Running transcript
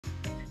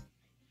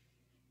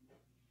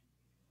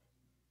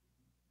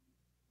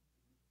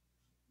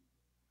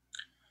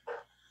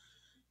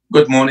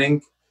Good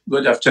morning,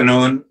 good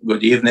afternoon,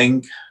 good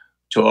evening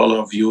to all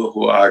of you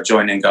who are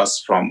joining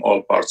us from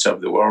all parts of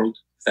the world.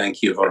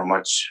 Thank you very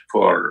much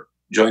for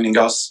joining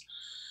us.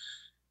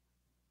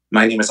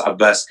 My name is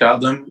Abbas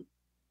Kadhim.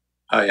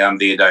 I am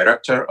the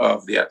director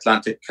of the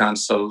Atlantic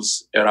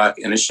Council's Iraq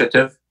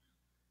Initiative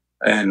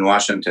in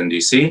Washington,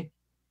 D.C.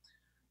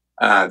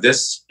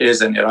 This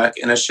is an Iraq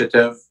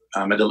Initiative,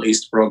 Middle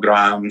East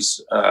Programs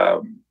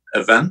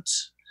event.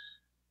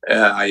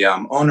 I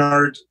am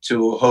honored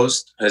to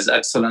host His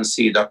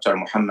Excellency Dr.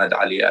 Mohamed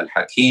Ali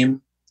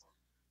Alhakim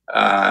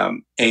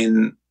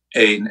in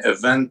an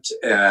event,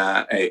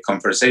 a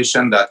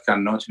conversation that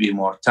cannot be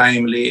more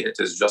timely. It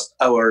is just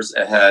hours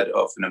ahead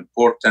of an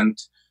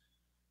important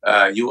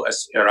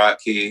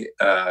U.S.-Iraqi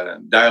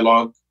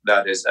dialogue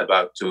that is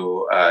about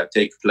to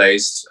take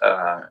place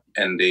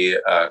in the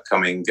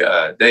coming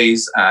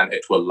days, and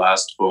it will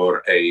last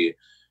for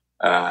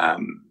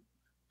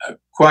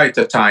quite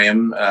a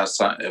time.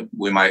 So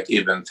we might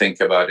even think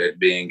about it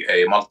being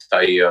a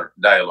multi-year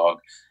dialogue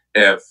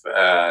if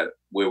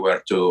we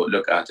were to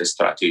look at a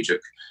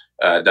strategic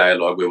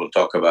dialogue. We will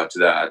talk about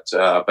that.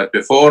 But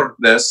before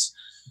this,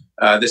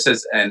 this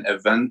is an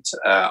event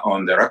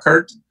on the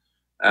record.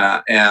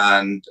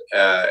 And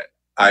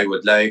I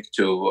would like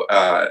to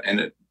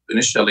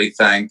initially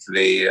thank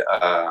the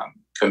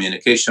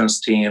communications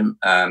team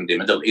and the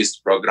Middle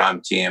East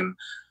program team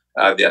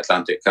at the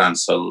Atlantic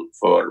Council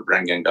for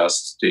bringing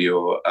us to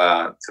you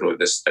through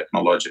this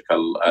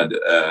technological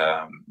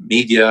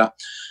media.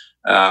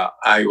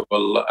 I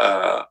will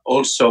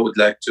also would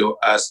like to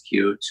ask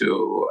you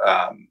to,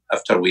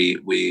 after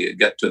we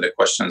get to the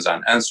questions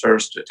and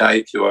answers, to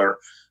type your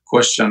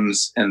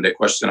questions in the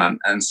question and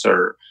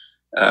answer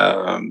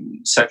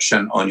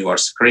section on your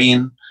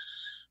screen.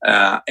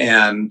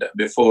 And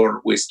before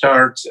we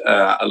start,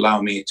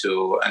 allow me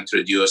to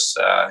introduce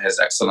His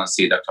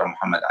Excellency Dr.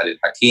 Mohamed Ali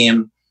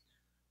Alhakim,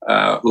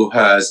 who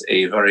has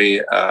a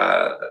very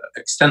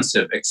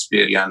extensive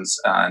experience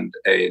and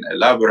an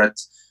elaborate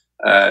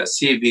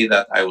CV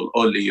that I will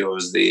only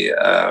use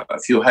a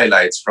few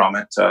highlights from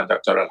it.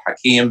 Dr.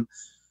 Al-Hakim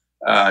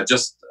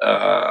just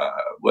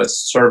was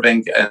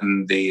serving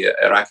in the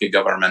Iraqi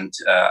government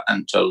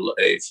until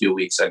a few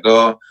weeks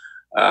ago,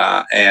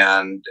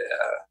 and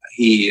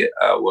he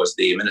was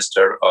the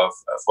Minister of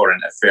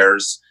Foreign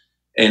Affairs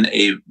in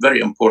a very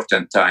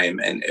important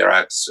time in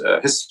Iraq's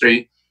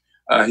history.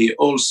 He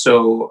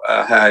also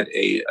had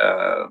a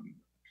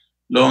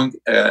long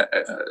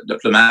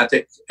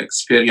diplomatic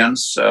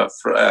experience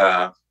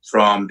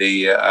from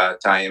the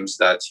times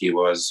that he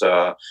was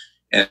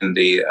in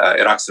the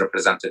Iraq's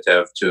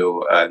representative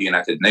to the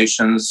United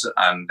Nations,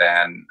 and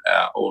then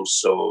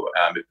also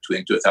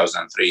between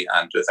 2003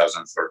 and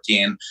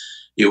 2013,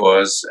 he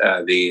was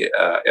the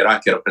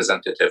Iraqi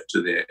representative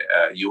to the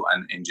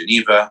UN in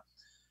Geneva.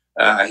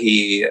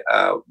 He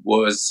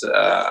was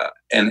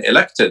an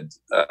elected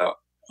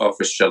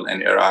official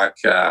in Iraq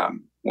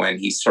when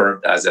he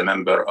served as a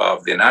member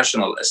of the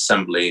National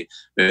Assembly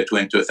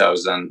between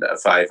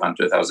 2005 and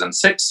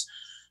 2006.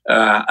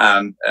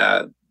 And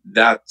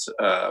that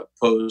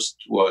post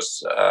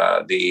was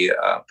the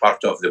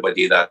part of the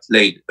body that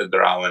laid the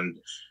ground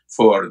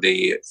for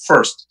the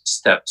first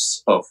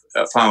steps of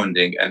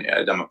founding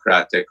a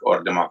democratic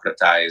or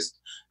democratized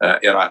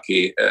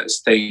Iraqi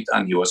state,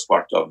 and he was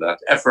part of that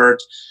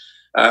effort.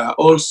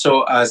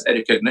 Also, as a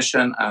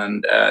recognition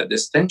and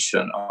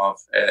distinction of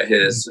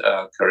his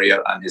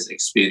career and his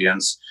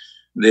experience,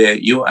 the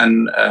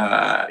UN,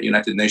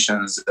 United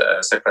Nations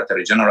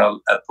Secretary General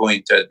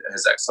appointed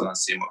His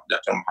Excellency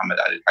Dr. Mohamed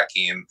Ali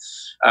Alhakim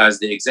as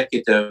the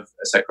Executive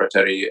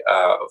Secretary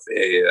of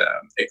the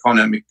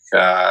Economic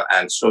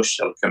and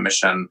Social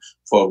Commission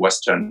for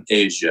Western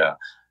Asia,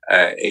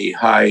 a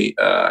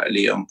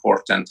highly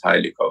important,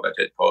 highly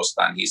coveted post,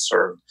 and he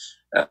served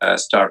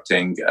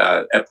starting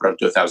April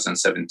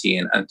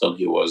 2017 until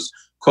he was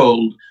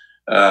called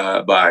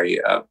by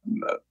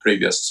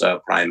previous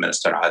Prime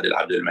Minister Adil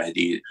Abdul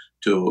Mahdi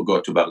to go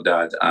to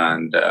Baghdad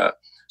and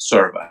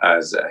serve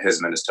as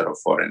his Minister of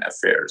Foreign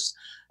Affairs.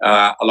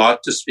 A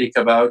lot to speak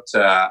about,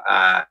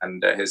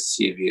 and his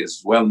CV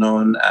is well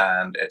known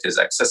and it is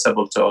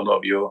accessible to all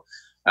of you.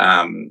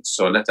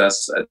 So let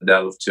us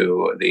delve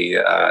to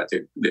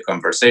the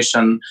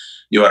conversation.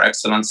 Your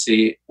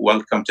Excellency,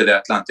 welcome to the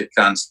Atlantic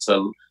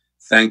Council.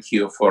 Thank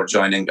you for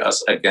joining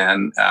us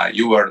again.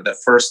 You were the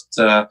first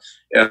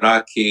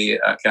Iraqi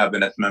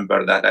cabinet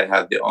member that I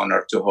had the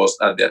honor to host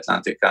at the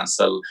Atlantic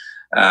Council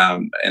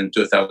in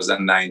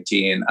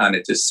 2019, and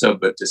it is so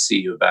good to see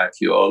you back.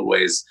 You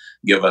always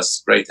give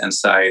us great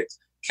insight,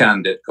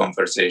 candid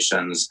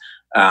conversations,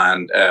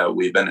 and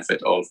we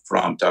benefit all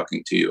from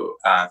talking to you.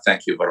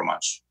 Thank you very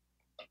much.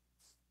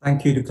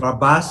 Thank you, Dr.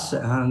 Abbas,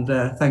 and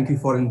thank you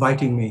for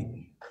inviting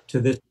me to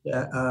this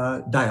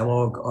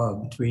dialogue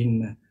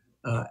between,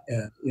 for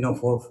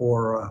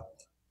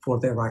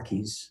the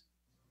Iraqis.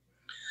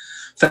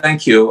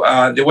 Thank you.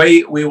 The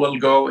way we will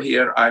go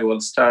here, I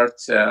will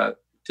start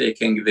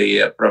taking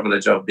the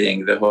privilege of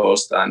being the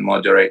host and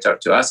moderator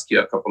to ask you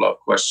a couple of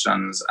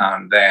questions,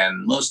 and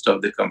then most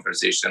of the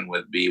conversation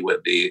would be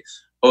with the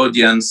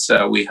audience.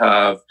 We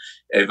have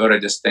a very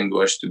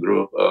distinguished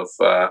group of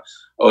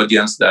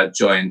audience that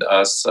joined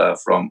us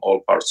from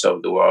all parts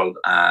of the world,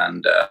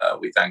 and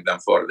we thank them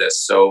for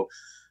this. So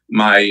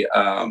my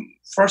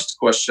first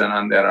question,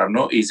 and there are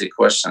no easy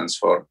questions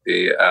for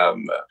the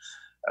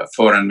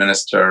foreign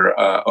minister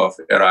of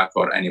Iraq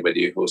or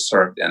anybody who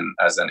served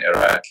as an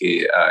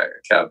Iraqi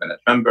cabinet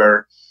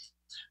member.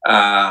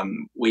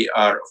 We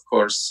are, of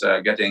course,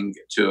 getting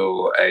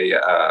to a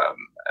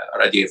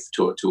ready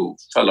to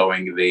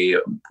following the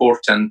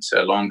important,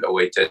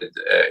 long-awaited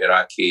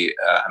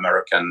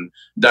Iraqi-American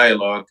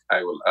dialogue.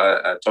 I will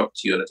talk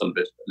to you a little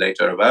bit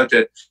later about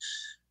it.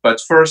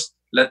 But first,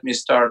 let me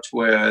start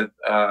with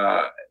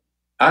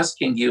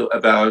asking you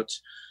about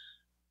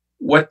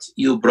what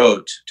you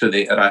brought to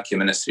the Iraqi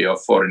Ministry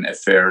of Foreign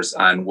Affairs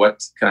and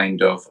what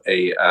kind of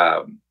a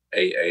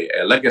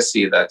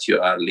legacy that you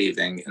are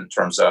leaving in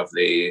terms of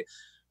the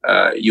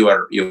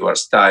your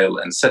style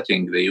in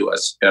setting the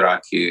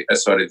U.S.-Iraqi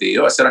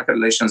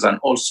relations and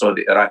also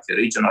the Iraqi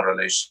regional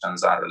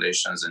relations and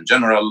relations in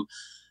general.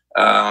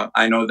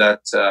 I know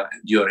that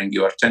during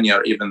your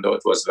tenure, even though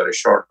it was very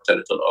short, a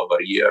little over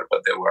a year,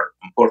 but there were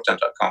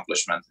important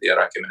accomplishments the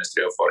Iraqi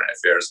Ministry of Foreign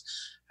Affairs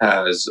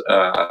has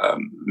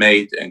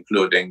made,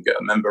 including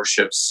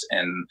memberships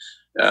in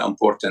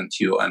important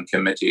UN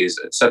committees,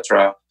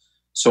 etc.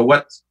 So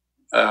what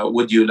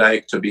would you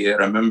like to be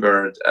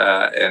remembered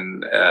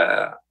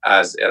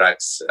as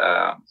Iraq's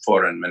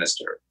foreign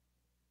minister?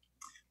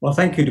 Well,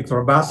 thank you, Dr.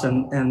 Abbas,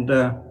 and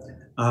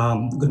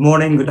good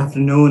morning, good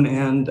afternoon,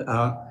 and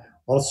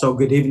also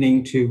good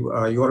evening to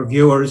your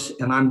viewers.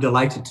 And I'm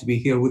delighted to be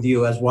here with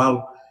you as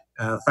well.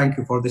 Thank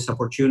you for this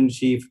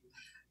opportunity.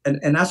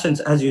 In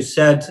essence, as you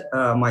said,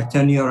 my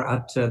tenure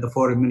at the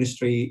Foreign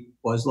Ministry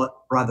was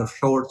rather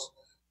short,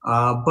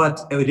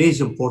 but it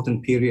is an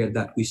important period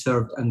that we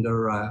served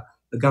under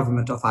the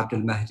government of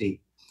Abdul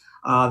Mahdi.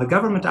 The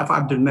government of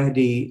Abdul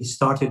Mahdi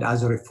started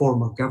as a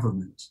reformer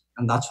government,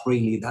 and that's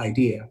really the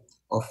idea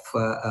of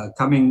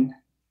coming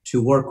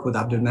to work with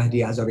Abdul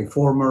Mahdi as a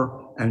reformer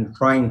and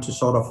trying to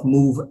sort of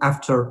move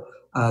after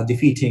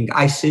defeating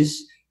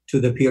ISIS to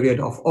the period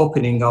of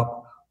opening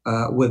up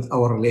with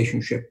our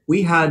relationship.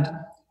 We had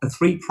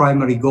three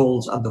primary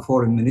goals at the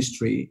Foreign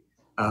Ministry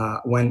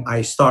when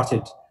I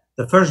started.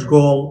 The first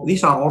goal,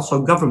 these are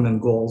also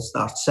government goals that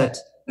are set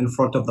in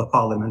front of the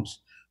parliament.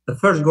 The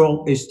first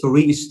goal is to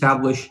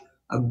re-establish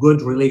a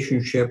good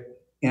relationship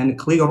and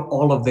clear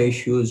all of the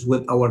issues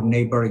with our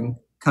neighboring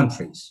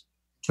countries.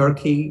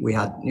 Turkey, we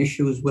had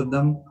issues with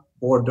them,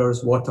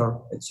 borders, water,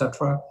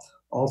 etc.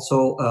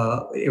 Also,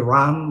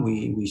 Iran,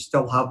 we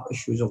still have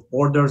issues of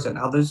borders and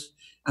others.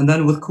 And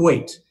then with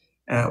Kuwait,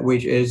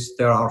 which is,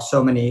 there are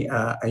so many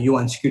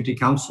UN Security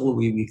Council,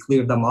 we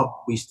cleared them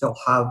up. We still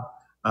have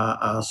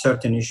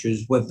certain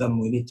issues with them.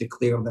 We need to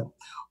clear them.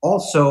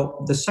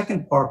 Also, the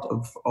second part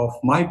of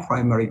my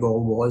primary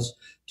goal was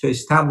to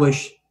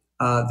establish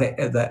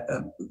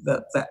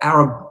the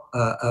Arab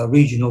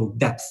regional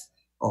depth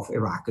of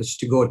Iraq, is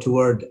to go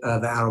toward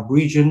the Arab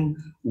region,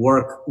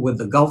 work with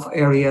the Gulf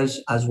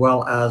areas, as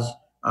well as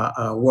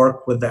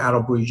work with the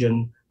Arab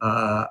region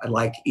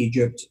like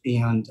Egypt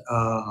and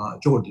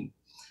Jordan.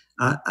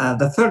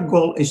 The third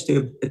goal is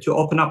to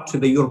open up to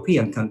the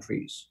European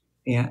countries.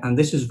 And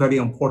this is very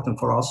important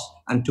for us,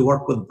 and to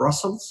work with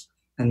Brussels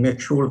and make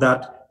sure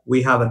that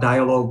we have a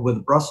dialogue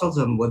with Brussels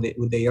and with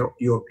the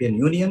European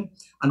Union,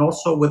 and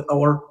also with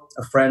our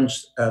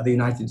friends, the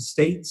United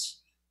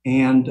States,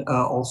 and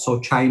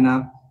also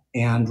China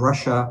and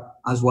Russia,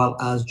 as well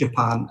as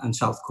Japan and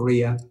South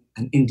Korea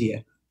and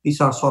India.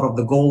 These are sort of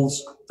the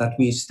goals that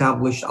we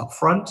established up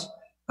front,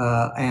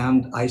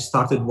 and I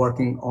started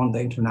working on the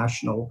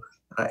international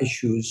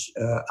issues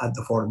at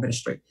the Foreign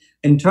Ministry.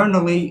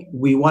 Internally,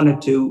 we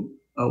wanted to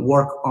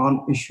work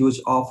on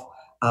issues of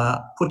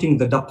putting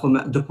the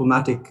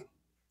diplomatic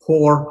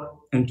corps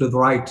into the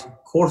right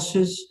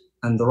courses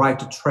and the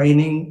right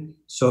training,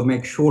 so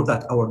make sure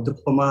that our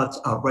diplomats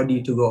are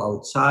ready to go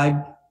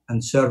outside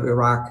and serve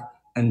Iraq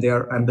and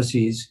their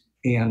embassies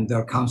and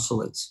their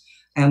consulates.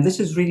 And this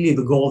is really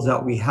the goals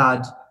that we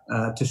had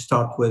to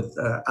start with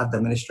at the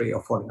Ministry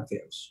of Foreign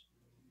Affairs.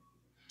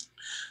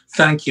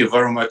 Thank you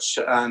very much.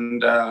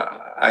 And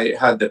I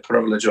had the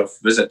privilege of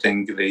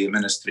visiting the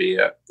ministry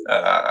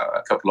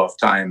a couple of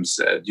times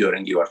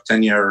during your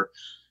tenure,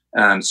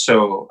 and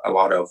so a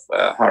lot of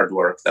hard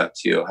work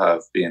that you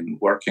have been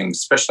working,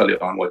 especially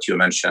on what you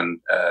mentioned,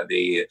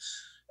 the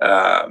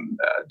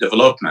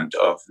development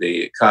of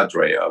the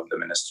cadre of the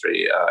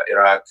ministry.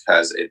 Iraq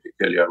has a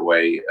peculiar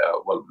way,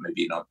 well,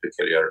 maybe not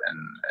peculiar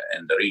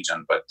in the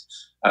region, but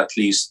at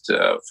least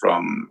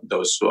from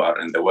those who are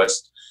in the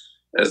West,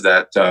 is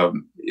that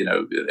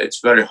it's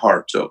very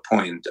hard to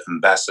appoint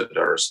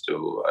ambassadors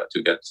to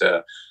get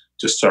to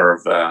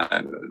serve.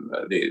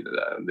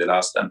 The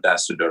last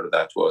ambassador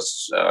that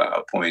was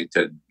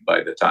appointed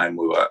by the time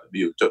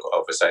you took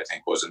office, I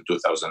think, was in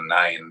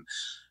 2009.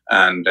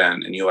 And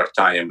then in your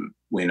time,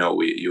 we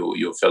know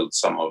you filled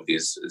some of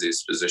these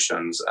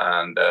positions,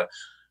 and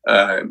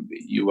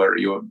you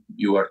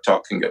were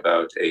talking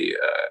about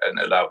an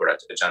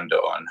elaborate agenda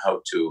on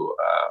how to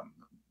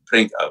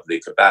bring up the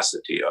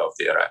capacity of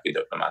the Iraqi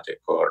diplomatic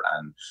corps.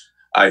 And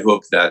I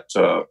hope that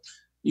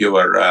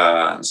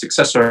your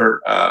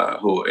successor,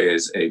 who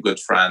is a good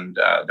friend,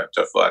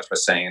 Dr. Fuad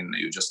Hussein,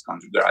 you just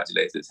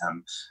congratulated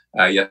him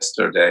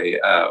yesterday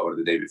or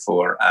the day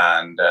before,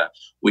 and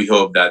we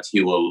hope that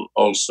he will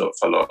also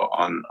follow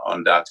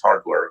on that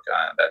hard work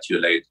that you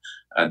laid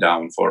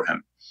down for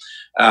him.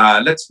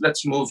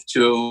 Let's move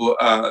to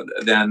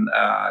then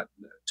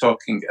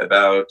talking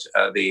about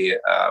the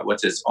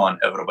what is on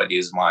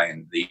everybody's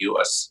mind, the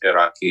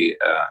U.S.-Iraqi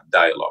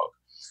dialogue.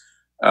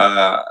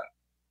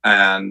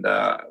 And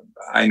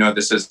I know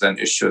this is an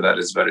issue that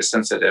is very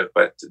sensitive,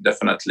 but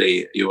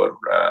definitely your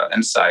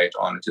insight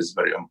on it is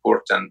very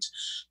important.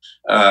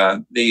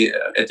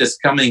 It is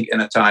coming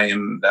in a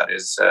time that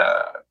is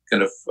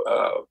kind of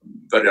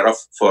very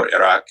rough for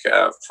Iraq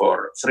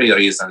for three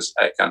reasons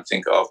I can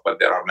think of, but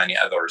there are many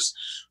others.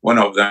 One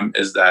of them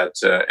is that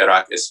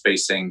Iraq is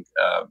facing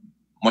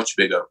much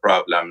bigger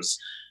problems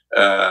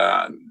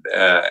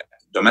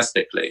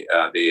domestically.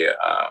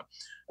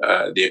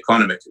 The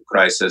economic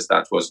crisis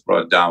that was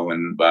brought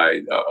down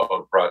by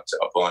or brought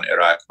upon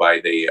Iraq by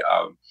the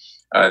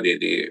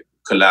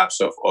collapse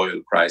of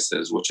oil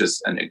prices, which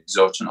is an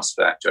exogenous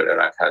factor.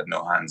 Iraq had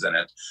no hands in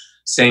it.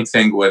 Same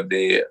thing with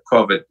the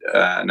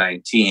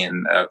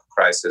COVID-19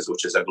 crisis,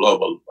 which is a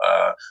global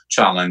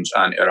challenge,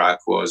 and Iraq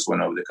was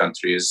one of the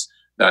countries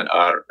that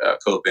are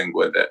coping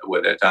with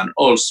it, and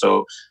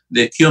also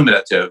the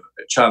cumulative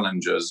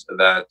challenges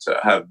that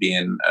have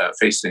been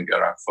facing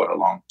Iraq for a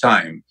long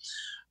time.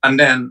 And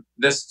then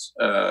this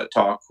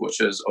talk,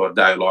 or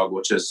dialogue,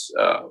 which is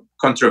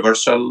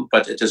controversial,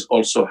 but it is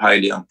also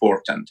highly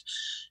important.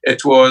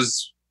 It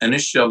was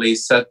initially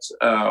set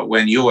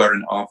when you were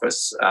in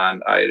office,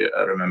 and I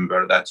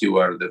remember that you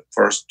were the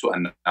first to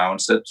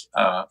announce it.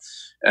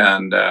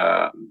 And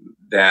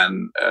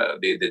then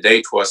the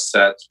date was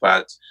set,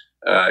 but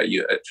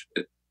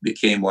it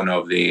became one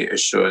of the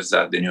issues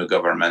that the new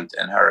government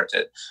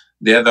inherited.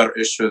 The other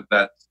issue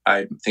that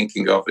I'm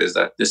thinking of is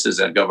that this is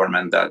a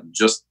government that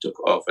just took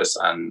office,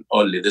 and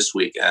only this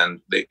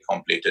weekend they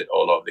completed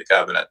all of the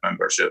cabinet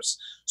memberships.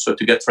 So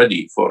to get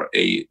ready for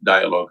a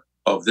dialogue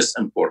of this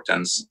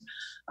importance,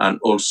 and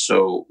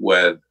also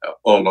with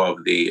all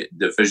of the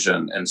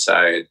division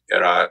inside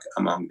Iraq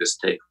among the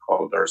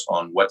stakeholders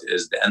on what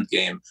is the end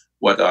game,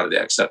 what are the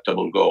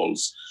acceptable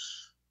goals,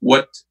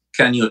 what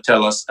can you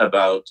tell us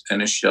about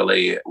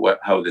initially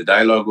how the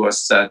dialogue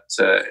was set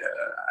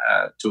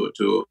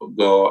to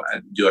go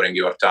during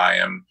your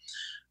time,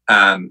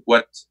 and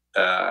what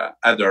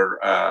other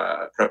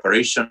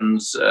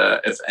preparations,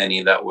 if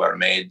any, that were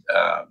made,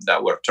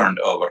 that were turned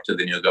over to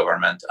the new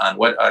government, and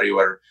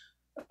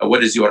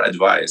what is your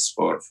advice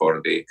for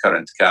the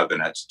current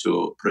cabinet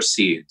to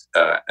proceed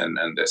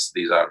in this?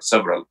 These are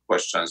several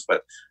questions,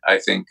 but I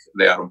think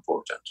they are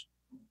important.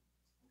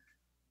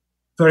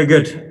 Very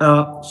good.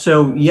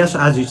 So yes,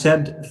 as you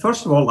said,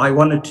 first of all, I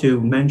wanted to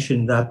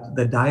mention that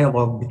the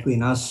dialogue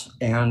between us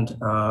and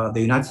the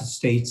United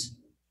States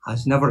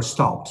has never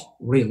stopped,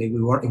 really.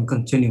 We were in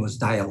continuous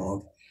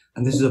dialogue.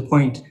 And this is a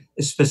point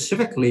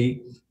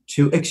specifically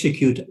to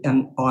execute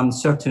on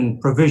certain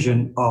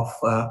provision of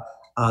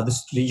the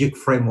Strategic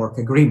Framework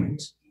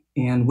Agreement.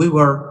 And we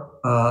were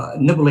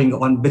nibbling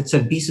on bits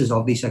and pieces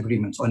of these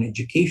agreements, on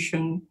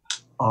education,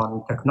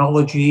 on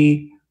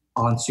technology,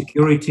 on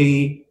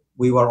security.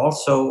 We were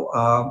also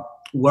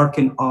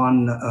working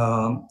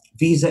on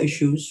visa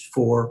issues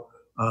for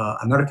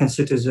American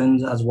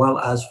citizens, as well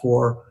as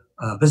for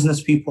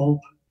business people,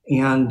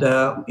 and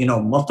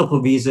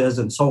multiple visas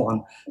and so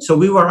on. So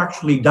we were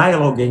actually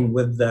dialoguing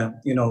with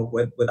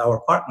with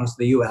our partners,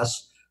 the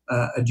U.S.,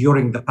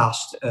 during the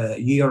past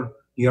year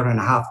and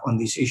a half on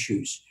these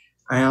issues.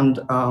 And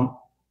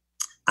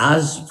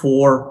as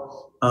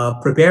for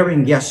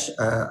preparing, yes,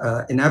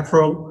 in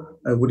April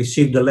we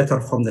received a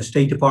letter from the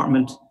State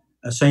Department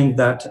saying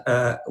that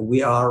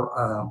we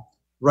are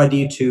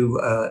ready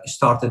to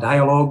start a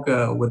dialogue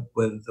with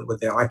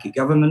the Iraqi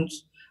government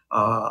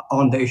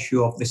on the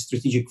issue of the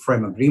Strategic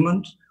Frame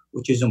Agreement,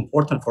 which is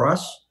important for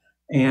us.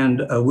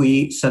 And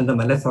we send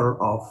them a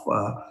letter of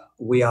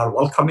we are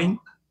welcoming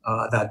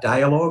that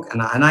dialogue.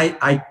 And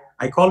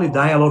I call it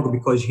dialogue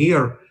because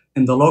here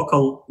in the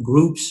local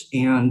groups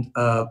and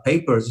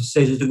papers, it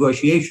says it's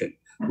negotiation.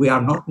 We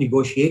are not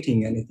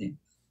negotiating anything.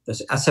 The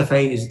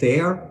SFA is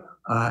there.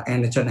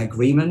 And it's an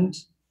agreement,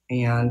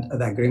 and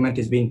the agreement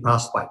is being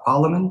passed by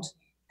Parliament,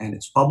 and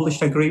it's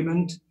published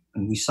agreement,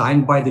 and we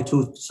signed by the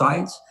two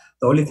sides.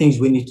 The only things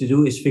we need to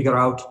do is figure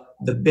out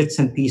the bits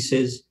and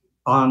pieces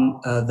on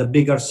the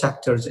bigger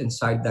sectors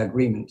inside the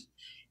agreement.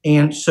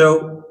 And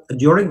so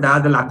during the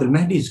Adel Abdel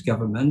Mahdi's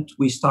government,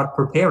 we start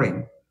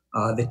preparing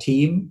the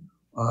team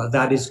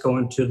that is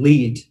going to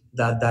lead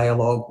that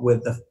dialogue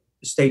with the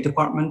State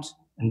Department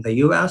and the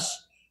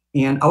US.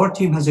 And our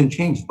team hasn't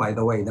changed, by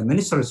the way. The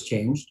minister has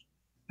changed.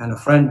 and a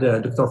friend,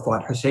 Dr.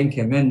 Fuad Hussein,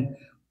 came in.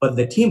 But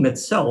the team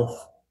itself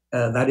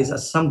that is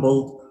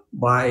assembled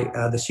by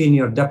the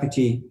senior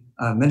deputy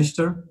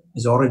minister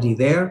is already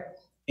there.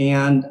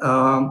 And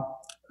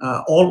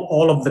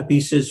all of the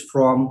pieces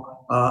from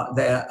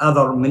the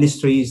other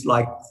ministries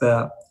like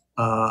the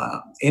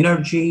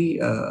energy,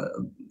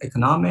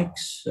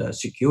 economics,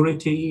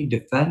 security,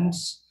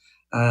 defense,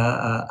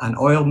 and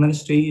oil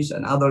ministries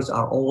and others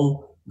are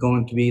all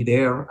going to be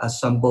there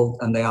assembled,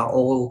 and they are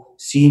all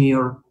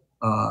senior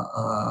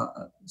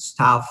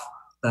staff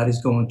that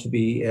is going to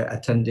be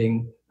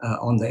attending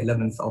on the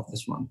 11th of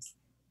this month.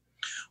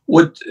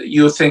 Would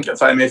you think,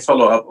 if I may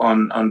follow up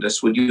on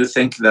this, would you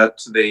think that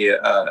the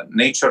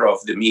nature of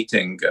the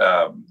meeting,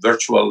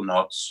 virtual,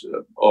 not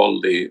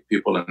all the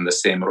people in the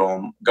same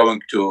room,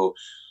 going to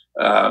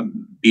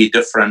be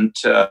different?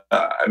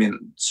 I mean,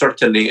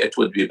 certainly it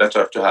would be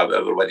better to have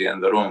everybody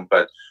in the room,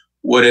 but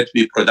would it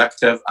be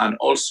productive? And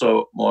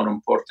also, more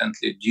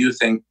importantly, do you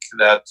think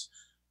that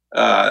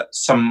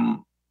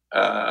some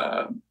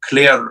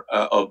clear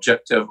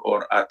objective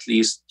or at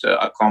least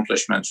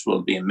accomplishments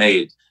will be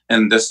made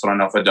in this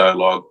run of a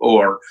dialogue,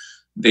 or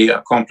the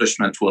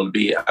accomplishment will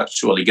be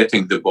actually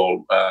getting the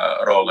ball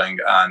rolling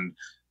and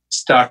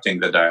starting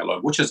the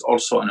dialogue, which is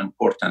also an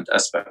important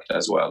aspect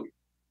as well?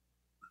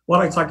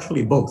 Well, it's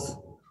actually both.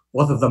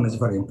 Both of them is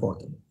very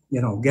important.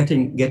 You know,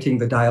 getting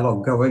the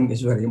dialogue going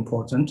is very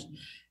important.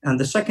 And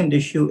the second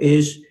issue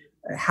is,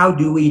 how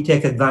do we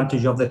take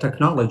advantage of the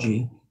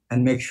technology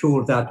and make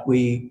sure that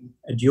we,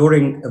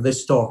 during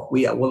this talk,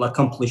 we will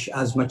accomplish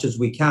as much as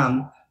we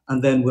can,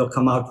 and then we'll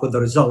come out with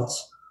the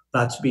results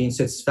that's being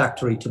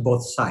satisfactory to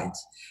both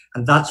sides.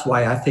 And that's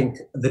why I think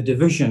the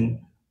division,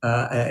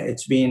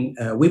 it's been,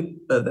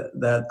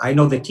 I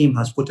know the team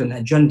has put an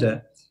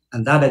agenda,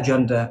 and that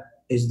agenda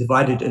is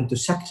divided into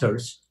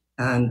sectors,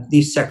 and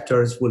these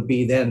sectors will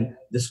be then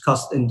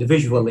discussed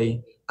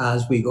individually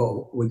as we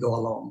go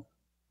along.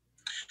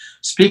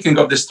 Speaking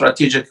of the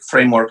strategic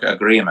framework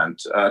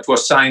agreement, it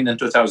was signed in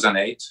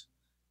 2008.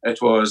 It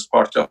was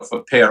part of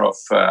a pair of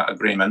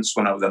agreements.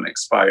 One of them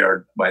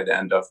expired by the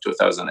end of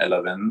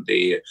 2011,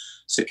 the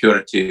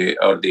security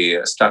or the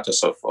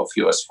status of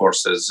US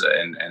forces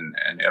in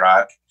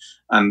Iraq.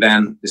 And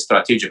then the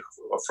strategic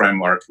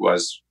framework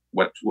was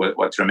what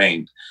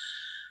remained.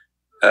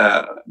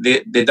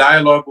 The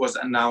dialogue was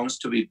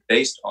announced to be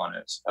based on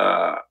it.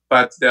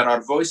 But there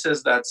are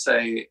voices that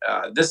say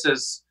this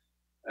is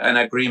an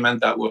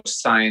agreement that was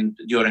signed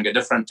during a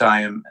different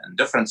time and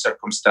different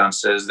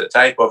circumstances. The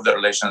type of the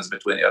relations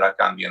between Iraq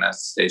and the United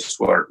States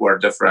were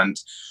different.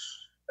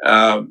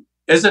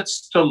 Is it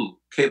still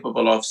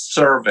capable of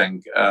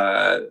serving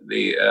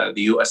the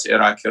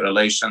US-Iraqi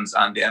relations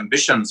and the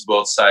ambitions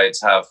both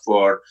sides have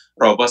for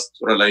robust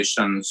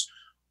relations?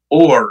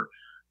 Or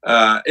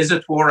is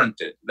it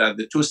warranted that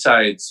the two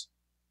sides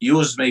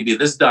use maybe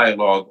this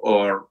dialogue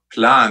or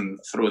plan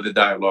through the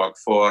dialogue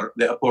for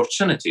the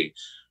opportunity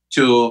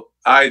to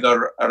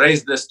either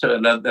raise this to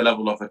the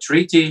level of a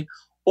treaty,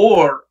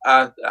 or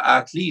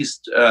at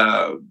least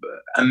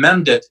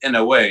amend it in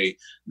a way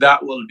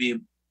that will be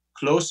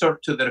closer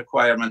to the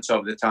requirements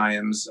of the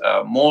times,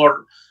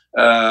 more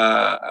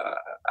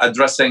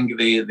addressing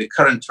the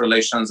current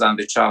relations and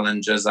the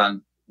challenges?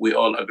 And we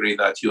all agree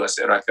that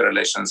US-Iraqi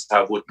relations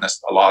have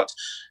witnessed a lot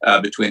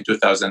between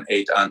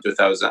 2008 and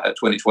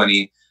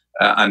 2020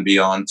 and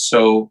beyond.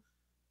 So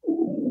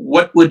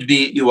what would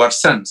be your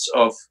sense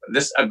of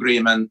this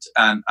agreement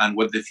and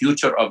with the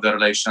future of the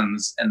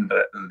relations in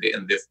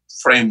the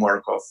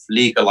framework of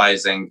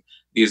legalizing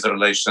these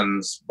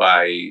relations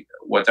by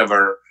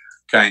whatever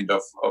kind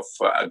of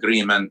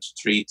agreement,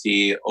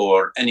 treaty,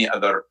 or any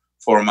other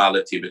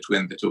formality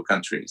between the two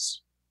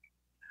countries?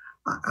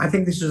 I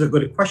think this is a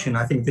good question.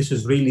 I think this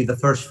is really the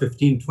first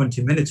 15,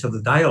 20 minutes of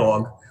the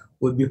dialogue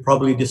would be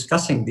probably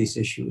discussing these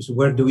issues.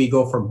 Where do we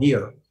go from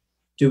here?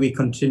 Do we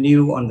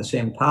continue on the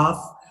same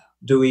path?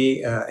 Do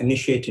we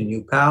initiate a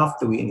new path?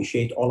 Do we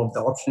initiate all of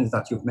the options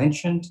that you've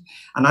mentioned?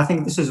 And I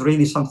think this is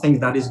really something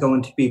that is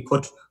going to be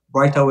put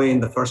right away in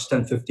the first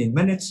 10, 15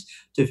 minutes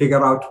to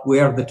figure out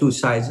where the two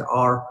sides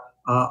are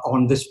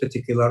on this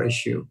particular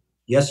issue.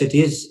 Yes, it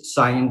is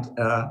signed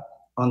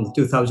on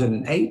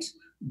 2008,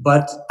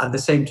 but at the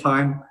same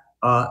time,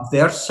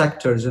 their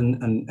sectors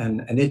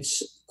and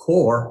its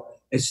core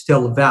is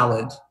still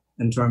valid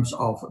in terms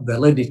of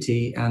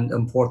validity and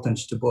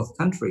importance to both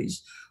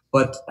countries.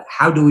 But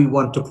how do we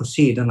want to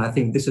proceed? And I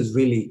think this is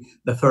really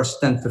the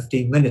first 10,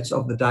 15 minutes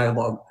of the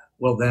dialogue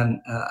will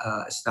then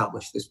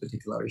establish this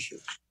particular issue.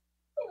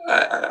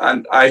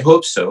 And I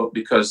hope so,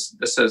 because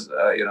this is,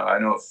 I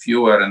know if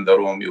you were in the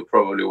room, you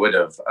probably would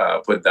have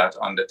put that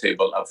on the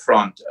table up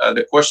front.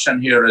 The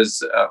question here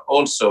is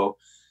also,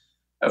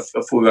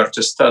 if we were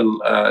to still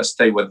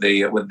stay with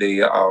the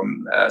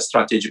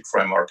strategic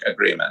framework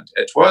agreement,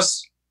 it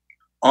was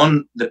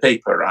on the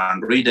paper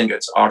and reading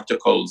its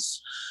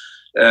articles.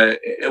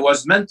 It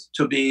was meant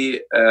to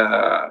be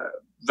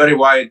very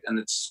wide in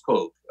its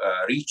scope,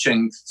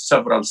 reaching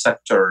several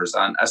sectors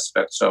and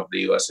aspects of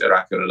the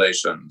US-Iraqi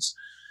relations.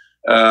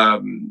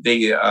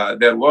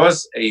 There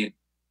was a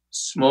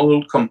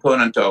small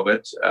component of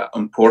it,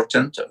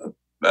 important,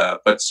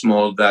 but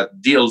small,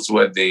 that deals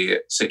with the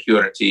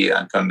security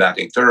and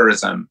combating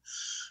terrorism.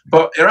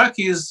 But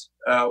Iraqis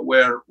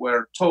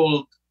were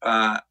told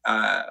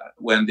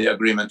when the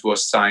agreement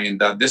was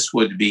signed that this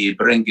would be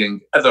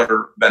bringing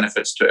other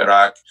benefits to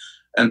Iraq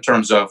in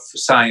terms of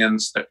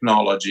science,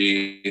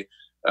 technology,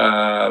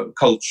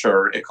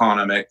 culture,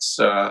 economics,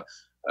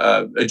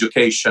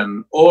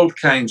 education, all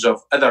kinds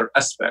of other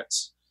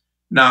aspects.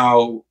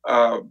 Now,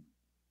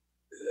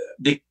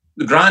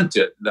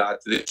 granted that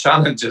the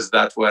challenges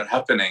that were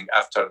happening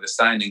after the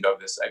signing of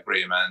this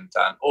agreement,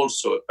 and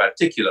also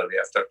particularly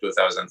after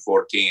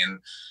 2014,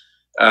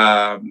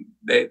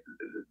 they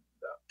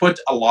put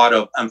a lot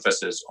of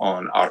emphasis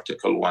on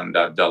Article 1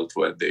 that dealt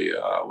with the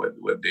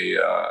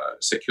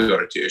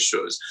security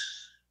issues.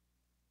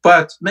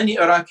 But many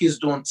Iraqis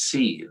don't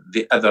see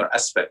the other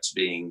aspects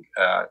being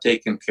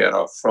taken care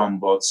of from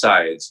both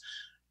sides.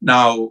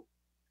 Now,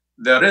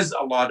 there is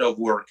a lot of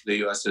work the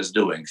U.S. is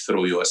doing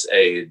through U.S.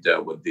 aid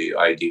with the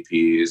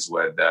IDPs,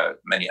 with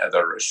many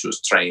other issues,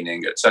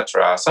 training,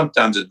 etc.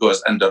 Sometimes it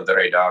goes under the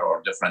radar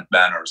or different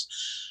banners.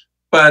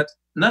 But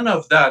none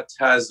of that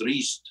has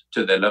reached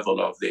to the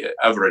level of the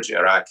average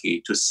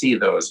Iraqi to see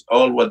those.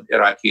 All what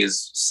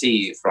Iraqis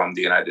see from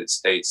the United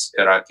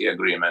States-Iraqi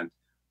agreement,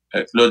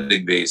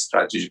 including the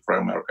strategic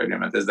framework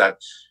agreement, is that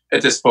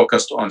it is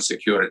focused on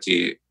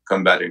security,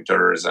 combating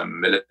terrorism,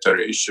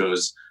 military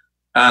issues,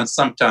 and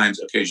sometimes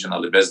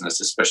occasionally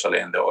business, especially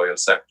in the oil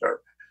sector.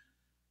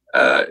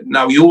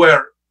 Now, you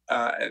were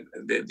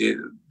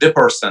the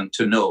person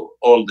to know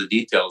all the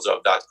details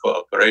of that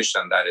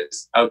cooperation that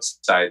is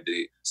outside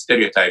the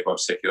stereotype of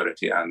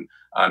security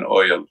and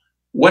oil.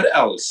 What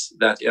else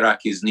that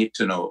Iraqis need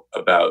to know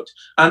about?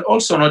 And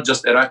also not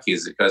just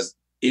Iraqis, because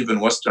even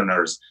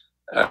Westerners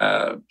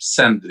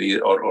send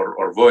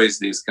or voice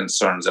these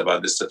concerns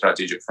about this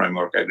strategic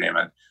framework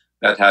agreement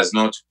that has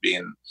not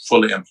been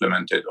fully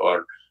implemented,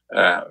 or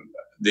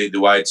the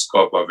wide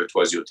scope of it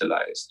was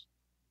utilized.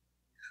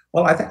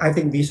 Well, I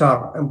think these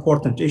are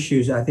important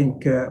issues. I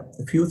think a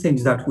few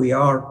things that we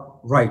are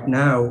right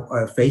now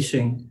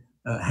facing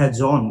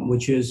heads on,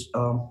 which is,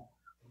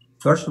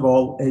 first of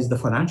all, is the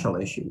financial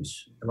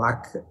issues.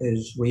 Iraq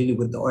is really,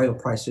 with the oil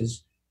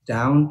prices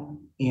down,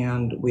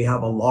 and we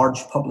have a large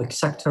public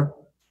sector.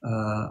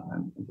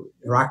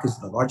 Iraq is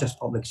the largest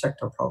public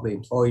sector probably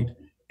employed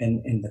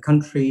in the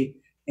country,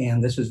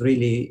 and this is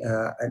really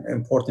an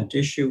important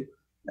issue.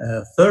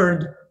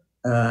 Third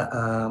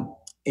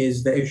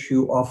is the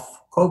issue of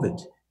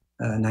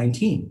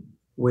COVID-19,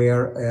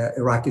 where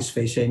Iraq is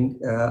facing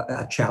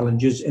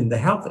challenges in the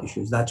health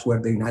issues. That's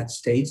where the United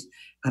States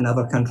and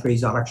other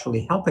countries are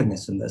actually helping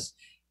us in this.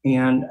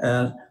 And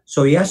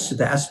so, yes,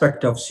 the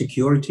aspect of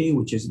security,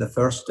 which is the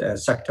first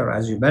sector,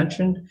 as you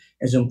mentioned,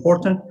 is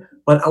important,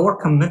 but our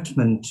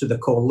commitment to the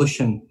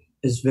coalition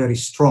is very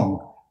strong.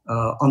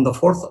 On the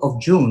 4th of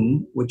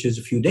June, which is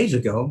a few days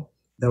ago,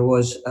 there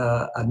was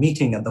a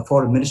meeting at the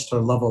foreign minister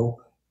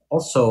level,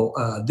 also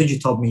a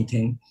digital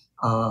meeting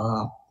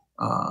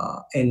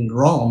in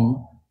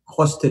Rome,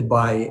 hosted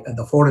by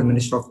the foreign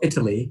minister of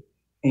Italy,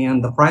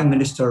 and the prime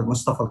minister,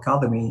 Mustafa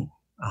Al-Kadhimi,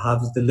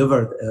 has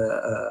delivered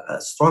a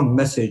strong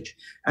message.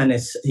 And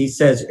he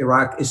says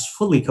Iraq is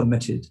fully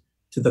committed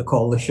to the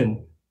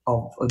coalition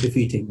of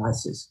defeating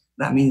ISIS.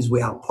 That means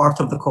we are part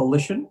of the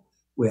coalition,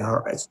 we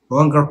are a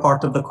stronger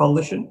part of the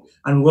coalition,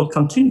 and will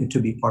continue to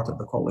be part of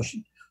the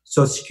coalition.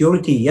 So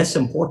security, yes,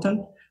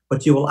 important,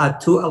 but you will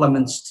add two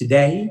elements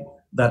today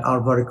that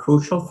are very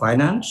crucial: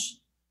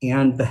 finance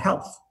and the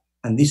health.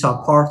 And these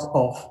are part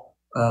of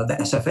the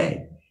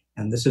SFA.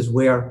 And this is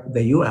where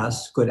the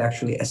US could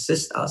actually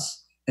assist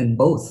us in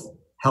both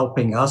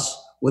helping us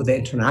with the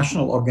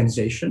international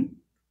organization,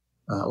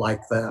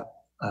 like the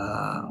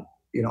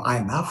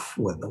IMF,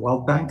 with the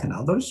World Bank and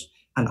others,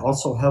 and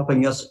also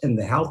helping us in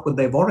the health, where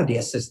they've already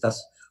assisted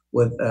us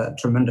with a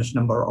tremendous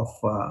number of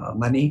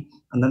money.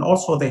 And then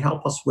also they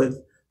help us with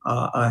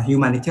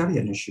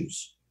humanitarian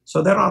issues.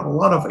 So there are a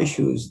lot of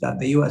issues that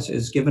the US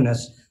is giving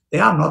us. They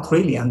are not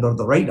really under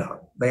the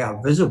radar. They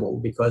are visible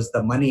because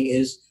the money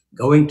is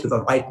going to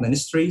the right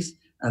ministries,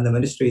 and the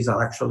ministries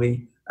are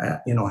actually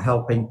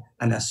helping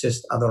and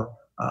assist other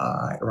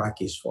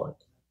Iraqis for it.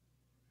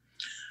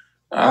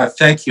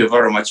 Thank you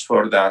very much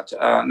for that.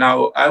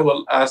 Now, I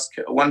will ask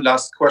one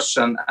last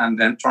question and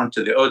then turn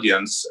to the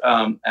audience.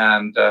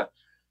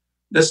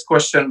 This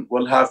question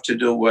will have to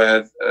do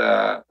with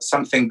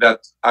something that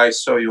I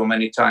saw you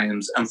many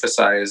times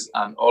emphasize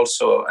and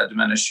also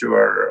admonish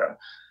your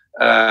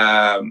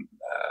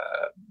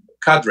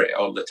cadre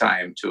all the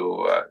time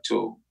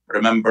to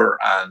remember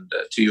and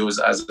to use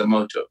as the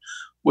motto,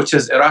 which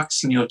is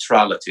Iraq's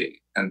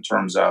neutrality in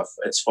terms of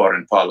its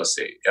foreign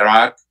policy.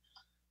 Iraq,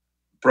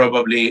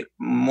 probably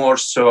more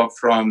so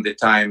from the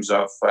times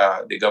of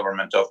the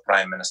government of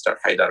Prime Minister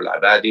Haidar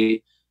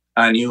al-Abadi,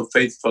 and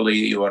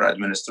your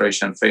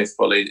administration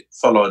faithfully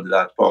followed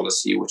that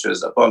policy, which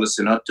is a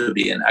policy not to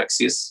be in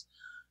axis,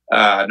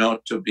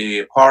 not to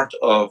be part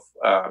of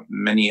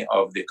many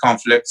of the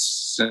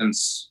conflicts,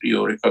 since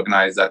you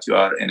recognize that you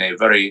are in a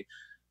very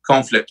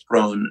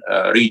conflict-prone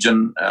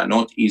region,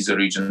 not easy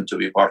region to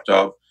be part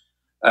of.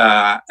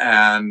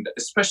 And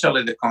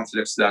especially the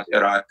conflicts that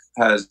Iraq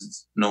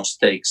has no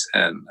stakes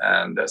in,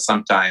 and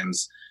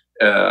sometimes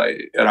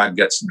Iraq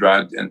gets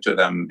dragged into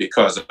them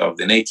because of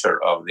the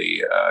nature of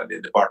the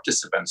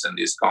participants in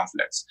these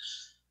conflicts.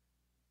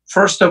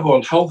 First of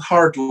all, how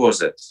hard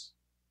was it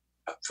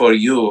for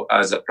you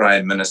as a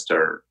prime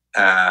minister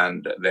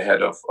and the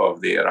head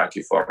of the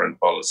Iraqi foreign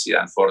policy,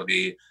 and for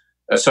the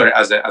as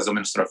a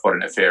minister of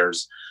foreign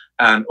affairs,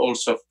 and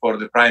also for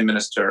the prime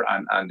minister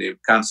and the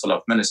council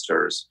of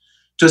ministers,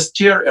 to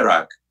steer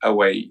Iraq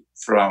away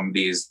from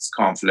these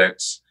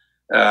conflicts?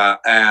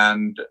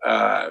 I'm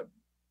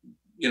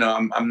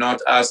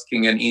not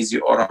asking an easy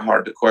or a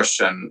hard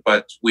question,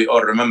 but we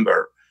all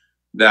remember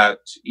that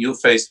you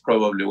faced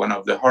probably one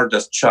of the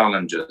hardest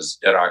challenges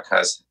Iraq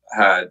has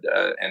had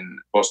in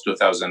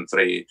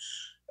post-2003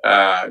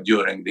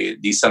 during the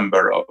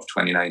December of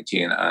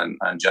 2019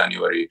 and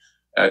January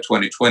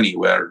 2020,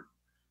 where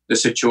the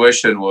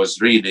situation was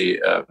really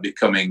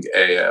becoming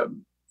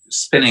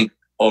spinning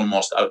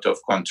almost out of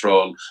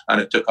control, and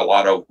it took a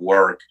lot of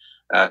work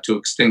to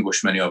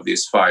extinguish many of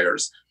these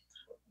fires.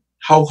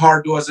 How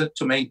hard was it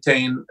to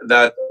maintain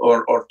that,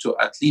 or to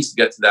at least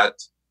get that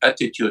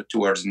attitude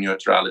towards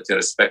neutrality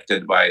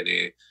respected by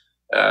the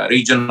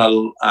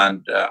regional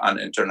and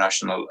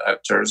international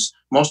actors?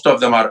 Most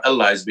of them are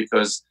allies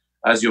because,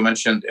 as you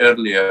mentioned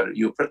earlier,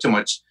 you pretty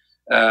much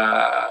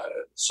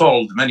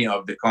solved many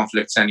of the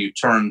conflicts, and you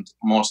turned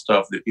most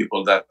of the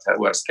people that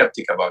were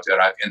skeptic about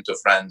Iraq into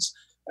friends,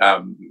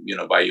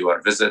 by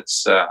your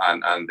visits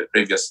and the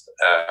previous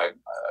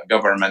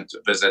government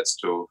visits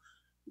to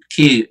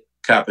key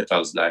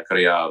capitals like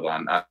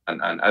Riyadh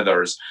and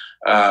others.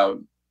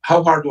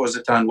 How hard was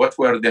it, and what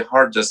were the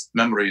hardest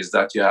memories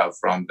that you have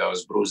from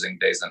those bruising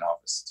days in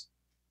office?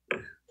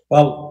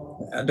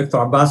 Well, Dr.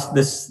 Abbas,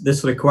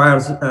 this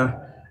requires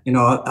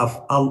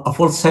a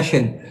full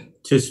session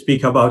to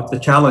speak about the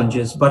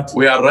challenges. But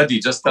we are ready.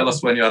 Just tell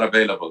us when you are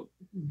available.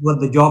 What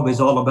the job is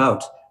all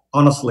about.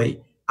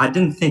 Honestly, I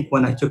didn't think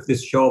when I took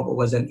this job it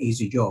was an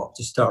easy job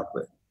to start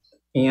with.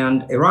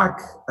 And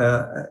Iraq,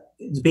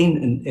 it's been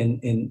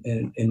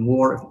in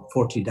war for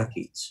 40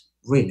 decades.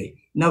 Really,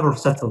 never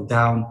settled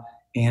down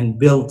and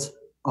built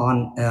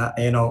on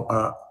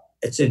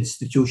its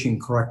institution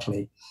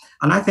correctly.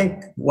 And I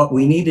think what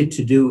we needed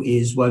to do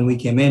is, when we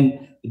came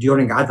in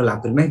during Adel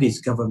Abdel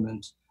Mahdi's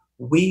government,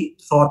 we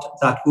thought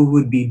that we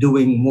would be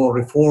doing more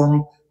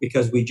reform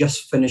because we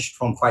just finished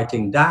from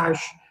fighting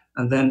Daesh,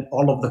 and then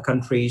all of the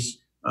countries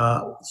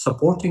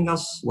supporting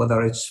us,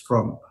 whether it's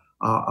from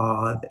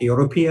the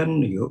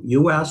European,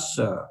 US,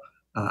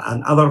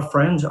 and other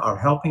friends are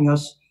helping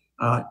us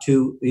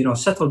to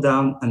settle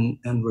down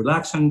and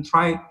relax and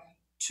try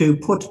to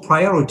put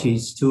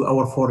priorities to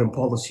our foreign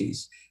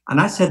policies. And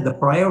I said the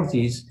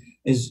priorities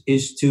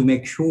is to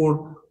make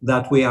sure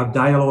that we are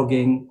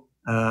dialoguing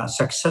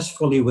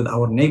successfully with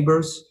our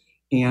neighbors,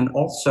 and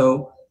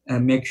also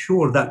make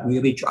sure that we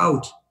reach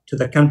out to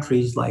the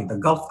countries like the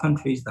Gulf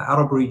countries, the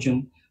Arab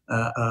region,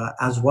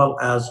 as well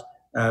as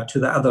to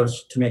the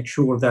others, to make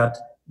sure that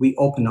we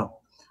open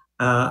up.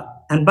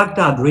 And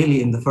Baghdad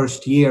really in the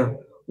first year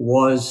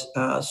was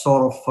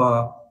sort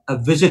of a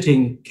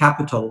visiting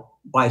capital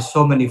by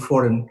so many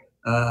foreign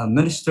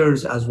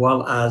ministers, as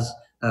well as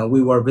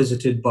we were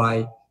visited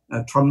by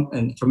a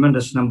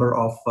tremendous number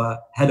of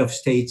head of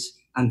states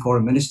and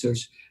foreign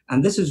ministers.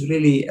 And this is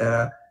really,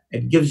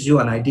 it gives you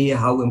an idea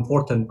how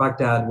important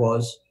Baghdad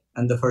was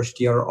in the first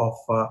year of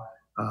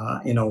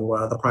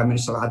the Prime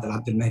Minister Adel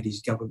Abdel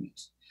Mahdi's government.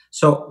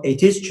 So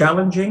it is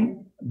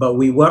challenging, but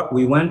we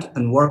went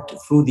and worked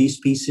through these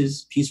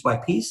pieces, piece by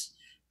piece,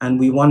 and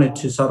we wanted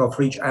to sort of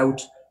reach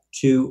out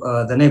to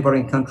the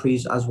neighboring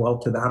countries, as well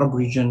to the Arab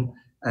region,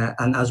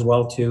 and as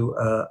well to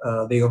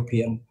the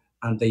European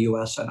and the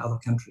US and other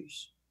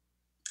countries.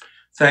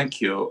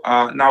 Thank you.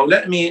 Now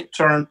let me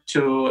turn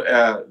to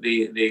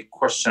the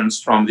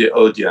questions from the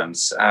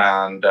audience,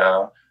 and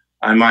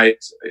I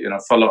might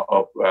follow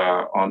up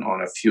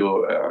on a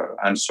few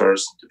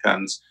answers,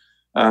 depends.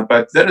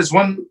 But there is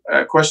one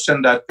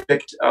question that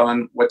picked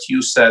on what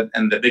you said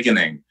in the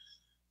beginning.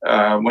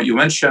 When you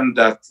mentioned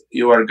that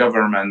your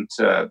government,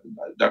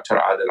 Dr.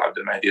 Adel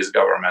Abdel Mahdi's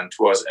government,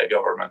 was a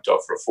government of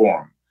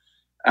reform.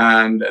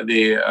 And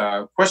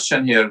the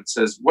question here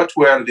says, what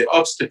were the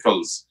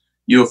obstacles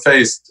you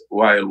faced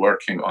while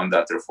working on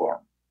that reform?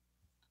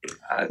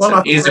 It's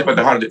an easy but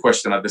a hard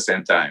question at the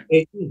same time.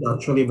 It is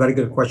actually a very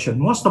good question.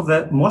 Most of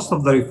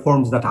the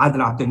reforms that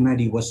Adel Abdel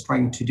Mahdi was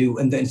trying to do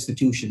in the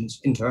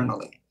institutions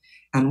internally,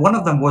 and one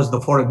of them was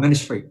the foreign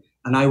ministry.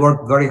 And I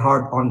worked very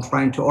hard on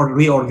trying to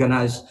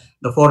reorganize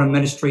the foreign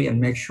ministry and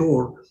make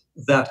sure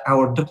that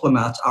our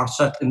diplomats are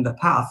set in the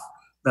path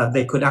that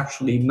they could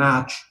actually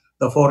match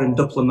the foreign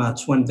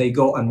diplomats when they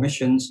go on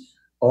missions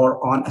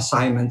or on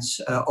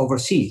assignments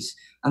overseas.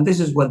 And this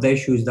is what the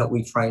issues that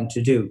we're trying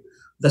to do.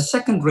 The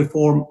second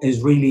reform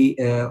is really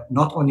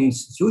not only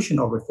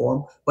institutional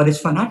reform, but it's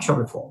financial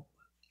reform.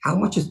 How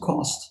much it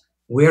costs?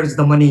 Where is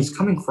the money is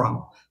coming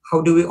from?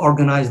 How do we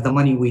organize the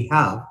money we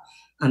have?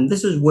 And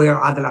this is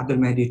where Adel Abdel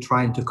Mahdi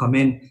trying to come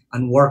in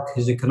and work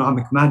his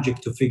economic magic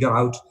to figure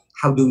out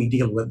how do we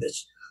deal with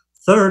this.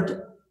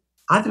 Third,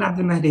 Adel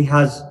Abdel Mahdi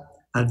has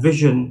a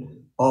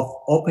vision of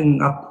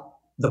opening up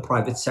the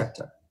private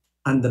sector.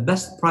 And the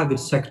best private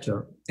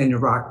sector in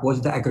Iraq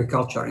was the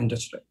agriculture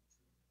industry.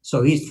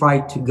 So he's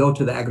tried to go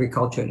to the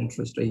agriculture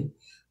industry.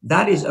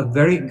 That is a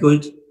very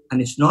good,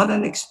 and it's not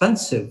an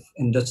expensive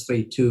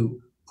industry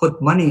to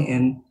put money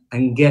in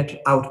and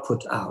get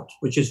output out,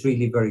 which is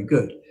really very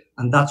good.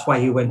 And that's why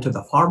he went to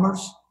the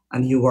farmers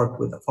and he worked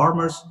with the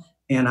farmers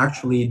and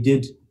actually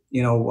did,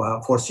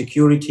 for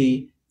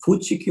security,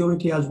 food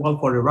security as well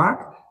for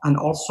Iraq, and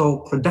also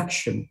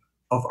production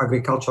of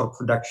agricultural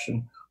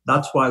production.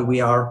 That's why we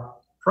are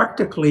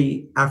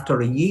practically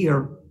after a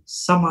year,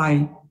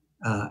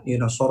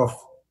 sort of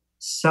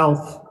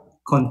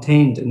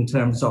self-contained in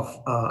terms of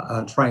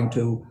trying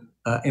to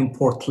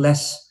import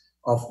less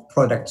of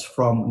products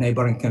from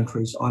neighboring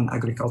countries on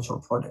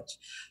agricultural products.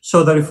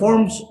 So the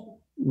reforms,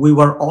 we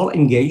were all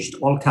engaged,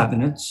 all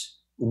cabinets.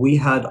 We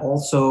had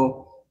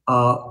also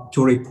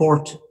to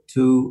report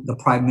to the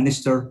Prime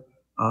Minister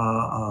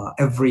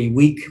every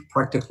week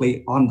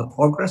practically on the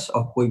progress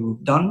of what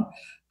we've done.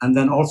 And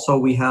then also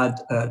we had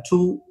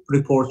 2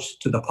 reports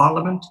to the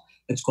Parliament.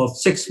 It's called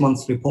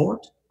 6-month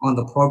report on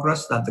the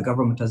progress that the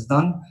government has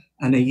done,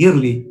 and a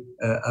yearly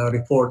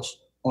report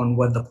on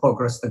what the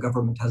progress the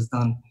government has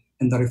done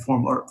in the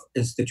reform of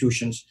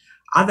institutions.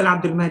 Adel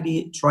Abdel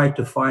Mahdi tried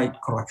to fight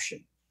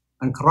corruption.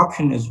 And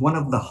corruption is one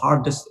of the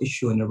hardest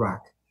issues in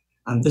Iraq.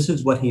 And this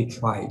is what he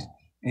tried.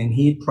 And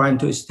he tried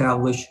to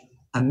establish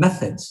a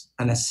methods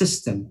and a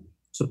system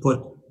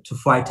to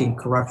fighting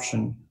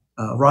corruption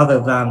rather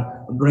than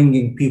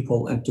bringing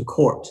people into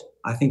court.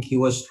 I think he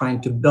was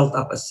trying to build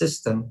up a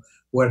system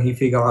where he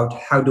figured out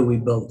how do we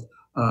build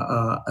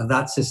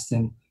that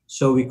system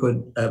so we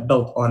could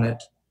build on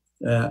it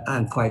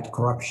and fight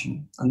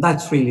corruption. And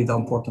that's really the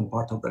important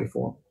part of the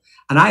reform.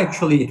 And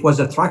it was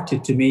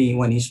attracted to me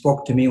when he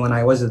spoke to me when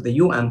I was at the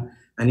UN,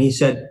 and he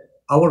said,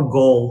 our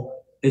goal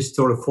is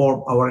to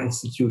reform our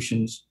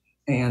institutions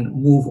and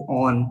move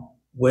on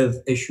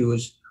with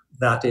issues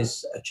that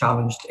is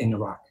challenged in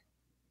Iraq.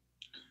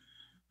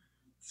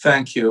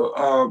 Thank you.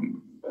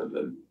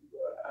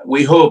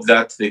 We hope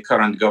that the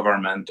current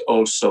government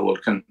also will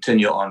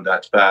continue on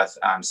that path,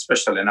 and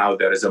especially now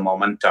there is a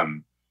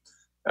momentum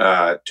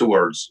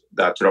towards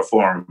that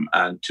reform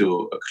and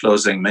to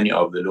closing many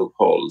of the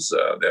loopholes.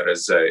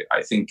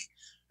 I think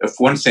if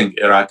one thing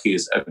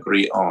Iraqis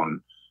agree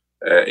on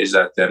is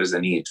that there is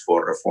a need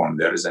for reform,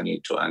 there is a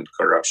need to end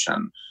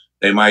corruption.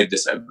 They might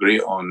disagree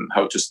on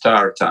how to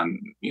start and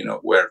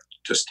where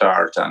to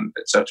start and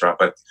etc.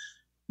 But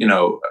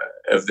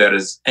if there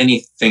is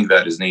anything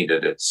that is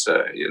needed, it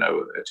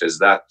is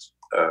that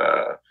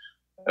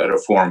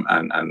reform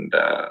and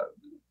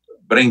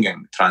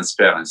bringing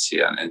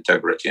transparency and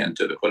integrity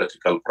into the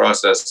political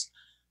process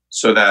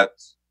so that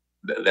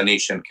the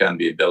nation can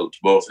be built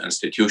both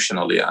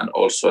institutionally and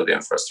also the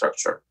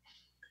infrastructure.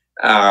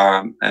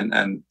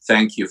 And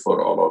thank you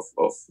for all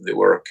of the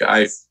work.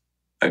 I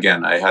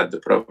had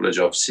the privilege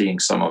of seeing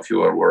some of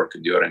your work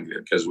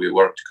because we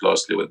worked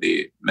closely with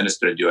the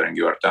ministry during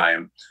your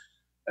time.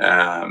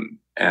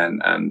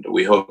 And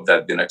we hope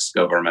that the next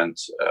government,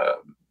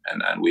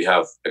 and we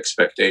have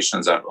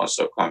expectations and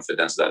also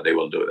confidence that they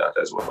will do that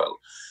as well.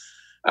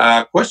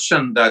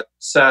 Question that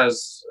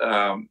says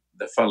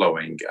the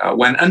following.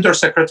 When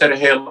Undersecretary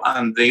Hale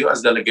and the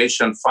U.S.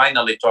 delegation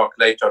finally talk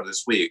later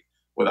this week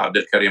with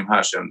Abdul Karim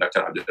Hashim,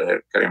 Dr. Abdul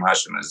Karim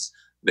Hashim is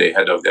the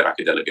head of the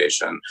Iraqi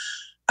delegation,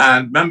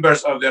 and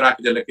members of the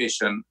Iraqi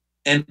delegation,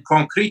 in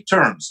concrete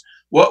terms,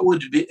 what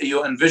would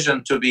you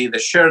envision to be the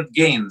shared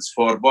gains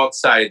for both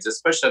sides,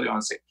 especially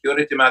on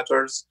security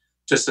matters,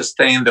 to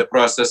sustain the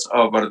process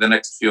over the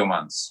next few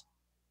months?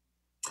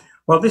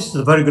 Well, this is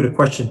a very good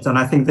question. And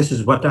I think this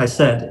is what I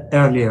said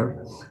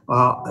earlier.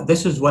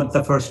 This is what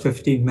the first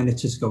 15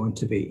 minutes is going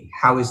to be.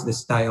 How is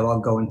this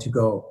dialogue going to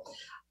go?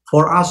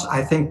 For us,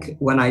 I think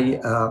when I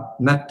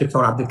met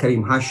Dr. Abdul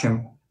Karim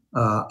Hashim,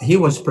 he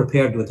was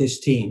prepared with his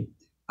team.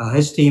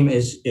 His team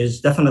is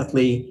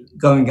definitely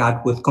going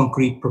out with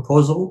concrete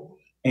proposal.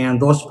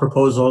 And those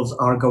proposals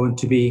are going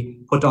to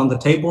be put on the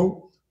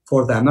table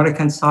for the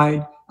American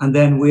side. And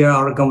then we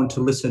are going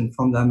to listen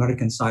from the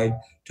American side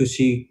to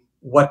see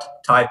what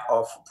type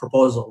of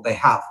proposal they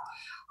have.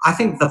 I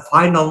think the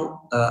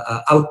final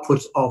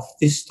output of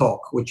this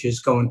talk, which is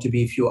going to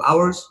be a few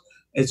hours,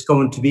 it's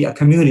going to be a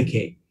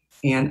communique.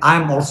 And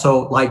I'm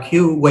also, like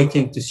you,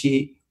 waiting to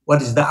see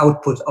what is the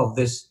output of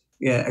this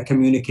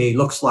communique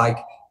looks like,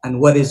 and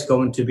what is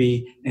going to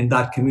be in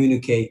that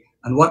communique,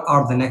 and what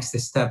are the next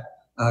steps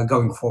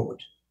going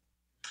forward.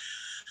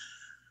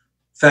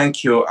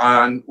 Thank you.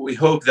 And we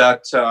hope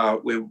that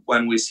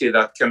when we see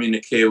that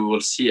communique, we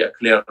will see a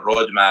clear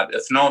roadmap,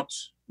 if not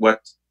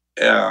what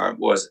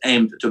was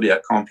aimed to be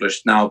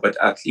accomplished now, but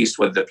at least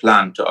with the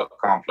plan to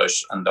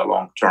accomplish in the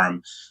long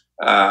term,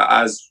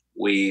 as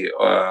we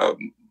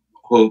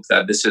hope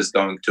that this is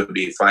going to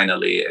be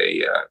finally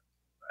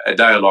a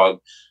dialogue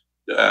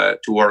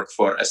to work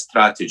for a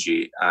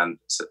strategy and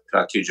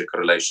strategic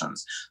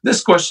relations.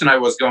 This question I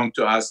was going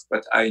to ask,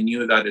 but I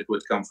knew that it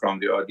would come from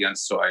the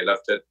audience, so I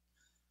left it.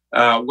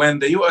 When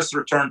the US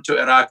returned to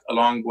Iraq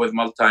along with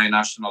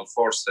multinational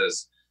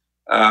forces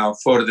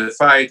for the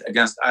fight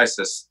against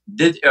ISIS,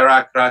 did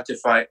Iraq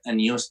ratify a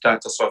new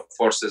status of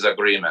forces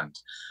agreement?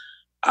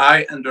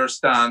 I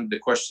understand, the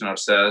questioner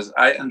says,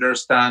 I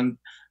understand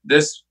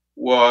this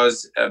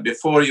was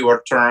before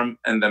your term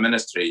in the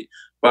ministry,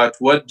 but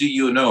what do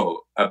you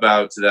know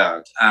about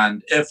that?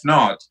 And if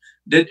not,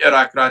 did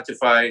Iraq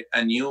ratify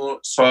a new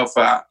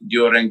SOFA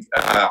during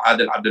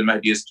Adel Abdel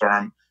Mahdi's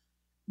term?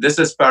 This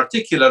is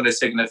particularly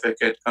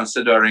significant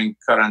considering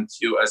current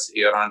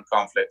US-Iran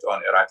conflict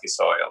on Iraqi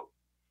soil.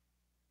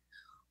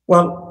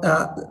 Well,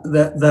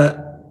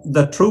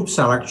 the troops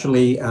are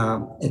actually,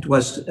 it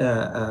was,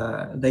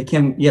 they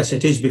came, yes,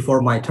 it is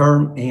before my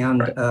term,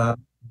 and right.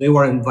 They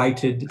were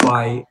invited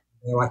by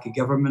the Iraqi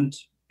government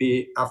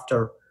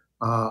after,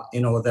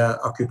 the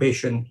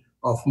occupation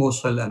of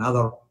Mosul and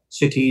other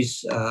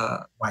cities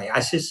by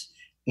ISIS,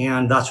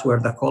 and that's where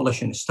the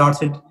coalition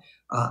started.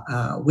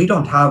 We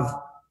don't have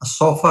a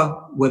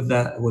SOFA with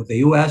the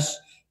US,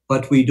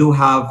 but we do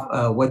have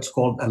what's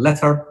called a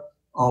letter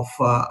of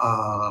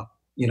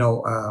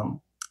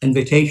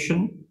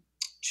invitation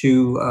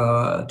to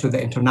the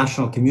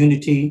international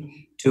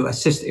community to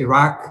assist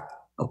Iraq,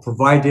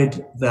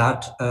 provided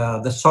that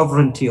the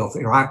sovereignty of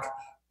Iraq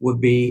would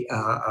be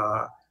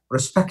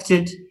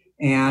respected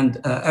and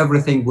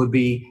everything would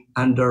be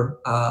under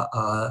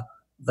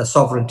the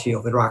sovereignty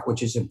of Iraq,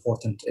 which is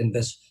important in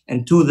this.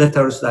 And two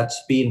letters that's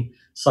been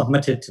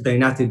submitted to the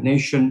United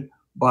Nations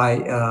by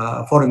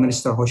Foreign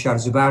Minister Hoshar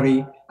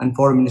Zubari and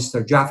Foreign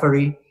Minister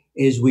Jafari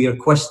is we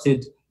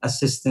requested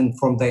assistance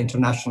from the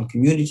international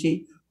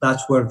community.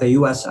 That's where the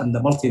US and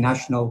the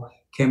multinational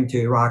came to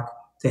Iraq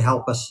to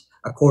help us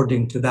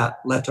according to that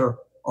letter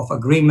of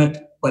agreement,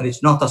 but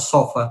it's not a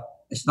SOFA,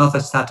 it's not a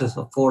status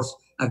of force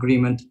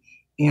agreement.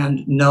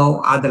 And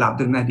no, Adel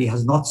Abdel Mahdi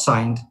has not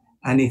signed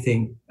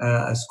anything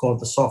as called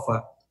the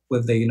SOFA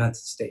with the United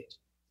States.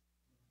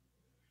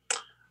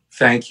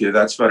 Thank you.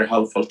 That's very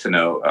helpful to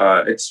know.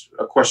 It's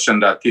a question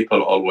that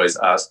people always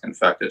ask. In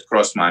fact, it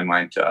crossed my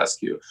mind to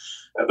ask you.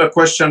 I have a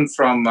question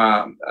from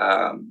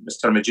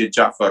Mr. Majid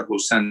Jafar, who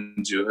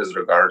sends you his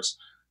regards.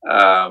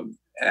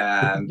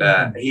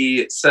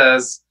 He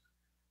says,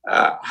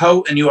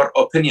 how, in your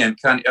opinion,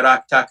 can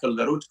Iraq tackle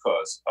the root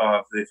cause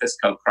of the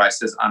fiscal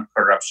crisis and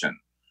corruption,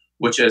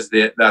 which is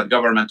that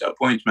government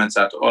appointments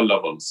at all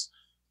levels,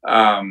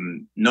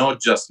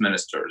 not just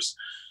ministers,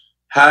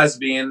 has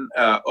been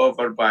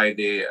over by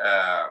the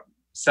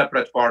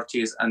separate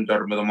parties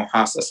under the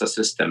muhassasa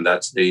system,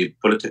 that's the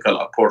political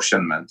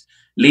apportionment,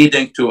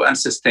 leading to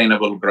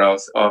unsustainable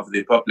growth of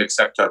the public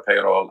sector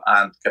payroll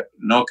and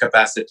no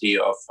capacity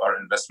for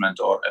investment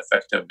or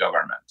effective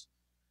government.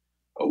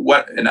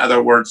 What, in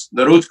other words,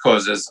 the root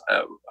causes,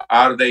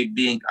 are they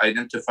being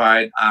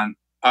identified and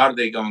are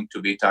they going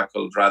to be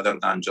tackled rather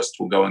than just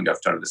going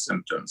after the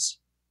symptoms?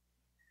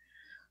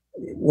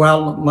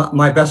 Well,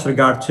 my best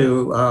regard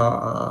to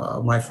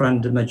my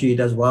friend Majid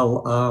as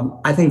well.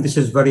 I think this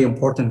is a very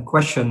important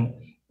question,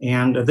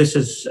 and this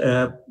is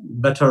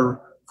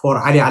better for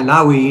Ali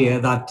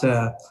Alawi, that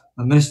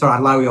Minister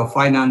Alawi of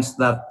Finance,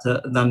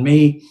 than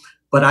me.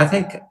 But I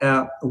think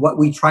what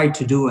we try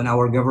to do in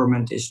our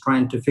government is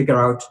trying to figure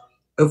out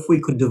if we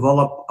could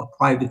develop a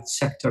private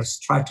sector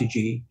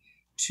strategy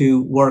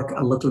to work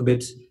a little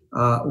bit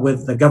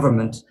with the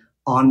government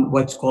on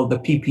what's called the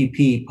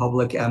PPP,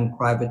 public and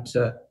private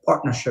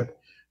partnership.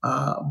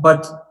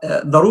 But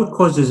the root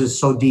causes is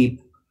so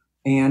deep,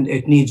 and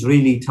it needs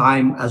really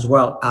time as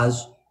well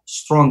as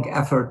strong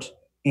effort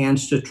and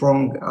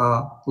strong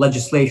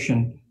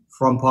legislation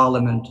from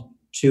Parliament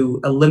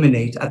to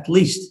eliminate, at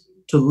least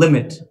to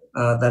limit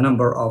the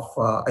number of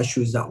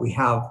issues that we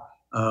have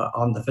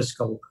on the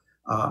fiscal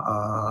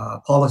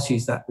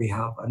policies that we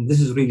have. And this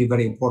is really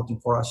very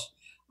important for us.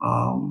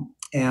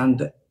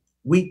 And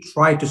we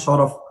try to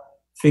sort of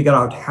figure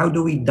out how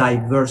do we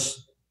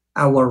diverse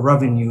our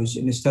revenues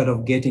instead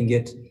of getting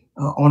it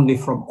only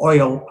from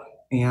oil,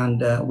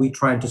 and we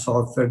try to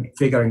sort of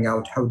figuring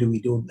out how do we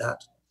do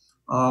that.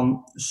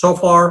 So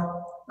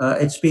far,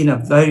 it's been a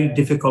very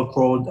difficult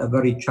road, a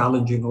very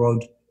challenging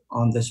road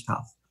on this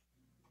path.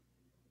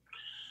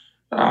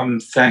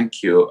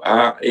 Thank you.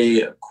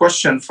 A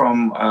question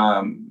from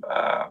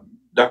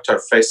Dr.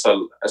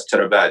 Faisal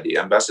Astarabadi.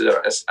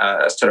 Ambassador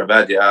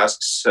Astarabadi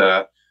asks,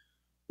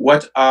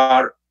 what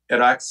are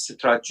Iraq's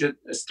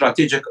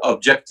strategic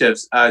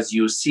objectives as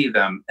you see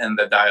them in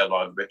the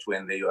dialogue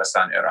between the US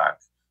and Iraq?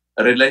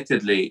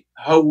 Relatedly,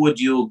 how would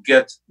you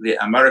get the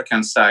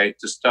American side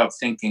to stop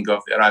thinking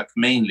of Iraq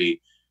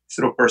mainly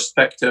through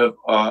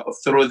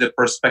the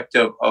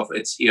perspective of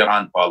its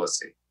Iran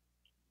policy?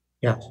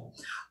 Yes.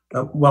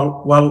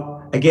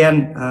 Well,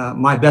 again,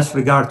 my best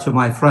regard to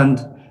my friend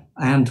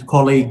and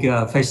colleague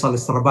Faisal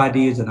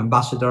Astarabadi, is an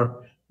ambassador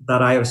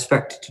that I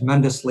respect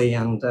tremendously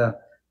and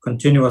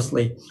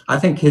continuously. I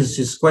think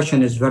his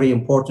question is very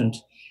important.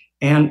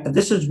 And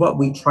this is what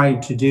we try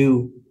to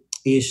do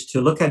is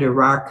to look at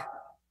Iraq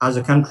as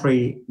a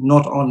country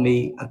not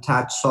only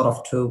attached sort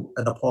of to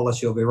the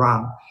policy of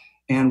Iran.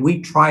 And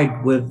we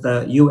tried with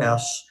the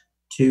US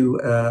to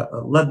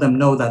let them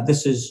know that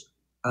this is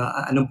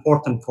an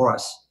important for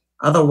us.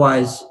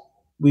 Otherwise,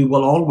 we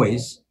will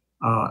always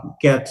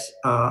get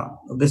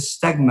this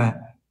stigma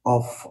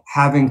of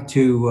having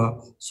to uh,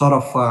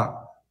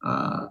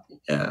 uh,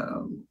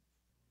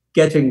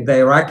 getting the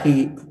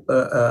Iraqi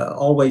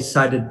always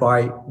sided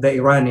by the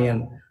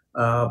Iranian.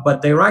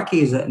 But the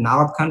Iraqi is an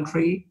Arab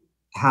country,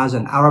 has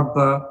an Arab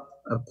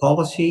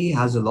policy,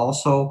 has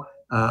also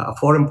a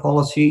foreign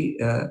policy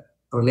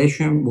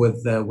relation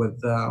with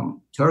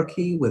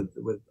Turkey, with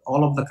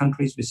all of the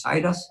countries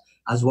beside us,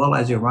 as well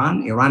as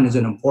Iran. Iran is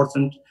an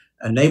important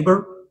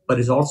neighbor, but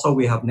is also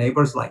we have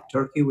neighbors like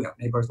Turkey, we have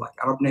neighbors like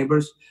Arab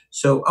neighbors.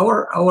 So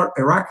our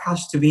Iraq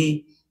has to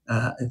be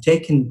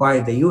taken by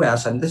the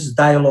U.S. and this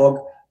dialogue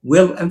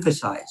will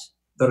emphasize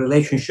the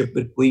relationship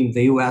between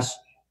the US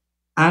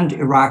and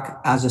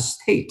Iraq as a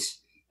state,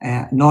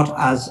 not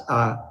as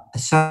a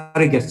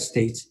surrogate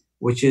state,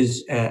 which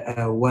is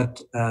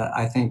what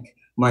I think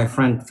my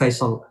friend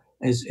Faisal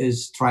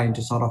is trying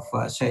to sort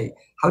of say.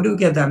 How do we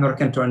get the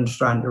American to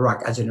understand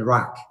Iraq as in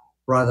Iraq,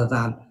 rather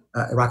than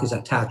Iraq is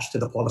attached to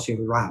the policy of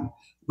Iran?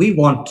 We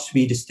want to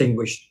be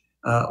distinguished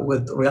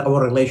with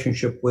our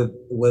relationship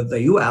with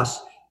the US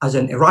as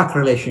an Iraq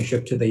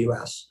relationship to the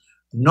US,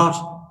 not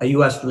a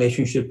US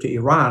relationship to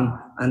Iran,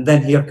 and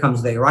then here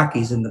comes the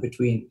Iraqis in the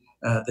between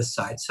this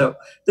side. So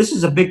this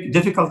is a big,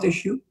 difficult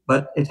issue,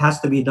 but it has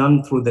to be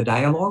done through the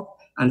dialogue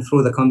and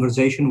through the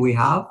conversation we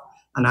have.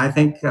 And I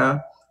think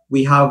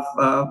we have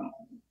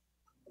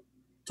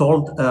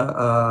told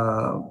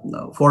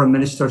Foreign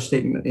Minister,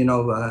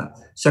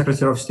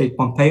 Secretary of State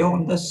Pompeo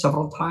on this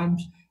several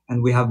times,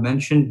 and we have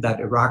mentioned that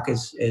Iraq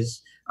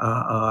is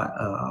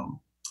a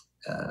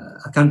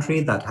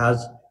country that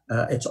has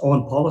its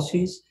own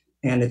policies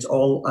and its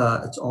own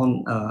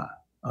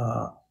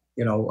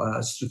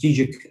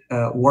strategic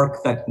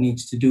work that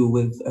needs to do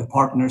with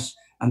partners,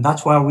 and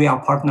that's why we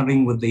are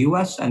partnering with the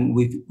U.S. and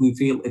we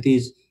feel it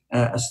is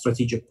a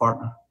strategic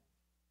partner.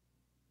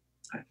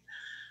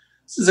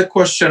 This is a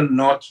question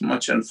not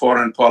much in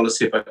foreign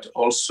policy, but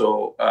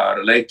also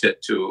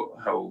related to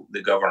how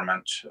the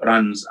government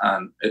runs,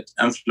 and it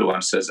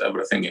influences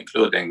everything,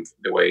 including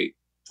the way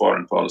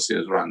foreign policy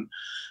is run.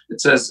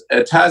 It says,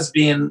 it has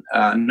been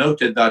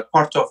noted that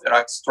part of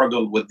Iraq's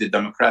struggle with the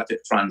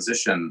democratic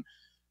transition,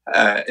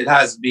 it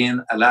has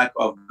been a lack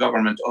of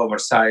government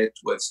oversight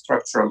with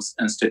structural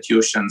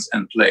institutions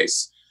in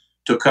place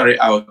to carry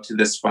out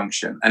this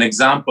function. An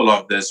example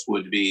of this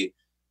would be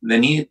the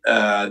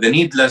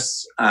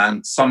needless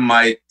and some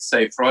might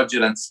say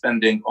fraudulent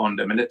spending on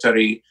the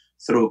military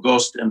through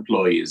ghost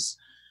employees.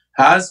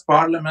 Has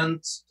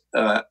Parliament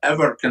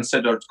ever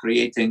considered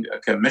creating a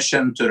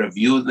commission to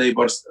review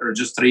labor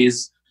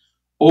registries?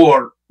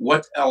 Or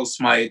what else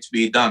might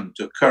be done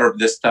to curb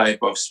this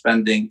type of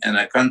spending in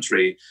a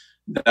country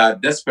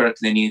that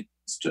desperately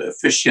needs to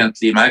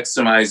efficiently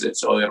maximize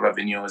its oil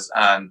revenues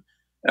and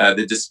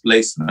the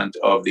displacement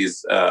of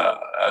these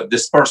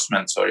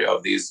disbursement,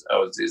 of these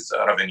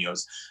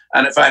revenues?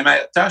 And if I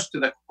might attach to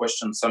the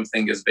question,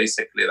 something is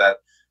basically that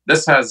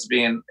this has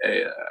been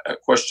a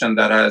question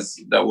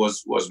that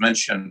was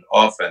mentioned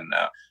often.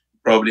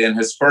 Probably in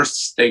his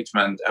first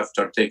statement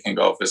after taking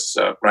office,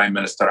 Prime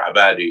Minister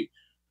Abadi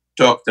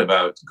talked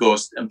about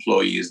ghost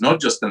employees, not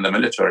just in the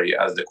military,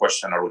 as the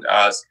questioner would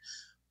ask,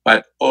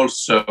 but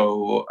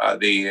also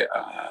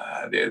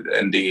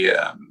in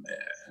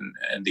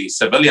the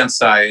civilian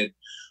side.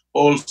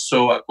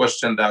 Also, a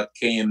question that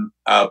came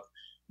up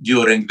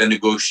during the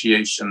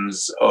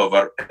negotiations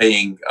over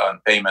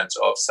payments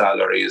of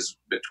salaries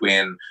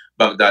between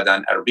Baghdad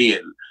and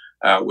Erbil,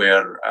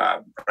 where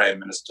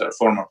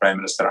former Prime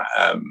Minister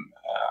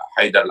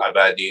Haider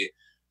al-Abadi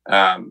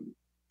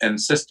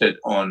insisted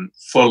on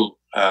full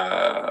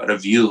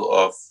review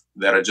of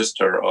the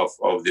register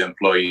of the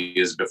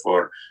employees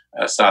before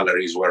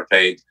salaries were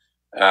paid.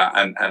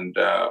 And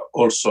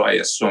also, I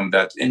assume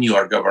that in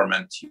your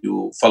government,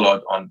 you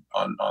followed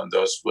on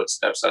those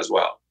footsteps as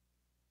well.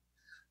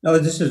 No,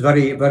 this is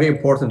very, very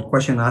important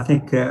question. I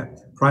think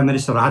Prime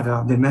Minister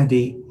Abdel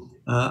Mahdi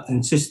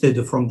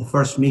insisted from the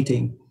first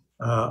meeting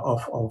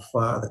of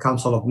the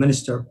Council of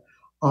Ministers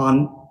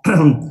on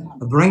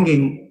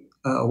bringing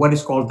what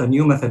is called the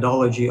new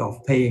methodology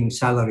of paying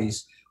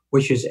salaries,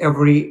 which is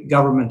every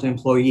government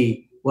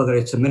employee, whether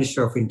it's a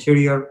Minister of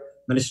Interior,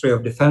 Ministry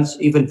of Defense,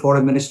 even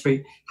Foreign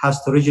Ministry,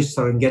 has to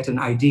register and get an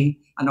ID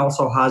and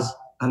also has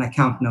an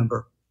account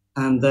number.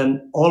 And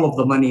then all of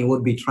the money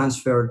would be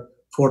transferred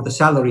for the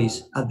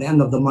salaries at the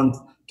end of the month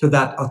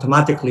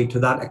automatically to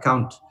that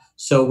account.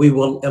 So we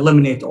will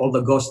eliminate all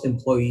the ghost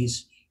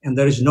employees, and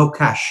there is no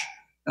cash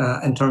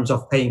in terms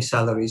of paying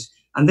salaries.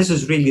 And this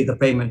is really the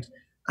payment.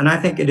 And I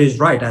think it is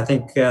right. I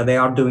think they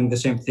are doing the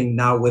same thing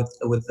now with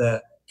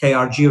the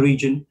KRG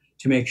region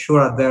to make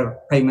sure that their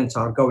payments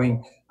are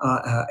going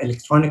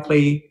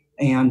electronically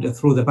and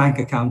through the bank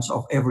accounts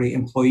of every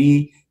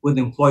employee with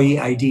employee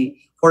ID.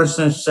 For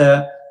instance,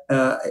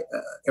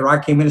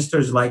 Iraqi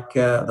ministers like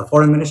the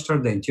foreign minister,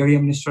 the interior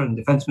minister, and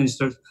defense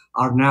ministers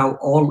are now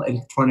all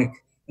electronic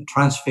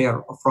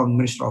transfer from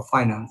Minister of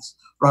Finance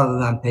rather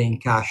than paying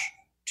cash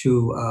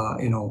to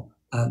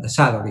the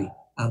salary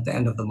at the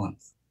end of the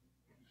month.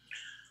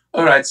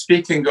 All right.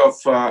 Speaking of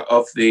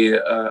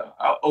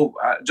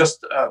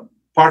just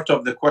part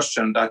of the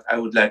question that I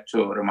would like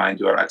to remind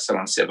Your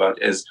Excellency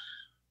about is,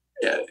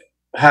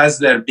 has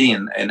there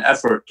been an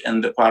effort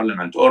in the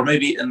Parliament or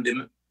maybe in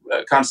the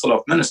Council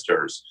of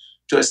Ministers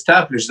to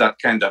establish that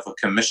kind of a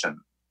commission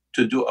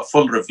to do a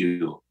full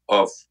review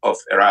of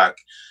Iraq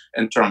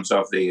in terms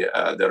of the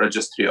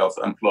registry of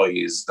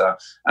employees?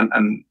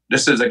 And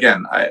this is,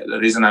 again, the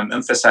reason I'm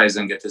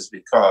emphasizing it is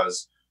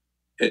because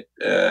it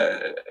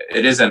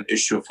is an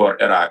issue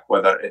for Iraq,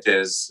 whether it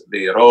is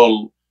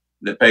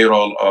the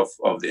payroll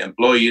of the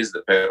employees,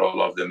 the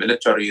payroll of the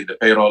military, the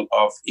payroll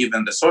of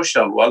even the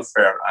social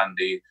welfare and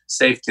the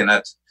safety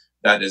net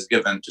that is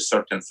given to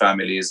certain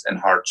families in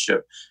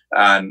hardship.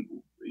 And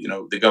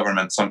the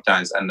government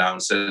sometimes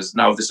announces,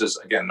 now this is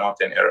again not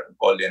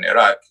only in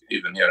Iraq,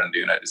 even here in the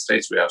United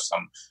States we have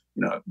some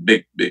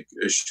big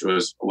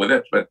issues with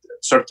it, but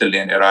certainly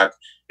in Iraq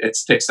it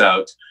sticks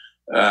out.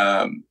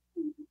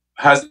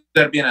 Has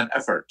there been an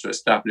effort to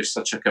establish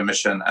such a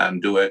commission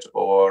and do it,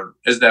 or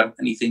is there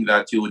anything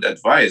that you would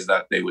advise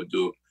that they would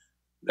do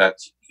that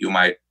you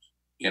might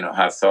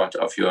have thought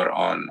of your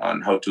own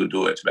on how to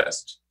do it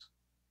best?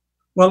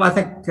 Well, I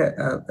think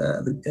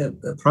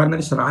the Prime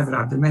Minister Adil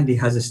Abdul Mahdi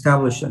has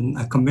established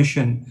a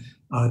commission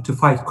to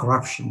fight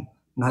corruption.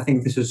 And I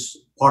think this is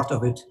part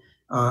of it.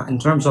 In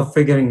terms of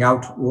figuring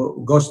out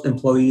ghost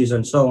employees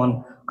and so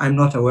on, I'm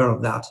not aware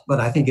of that. But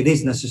I think it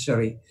is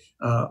necessary.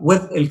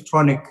 With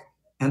electronic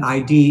and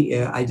ID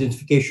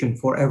identification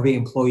for every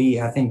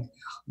employee, I think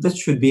this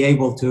should be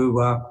able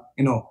to,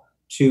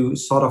 to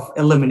sort of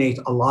eliminate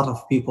a lot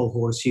of people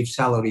who receive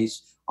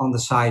salaries on the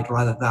side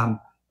rather than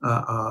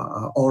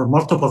or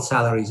multiple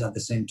salaries at the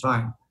same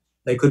time.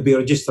 They could be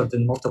registered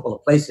in multiple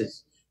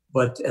places,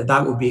 but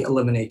that would be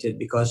eliminated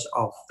because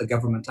of the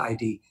government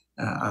ID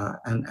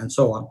and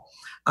so on.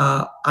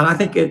 And I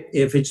think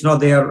if it's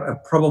not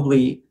there,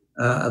 probably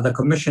the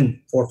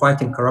Commission for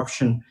Fighting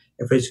Corruption,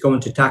 if it's going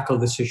to tackle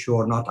this issue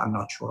or not, I'm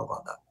not sure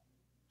about that.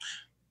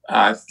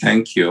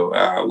 Thank you.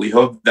 We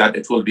hope that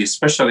it will be,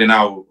 especially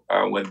now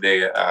with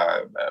the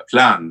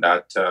plan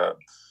that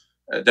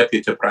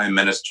Deputy Prime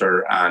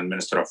Minister and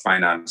Minister of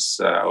Finance,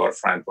 our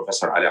friend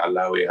Professor Ali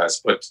Alawi,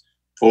 has put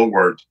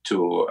forward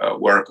to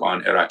work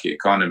on Iraqi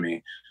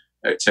economy.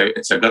 It's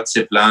a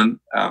gutsy plan,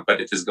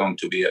 but it is going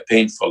to be a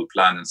painful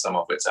plan in some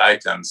of its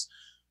items.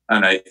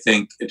 And I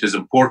think it is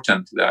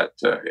important that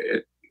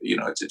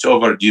it's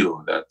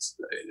overdue that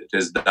it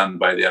is done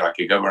by the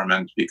Iraqi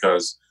government,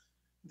 because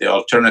the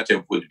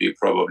alternative would be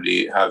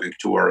probably having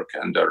to work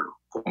under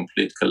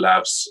complete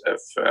collapse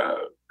if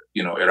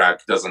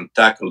Iraq doesn't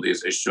tackle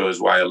these issues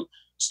while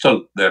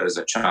still there is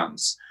a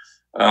chance.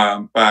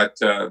 But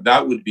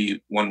that would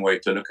be one way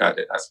to look at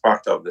it as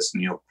part of this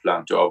new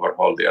plan to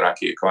overhaul the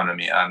Iraqi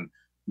economy. And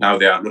now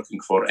they are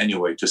looking for any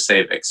way to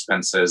save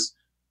expenses,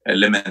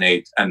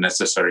 eliminate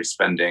unnecessary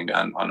spending,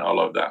 and on all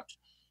of that.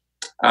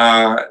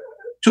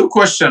 Two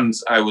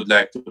questions I would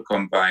like to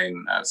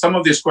combine. Some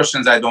of these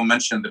questions I don't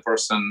mention the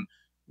person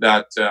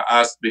that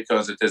asked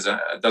because it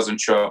doesn't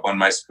show up on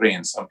my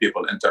screen. Some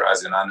people enter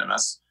as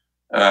anonymous,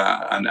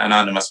 and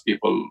anonymous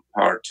people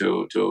are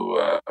to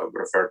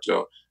refer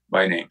to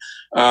by name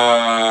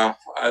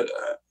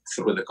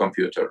through the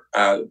computer.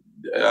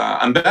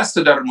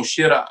 Ambassador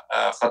Mushira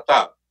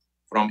Khattab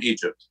from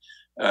Egypt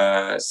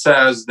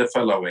says the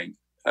following.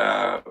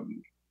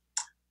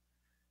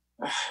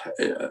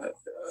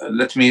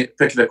 Let me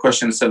pick the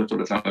question, it's a little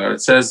bit longer.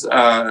 It says,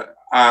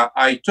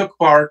 I took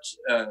part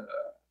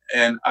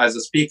as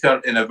a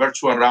speaker in a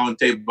virtual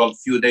roundtable a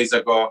few days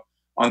ago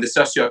on the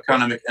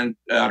socioeconomic and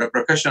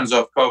repercussions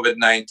of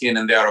COVID-19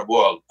 in the Arab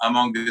world.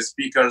 Among the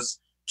speakers,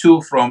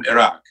 2 from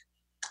Iraq.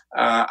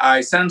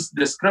 I sensed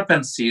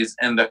discrepancies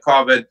in the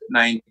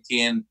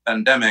COVID-19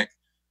 pandemic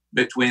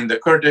between the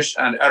Kurdish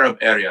and Arab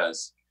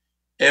areas.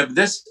 If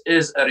this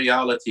is a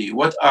reality,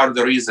 what are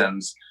the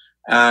reasons,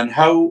 and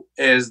how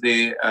is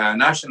the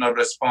national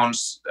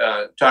response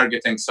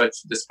targeting such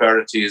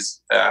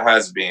disparities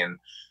has been?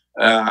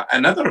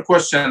 Another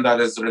question that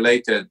is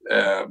related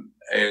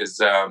is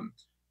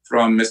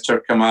from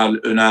Mr. Kamal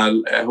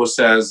Unal, who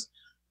says,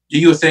 do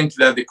you think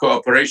that the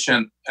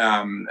cooperation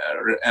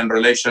in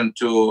relation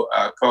to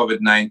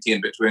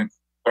COVID-19 between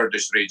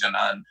Kurdish region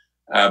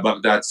and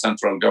Baghdad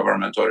central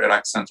government or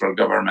Iraq central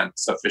government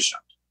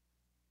sufficient?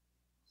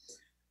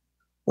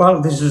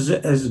 Well, this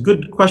is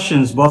good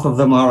questions. Both of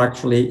them are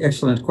actually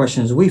excellent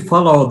questions. We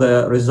follow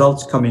the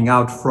results coming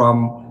out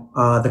from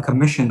the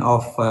Commission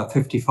of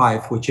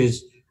 55, which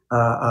is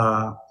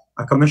a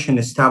commission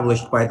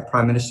established by the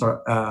Prime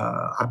Minister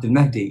Abdul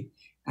Mahdi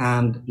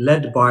and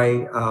led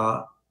by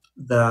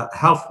the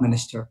Health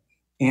Minister,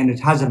 and it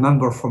has a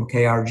member from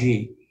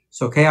KRG.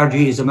 So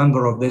KRG is a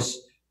member of this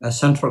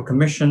Central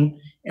Commission,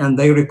 and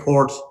they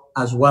report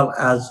as well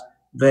as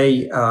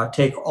they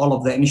take all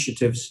of the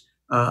initiatives.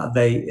 And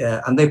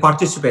they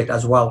participate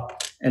as well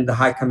in the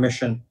High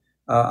Commission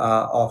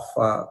of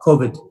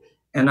COVID.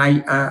 And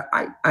I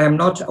am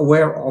not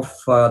aware of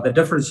the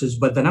differences,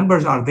 but the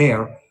numbers are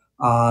there.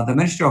 The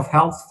Ministry of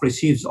Health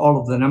receives all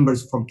of the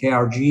numbers from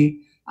KRG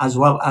as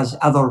well as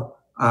other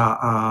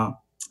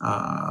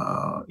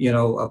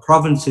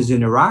provinces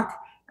in Iraq,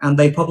 and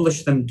they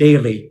publish them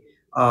daily.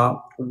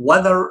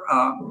 Whether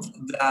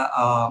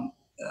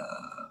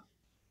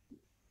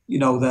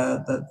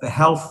the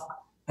health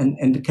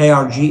and the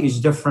KRG is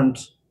different,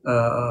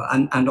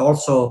 and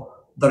also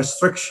the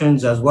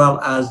restrictions as well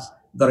as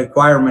the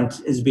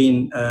requirement is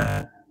being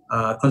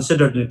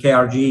considered in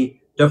KRG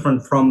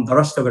different from the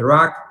rest of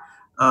Iraq.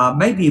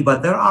 Maybe,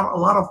 but there are a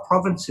lot of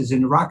provinces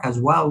in Iraq as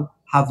well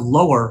have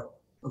lower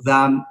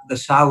than the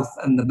south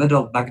and the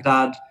middle,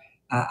 Baghdad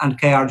and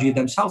KRG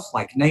themselves,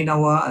 like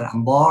Nainawa and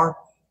Anbar,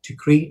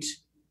 Tikrit,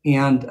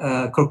 and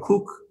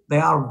Kirkuk. They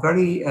are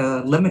very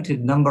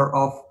limited number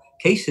of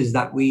cases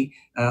that we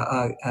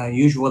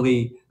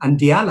usually, and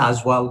Diyala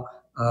as well,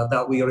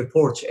 that we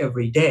report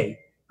every day.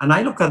 And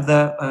I look at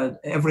the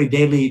every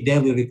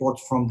daily report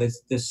from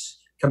this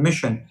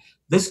commission.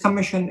 This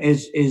commission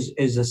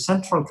is a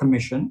central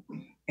commission,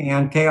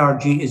 and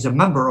KRG is a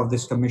member of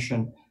this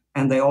commission,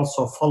 and they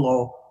also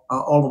follow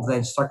all of the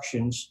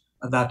instructions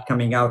that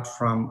coming out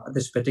from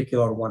this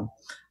particular one.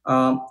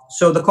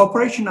 So the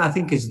cooperation, I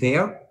think, is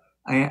there,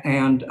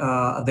 and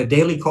the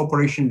daily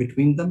cooperation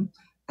between them.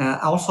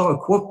 Also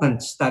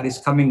equipments that is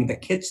coming, the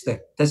kits,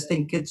 the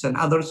testing kits and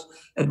others,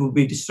 it will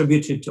be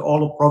distributed to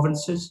all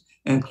provinces,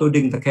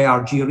 including the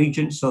KRG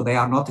region, so they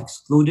are not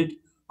excluded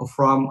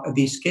from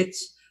these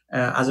kits.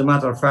 As a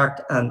matter of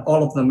fact, and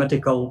all of the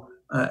medical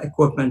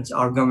equipment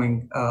are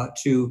going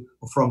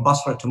from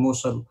Basra to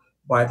Mosul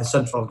by the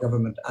central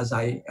government, as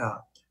I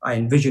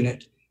envision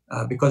it,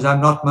 because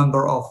I'm not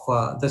member of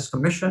this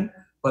commission,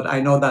 but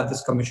I know that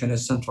this commission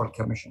is central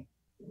commission.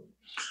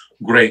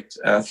 Great,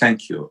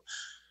 thank you.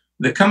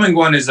 The coming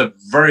one is a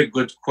very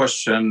good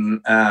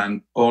question,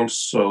 and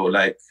also,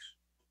 like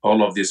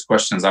all of these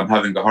questions, I'm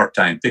having a hard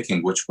time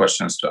picking which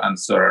questions to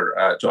answer,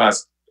 to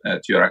ask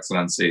to Your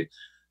Excellency.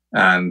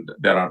 And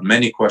there are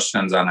many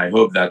questions, and I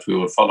hope that we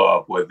will follow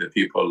up with the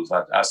people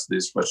that ask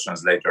these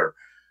questions later.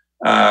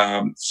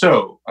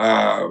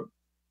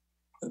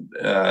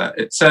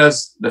 It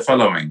says the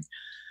following.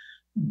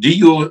 Do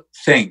you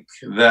think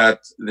that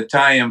the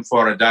time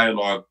for a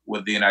dialogue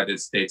with the United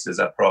States is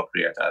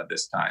appropriate at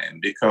this time?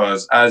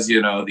 Because, as you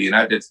know, the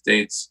United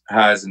States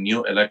has a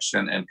new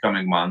election in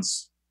coming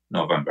months,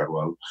 November,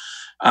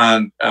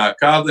 and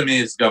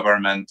Kadhim's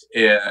government,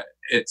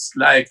 it's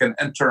like an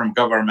interim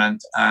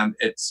government, and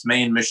its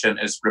main mission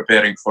is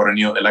preparing for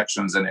new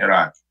elections in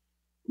Iraq.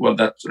 Well,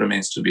 that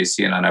remains to be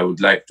seen, and I would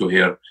like to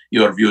hear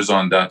your views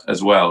on that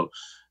as well,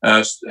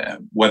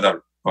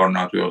 whether or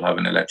not we will have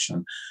an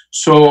election.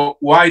 So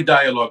why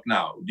dialogue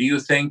now? Do you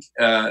think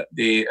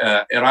the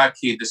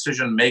Iraqi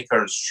decision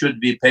makers should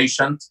be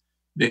patient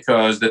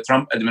because the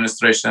Trump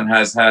administration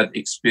has had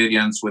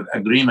experience with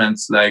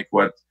agreements like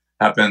what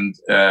happened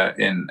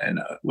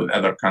with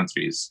other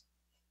countries?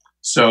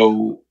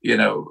 So,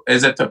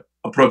 is it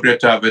appropriate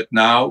to have it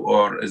now,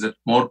 or is it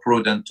more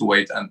prudent to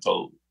wait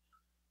until,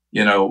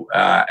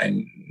 a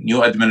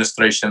new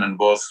administration in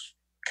both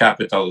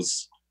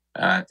capitals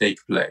take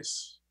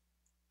place?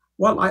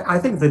 Well, I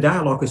think the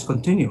dialogue is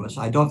continuous.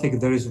 I don't think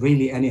there is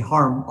really any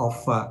harm of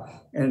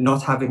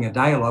not having a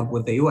dialogue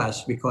with the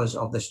U.S. because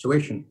of the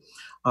situation.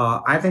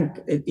 I think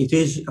it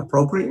is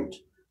appropriate,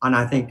 and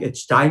I think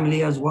it's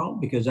timely as well,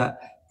 because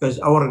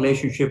our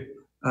relationship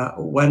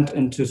went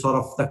into sort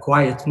of the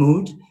quiet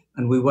mood,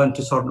 and we want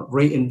to sort of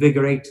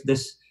reinvigorate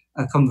this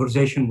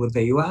conversation with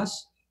the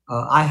U.S.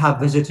 I have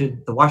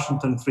visited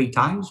Washington 3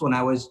 times when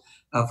I was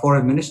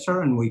foreign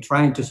minister, and we're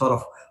trying to sort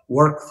of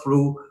work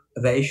through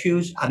the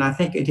issues. And I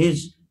think it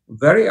is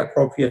very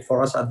appropriate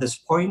for us at this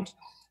point.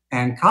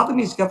 And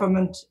Kadhim's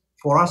government,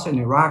 for us in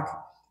Iraq,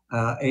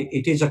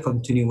 it is a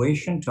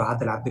continuation to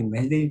Adel Abdel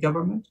Mahdi's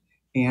government.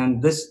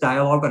 And this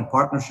dialogue and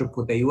partnership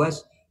with the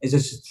U.S. is a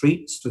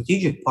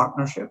strategic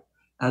partnership,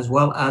 as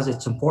well as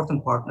it's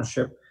important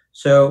partnership.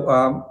 So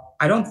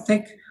I don't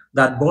think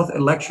that both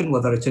election,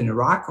 whether it's in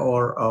Iraq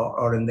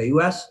or in the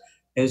U.S.,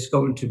 is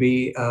going to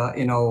be,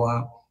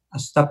 a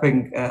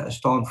stepping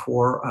stone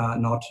for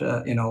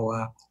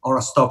or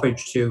a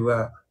stoppage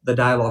to the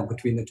dialogue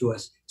between the two.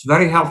 It's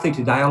very healthy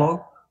to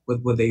dialogue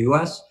with the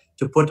U.S.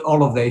 to put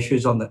all of the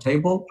issues on the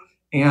table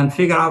and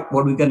figure out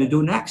what we're going to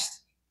do next.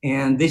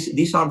 And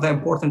these are the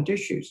important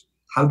issues.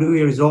 How do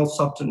we resolve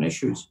certain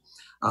issues?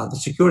 The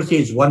security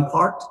is one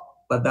part,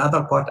 but the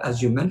other part,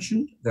 as you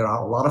mentioned, there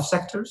are a lot of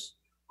sectors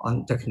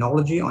on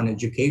technology, on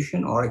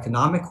education, or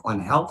economic, on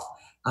health,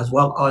 as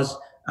well as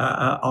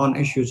on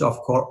issues of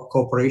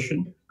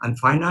cooperation and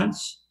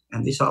finance,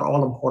 and these are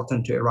all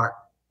important to Iraq.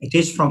 It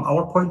is, from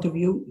our point of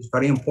view, it's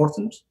very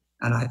important,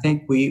 and I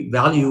think we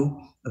value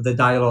the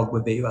dialogue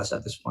with the U.S.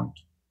 at this point.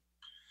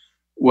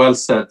 Well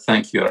said.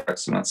 Thank you, Your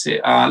Excellency.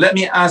 Let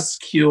me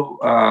ask you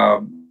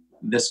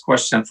this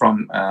question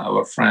from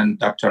our friend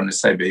Dr.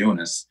 Nisaiba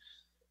Yunus.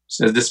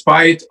 Says,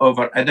 despite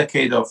over a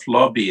decade of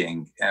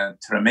lobbying, it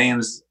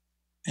remains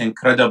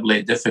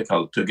incredibly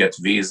difficult to get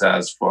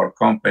visas for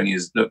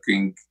companies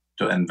looking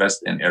to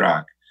invest in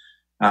Iraq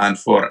and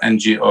for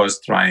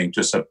NGOs trying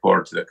to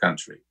support the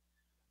country.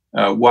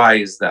 Why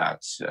is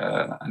that?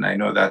 And I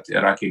know that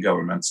Iraqi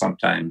government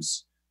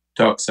sometimes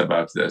talks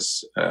about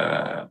this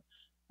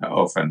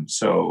often.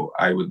 So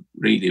I would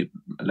really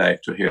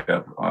like to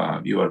hear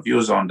your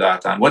views on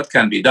that and what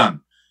can be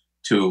done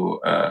to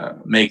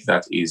make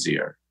that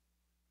easier.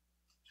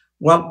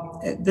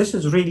 Well, this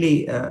is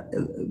really,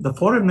 the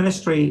foreign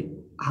ministry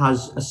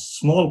has a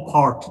small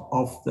part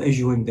of the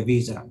issuing the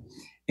visa.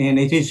 And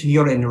it is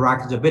here in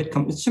Iraq, it's a bit,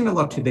 it's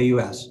similar to the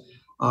US.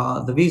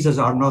 The visas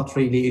are not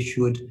really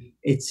issued.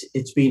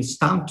 It's being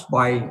stamped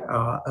by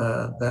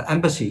the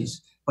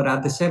embassies, but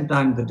at the same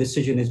time, the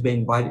decision is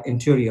being by the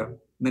Interior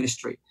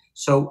Ministry.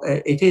 So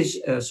it is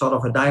sort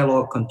of a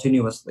dialogue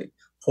continuously.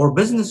 For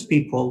business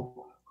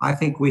people, I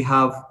think we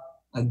have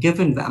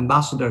given the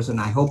ambassadors, and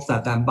I hope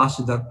that the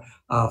ambassador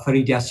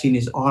Farid Yassin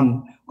is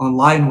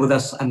online with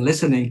us and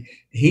listening.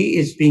 He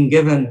is being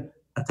given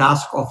a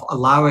task of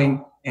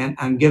allowing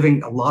and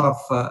giving a lot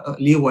of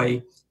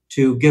leeway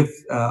to give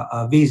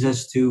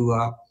visas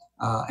to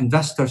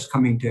investors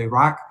coming to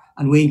Iraq.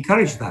 And we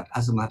encourage that,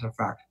 as a matter of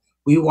fact.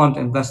 We want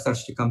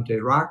investors to come to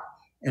Iraq,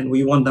 and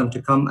we want them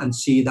to come and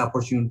see the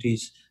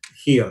opportunities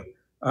here.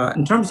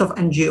 In terms of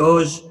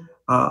NGOs,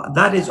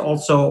 that is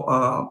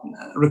also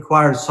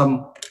requires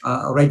some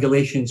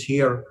regulations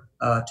here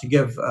to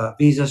give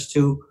visas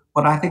to.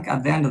 But I think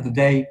at the end of the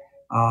day,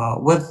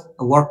 with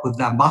work with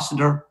the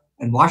ambassador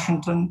in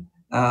Washington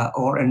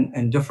or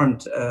in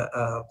different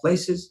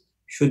places,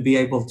 should be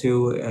able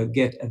to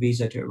get a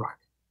visa to Iraq.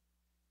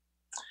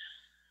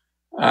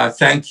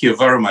 Thank you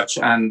very much.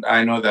 And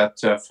I know that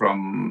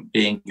from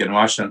being in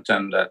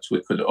Washington that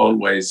we could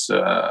always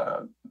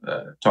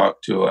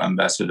talk to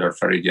Ambassador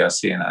Farid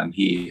Yassin, and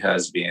he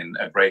has been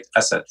a great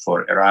asset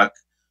for Iraq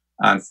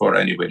and for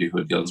anybody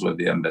who deals with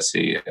the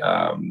embassy,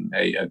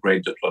 a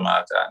great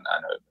diplomat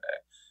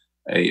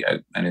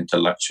and an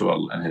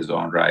intellectual in his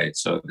own right.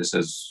 So this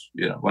is,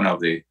 one of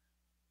the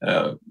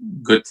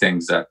good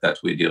things that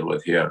we deal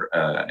with here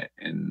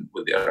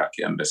with the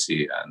Iraqi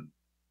embassy, and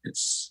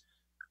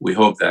we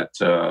hope that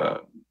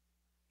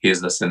he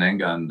is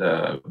listening. And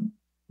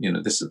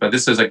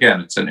this is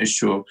again, it's an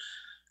issue.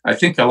 I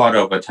think a lot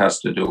of it has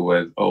to do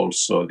with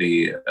also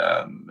the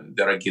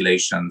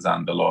regulations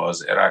and the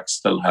laws. Iraq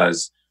still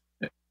has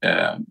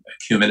a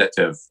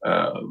cumulative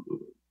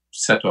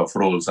set of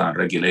rules and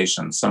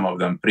regulations. Some of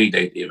them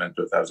predate even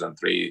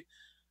 2003,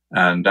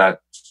 and that,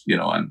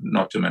 and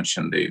not to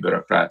mention the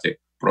bureaucratic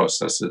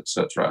process,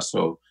 etc.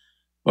 So,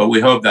 but we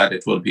hope that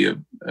it will be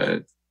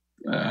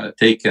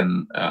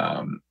taken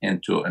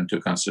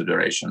into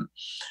consideration.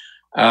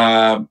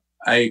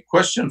 A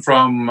question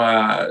from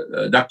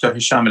Dr.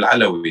 Hisham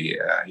Al-Alawi.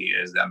 He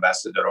is the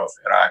ambassador of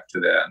Iraq to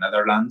the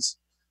Netherlands.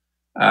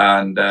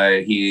 And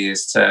he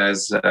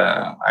says,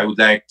 I would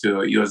like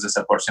to use this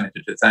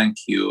opportunity to thank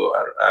you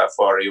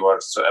for your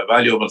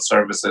valuable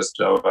services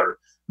to our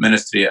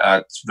ministry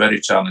at very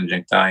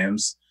challenging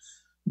times,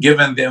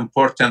 given the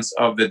importance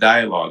of the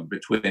dialogue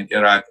between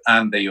Iraq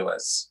and the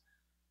US.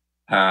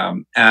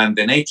 And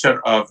the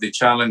nature of the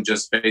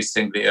challenges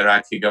facing the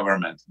Iraqi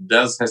government.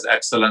 Does His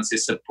Excellency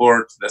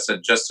support the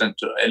suggestion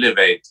to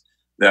elevate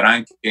the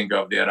ranking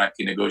of the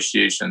Iraqi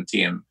negotiation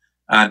team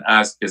and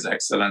ask His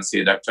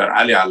Excellency Dr.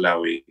 Ali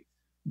Alawi,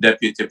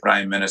 Deputy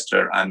Prime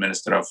Minister and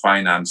Minister of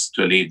Finance,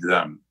 to lead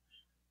them?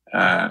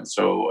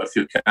 So if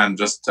you can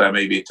just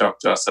maybe talk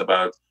to us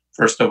about,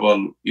 first of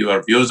all,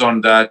 your views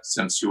on that,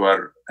 since you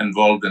are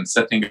involved in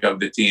setting up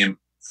the team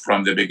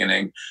from the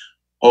beginning.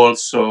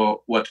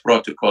 Also, what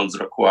protocols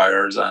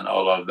requires and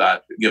all of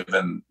that,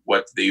 given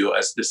what the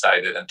US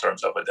decided in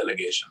terms of a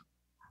delegation.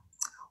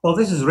 Well,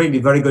 this is really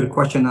a very good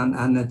question,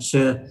 and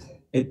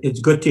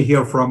it's good to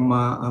hear from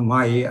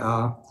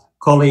my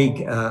colleague,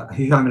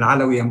 Hisham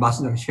Al-Alawi,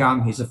 Ambassador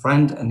Hisham. He's a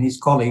friend and his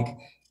colleague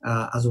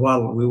as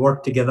well. We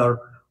worked together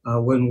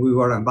when we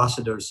were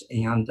ambassadors,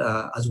 and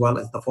as well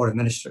as the foreign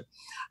minister.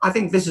 I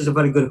think this is a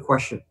very good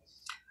question.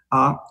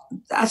 The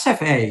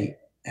SFA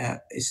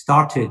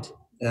started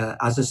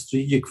as a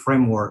strategic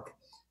framework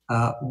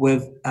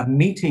with a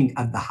meeting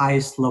at the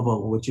highest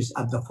level, which is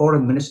at the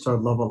foreign minister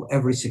level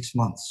every 6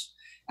 months.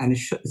 And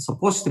it's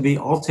supposed to be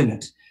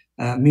alternate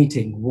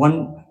meeting,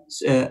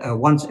 once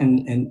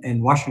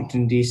in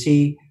Washington,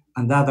 DC,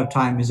 and the other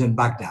time is in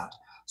Baghdad.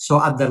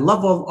 So at the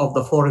level of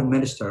the foreign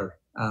minister,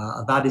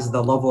 that is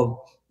the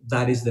level,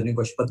 that is the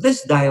negotiation. But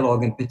this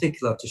dialogue in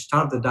particular, to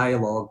start the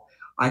dialogue,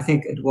 I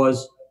think it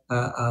was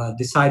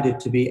decided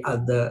to be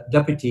at the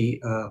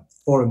deputy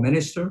foreign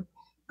minister,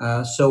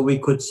 so we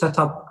could set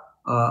up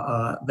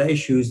the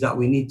issues that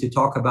we need to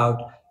talk about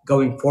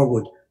going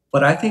forward.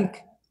 But I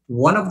think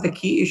one of the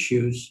key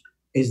issues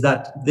is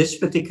that this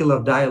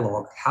particular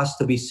dialogue has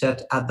to be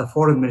set at the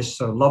foreign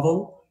minister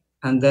level,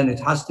 and then it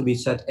has to be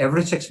set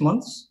every 6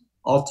 months,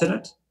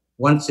 alternate,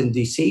 once in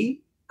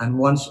DC and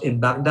once in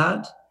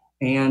Baghdad.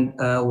 and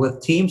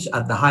with teams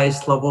at the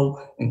highest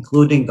level,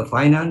 including the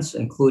finance,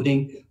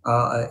 including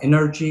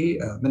energy,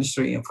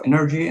 Ministry of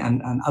Energy,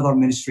 and other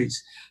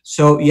ministries.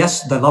 So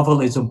yes, the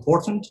level is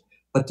important,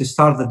 but to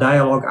start the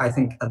dialogue, I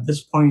think at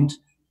this point,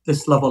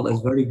 this level is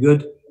very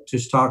good to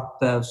start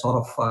the sort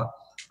of,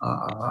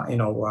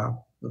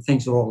 the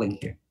things rolling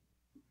here.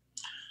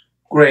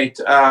 Great.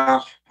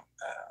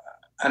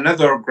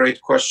 Another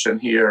great question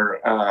here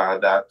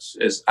that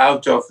is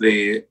out of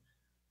the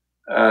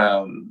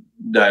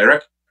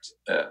direct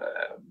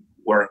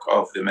work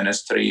of the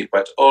ministry,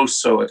 but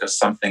also it is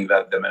something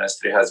that the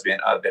ministry has been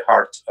at the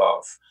heart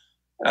of.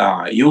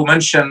 You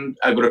mentioned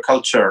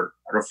agriculture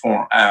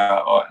reform.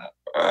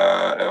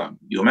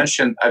 You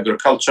mentioned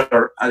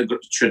agriculture. It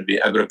should be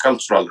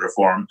agricultural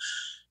reform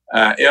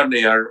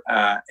earlier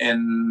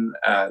in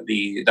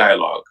the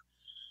dialogue.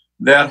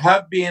 There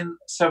have been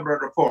several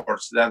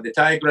reports that the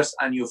Tigris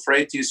and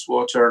Euphrates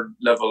water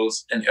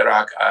levels in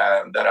Iraq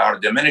that are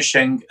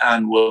diminishing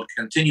and will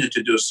continue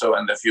to do so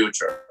in the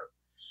future.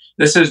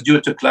 This is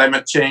due to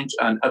climate change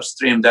and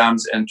upstream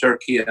dams in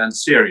Turkey and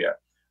Syria,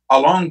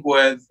 along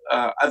with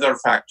other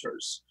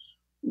factors.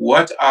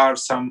 What are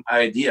some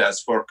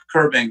ideas for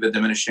curbing the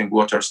diminishing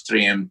water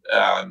stream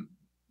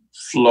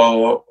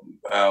flow,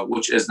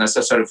 which is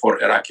necessary for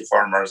Iraqi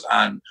farmers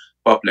and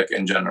public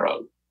in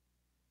general?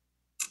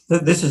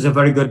 This is a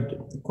very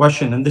good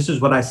question, and this is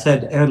what I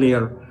said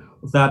earlier,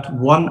 that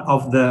one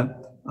of the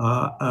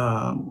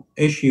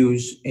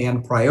issues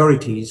and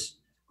priorities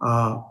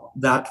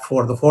that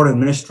for the foreign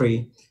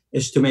ministry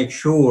is to make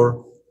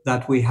sure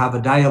that we have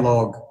a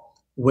dialogue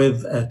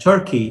with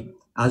Turkey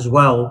as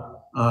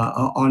well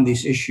on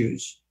these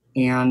issues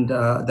and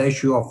the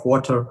issue of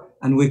water,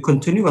 and we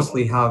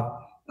continuously have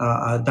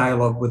a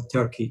dialogue with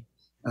Turkey.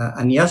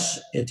 And yes,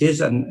 it is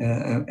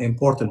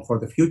important for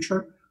the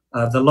future.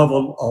 The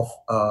level of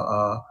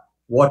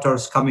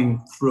waters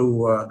coming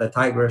through the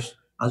Tigris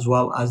as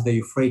well as the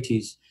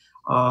Euphrates.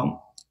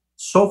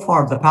 So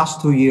far, the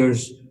past 2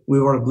 years, we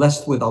were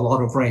blessed with a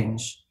lot of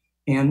rains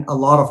and a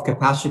lot of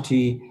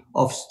capacity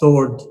of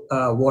stored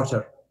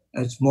water.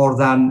 It's more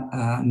than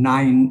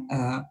 9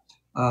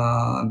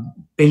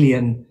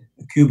 billion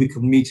cubic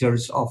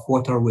meters of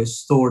water was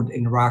stored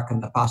in Iraq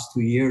in the past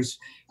 2 years.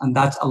 And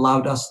that's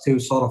allowed us to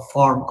sort of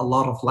farm a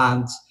lot of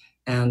lands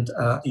and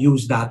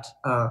use that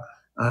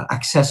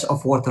excess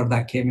of water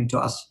that came into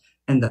us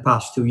in the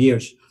past 2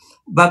 years.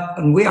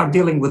 And we are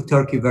dealing with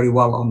Turkey very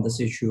well on this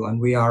issue, and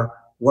we are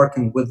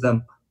working with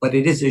them, but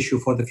it is an issue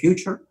for the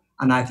future.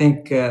 And I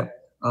think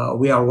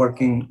we are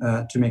working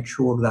to make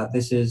sure that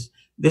this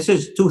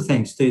is two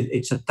things.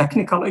 It's a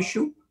technical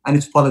issue and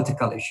it's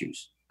political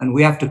issues. And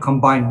we have to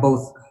combine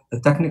both the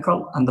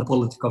technical and the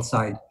political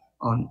side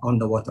on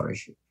the water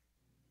issue.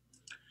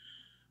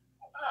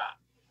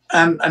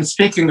 And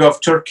speaking of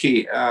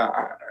Turkey,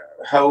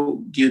 how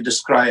do you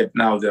describe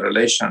now the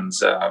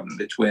relations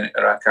between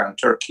Iraq and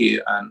Turkey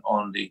and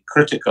on the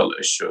critical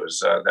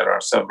issues? There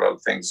are several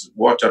things.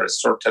 Water is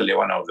certainly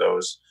one of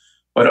those,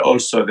 but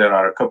also there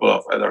are a couple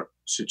of other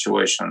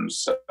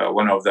situations.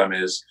 One of them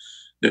is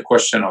the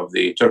question of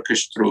the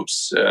Turkish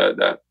troops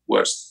that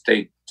were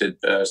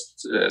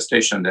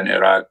stationed in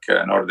Iraq,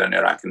 northern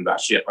Iraq in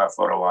Bashiqa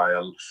for a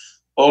while.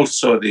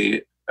 Also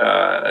the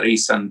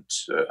recent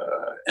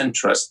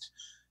interest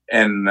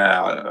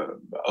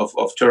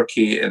of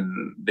Turkey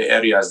in the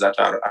areas that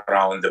are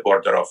around the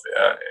border of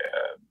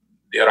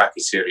the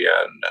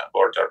Iraqi-Syrian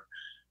border,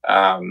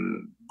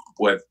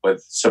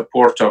 with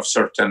support of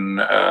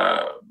certain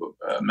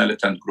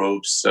militant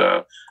groups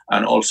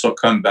and also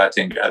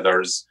combating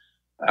others.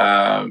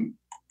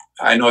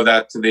 I know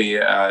that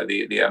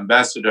the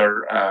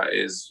ambassador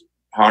is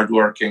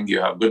hardworking.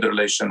 You have good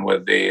relation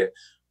with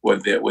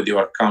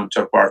your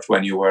counterpart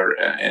when you were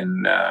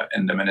in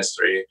the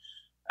ministry.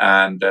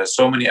 And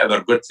so many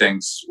other good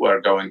things were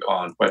going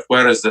on. But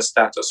where is the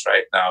status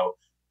right now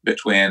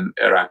between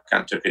Iraq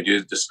and Turkey? Do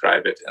you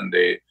describe it in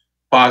the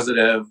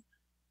positive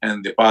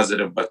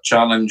but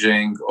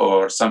challenging,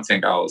 or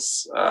something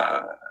else?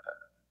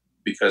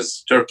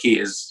 Because Turkey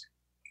is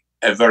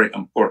a very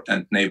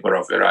important neighbor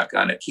of Iraq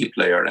and a key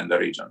player in the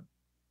region.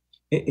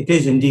 It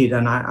is indeed,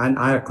 and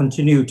I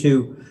continue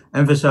to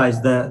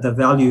emphasize the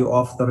value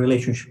of the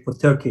relationship with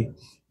Turkey.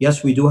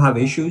 Yes, we do have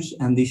issues,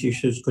 and these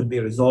issues could be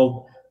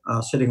resolved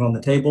sitting on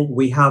the table.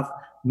 We have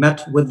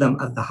met with them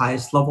at the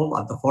highest level,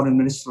 at the foreign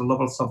minister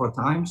level several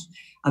times,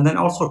 and then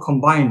also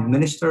combined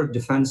minister,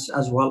 defense,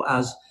 as well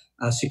as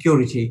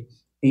security.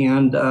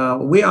 And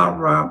we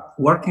are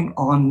working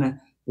on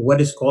what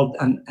is called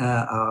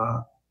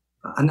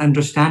an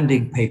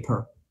understanding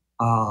paper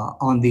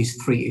on these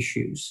three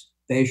issues.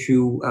 The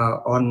issue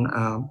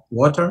on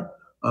water,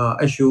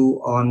 issue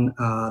on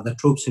the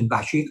troops in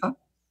Bashiqa,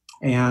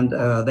 and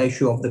the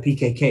issue of the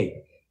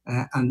PKK.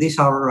 And these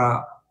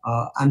are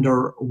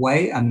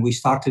underway, and we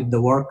started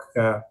the work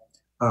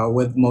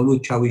with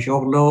Maulud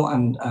Çavuşoğlu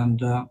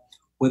and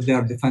with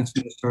their defense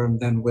minister, and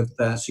then with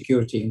the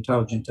security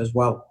intelligence as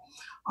well.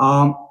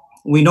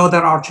 We know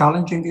there are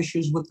challenging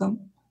issues with them,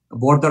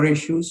 border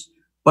issues,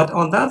 but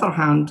on the other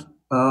hand,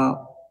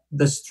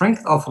 the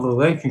strength of the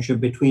relationship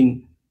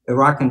between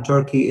Iraq and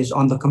Turkey is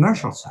on the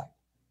commercial side.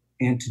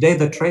 And today,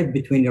 the trade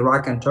between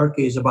Iraq and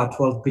Turkey is about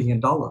 $12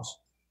 billion.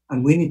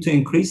 And we need to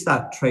increase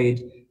that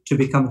trade to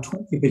become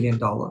 $20 billion.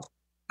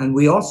 And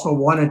we also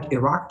wanted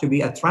Iraq to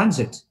be a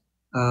transit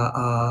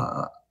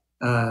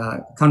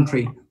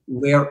country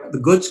where the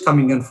goods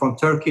coming in from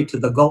Turkey to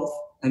the Gulf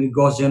and it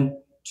goes in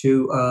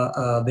to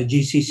the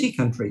GCC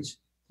countries,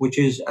 which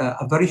is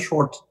a very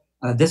short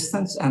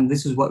distance. And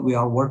this is what we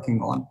are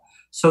working on.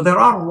 So there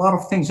are a lot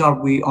of things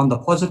are we on the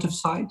positive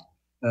side,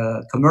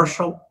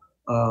 commercial,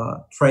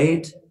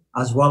 trade,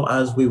 as well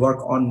as we work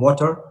on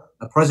water.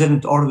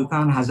 President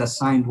Erdogan has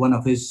assigned one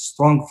of his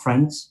strong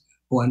friends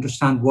who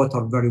understand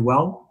water very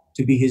well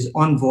to be his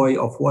envoy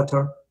of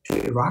water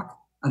to Iraq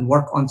and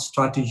work on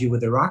strategy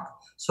with Iraq.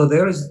 So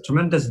there is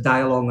tremendous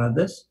dialogue on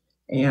this.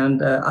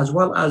 And as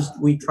well as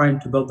we trying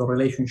to build a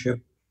relationship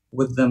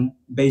with them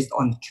based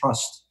on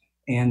trust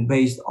and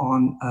based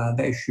on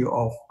the issue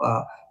of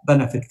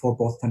benefit for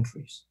both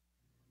countries.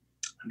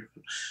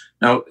 Wonderful.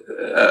 Now,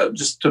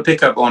 just to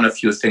pick up on a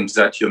few things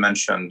that you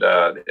mentioned,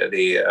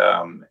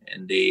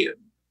 in the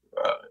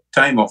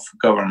time of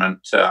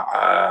government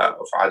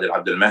of Adil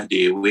Abdul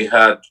Mahdi, we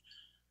had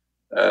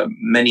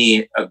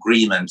many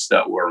agreements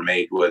that were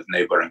made with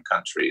neighboring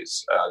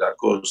countries. That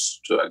goes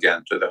to,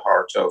 again, to the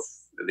heart of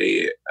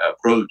the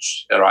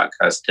approach Iraq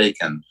has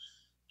taken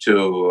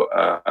to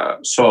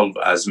solve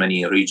as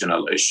many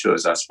regional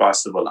issues as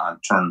possible and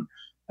turn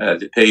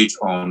the page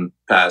on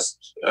past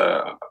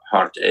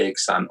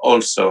heartaches and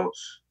also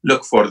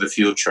look for the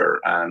future,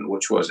 and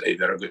which was a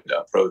very good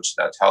approach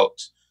that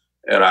helped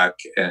Iraq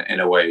in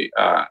a way.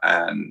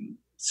 And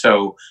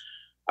so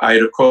I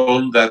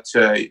recall that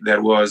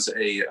there was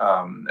a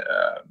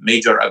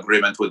major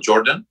agreement with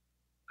Jordan,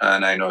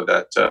 and I know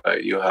that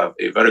you have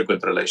a very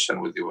good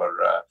relation with your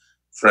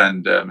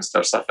friend,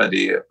 Mr.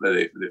 Safadi,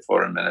 the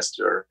foreign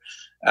minister,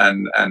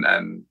 and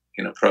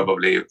you know,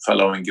 probably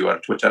following your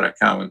Twitter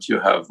account, you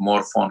have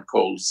more phone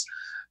calls,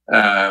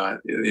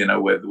 you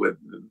know,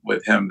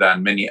 with him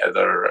than many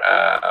other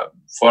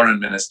foreign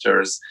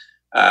ministers.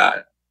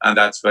 And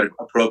that's very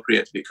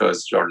appropriate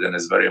because Jordan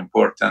is very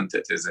important.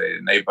 It is a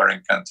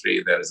neighboring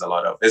country. There is a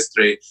lot of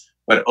history,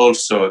 but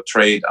also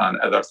trade and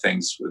other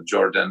things with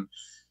Jordan.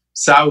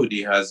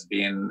 Saudi has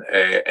been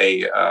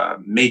a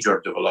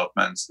major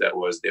development. There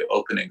was the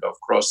opening of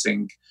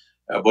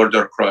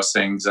border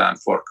crossings, and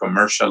for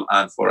commercial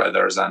and for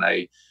others. And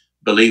I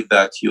believe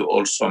that you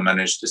also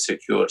managed to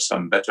secure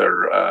some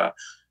better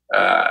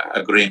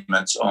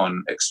agreements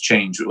on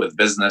exchange with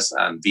business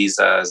and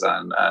visas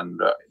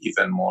and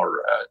even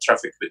more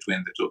traffic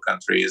between the two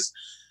countries.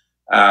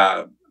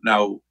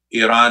 Now,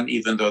 Iran,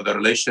 even though the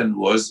relation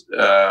was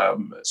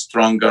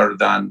stronger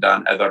than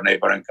other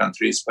neighboring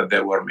countries, but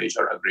there were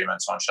major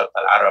agreements on Shatt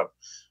al-Arab,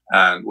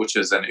 and which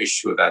is an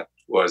issue that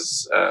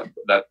was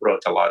that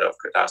brought a lot of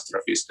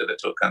catastrophes to the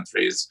two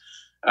countries,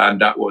 and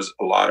that was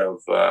a lot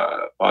of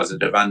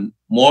positive. And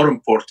more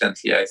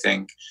importantly, I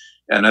think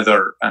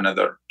another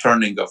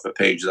turning of a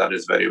page that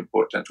is very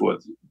important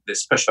was the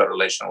special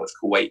relation with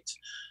Kuwait,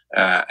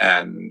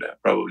 and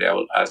probably I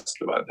will ask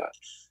about that.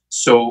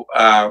 So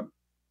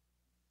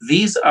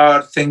these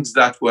are things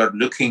that were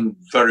looking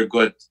very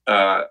good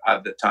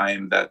at the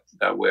time that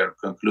were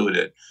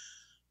concluded.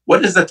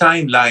 What is the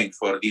timeline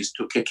for these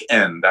to kick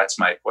in? That's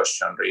my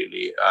question,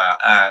 really.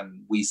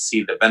 And we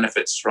see the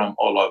benefits from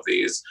all of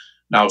these.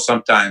 Now,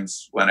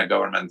 sometimes when a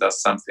government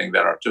does something,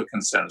 there are two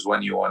concerns.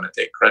 One, you want to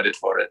take credit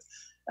for it.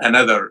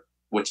 Another,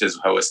 which is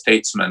how a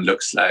statesman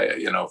looks like,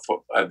 you know,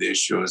 at the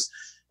issues,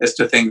 is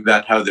to think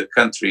that how the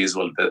countries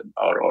will,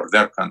 or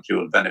their country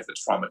will benefit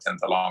from it in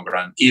the long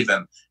run,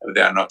 even if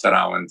they are not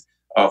around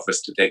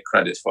office to take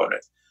credit for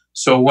it.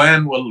 So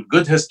when will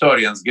good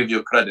historians give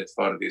you credit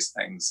for these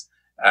things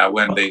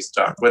when they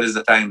start? What is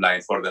the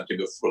timeline for them to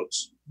give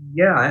fruits?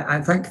 Yeah, I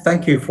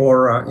thank you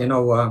for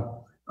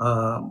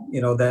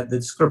the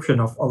description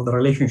of the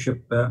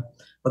relationship.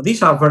 But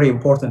these are very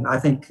important. I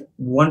think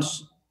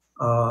once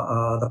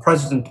the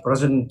President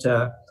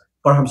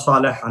Barham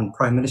Saleh and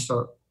Prime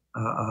Minister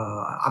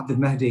Abdul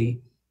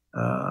Mahdi,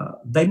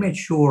 they made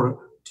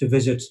sure to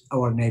visit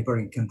our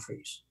neighboring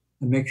countries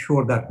and make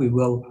sure that we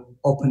will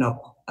open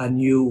up a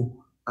new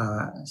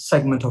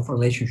segment of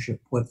relationship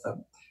with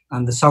them.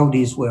 And the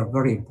Saudis were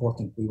very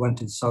important. We went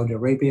to Saudi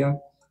Arabia,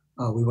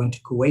 we went to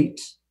Kuwait,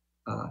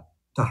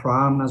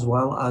 Tehran, as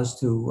well as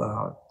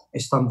to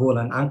Istanbul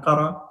and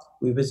Ankara.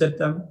 We visited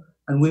them,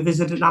 and we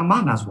visited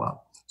Amman as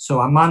well.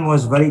 So Amman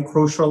was very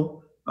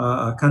crucial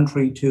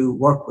country to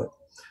work with.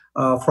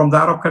 From the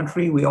Arab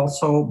country, we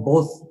also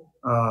both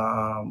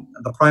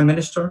the Prime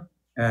Minister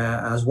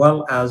as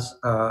well as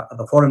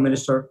the Foreign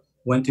Minister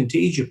went into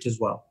Egypt as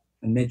well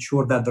and made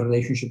sure that the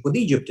relationship with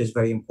Egypt is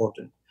very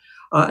important.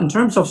 In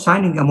terms of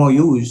signing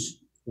MOUs,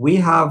 we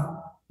have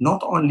not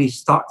only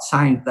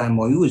signed the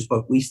MOUs,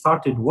 but we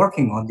started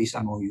working on these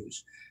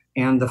MOUs.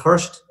 And the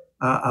first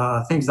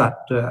things that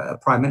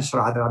Prime Minister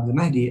Adil Abdul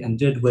Mahdi and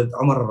did with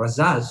Omar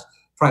al-Razaz,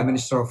 Prime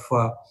Minister of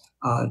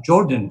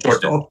Jordan,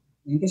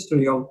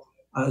 industrial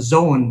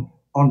zone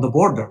on the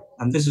border.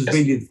 And this is Yes.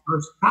 really the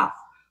first path.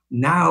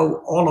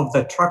 Now all of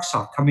the trucks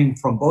are coming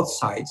from both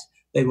sides.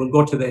 They will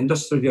go to the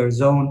industrial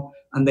zone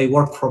and they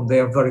work from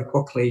there very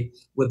quickly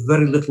with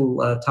very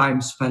little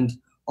time spent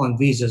on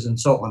visas and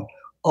so on.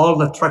 All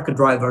the truck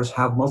drivers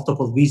have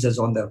multiple visas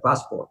on their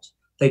passports.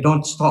 They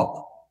don't stop.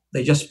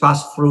 They just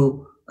pass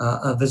through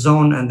the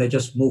zone and they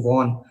just move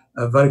on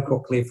very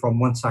quickly from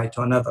one side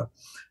to another.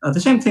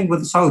 The same thing with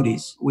the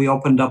Saudis. We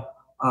opened up,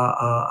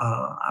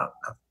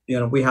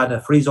 we had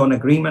a free zone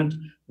agreement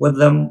with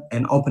them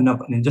and opened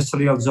up an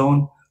industrial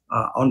zone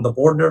on the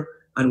border.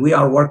 And we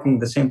are working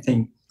the same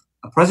thing.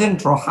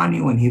 President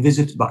Rouhani, when he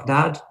visited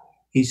Baghdad,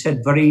 he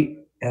said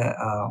very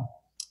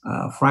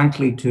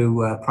frankly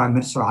to Prime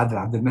Minister Adel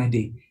Abdel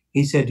Mahdi,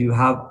 he said, you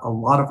have a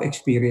lot of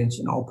experience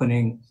in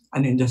opening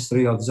an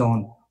industrial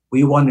zone.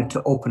 We wanted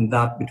to open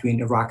that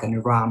between Iraq and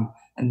Iran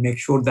and make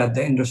sure that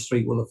the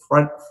industry will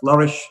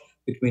flourish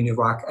between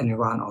Iraq and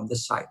Iran on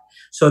this side.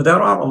 So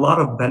there are a lot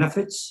of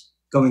benefits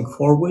going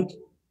forward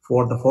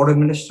for the foreign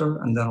minister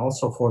and then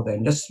also for the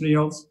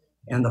industrials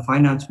and the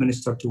finance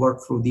minister to work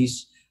through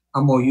these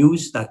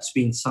MOUs that's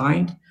been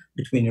signed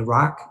between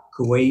Iraq,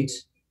 Kuwait,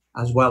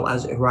 as well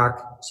as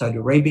Iraq, Saudi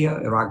Arabia,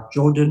 Iraq,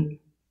 Jordan,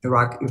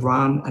 Iraq,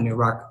 Iran, and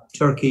Iraq,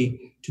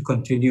 Turkey to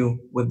continue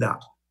with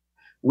that.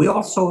 We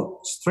also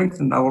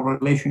strengthened our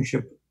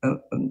relationship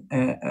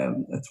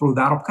through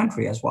the Arab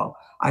country as well.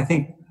 I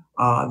think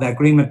the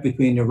agreement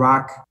between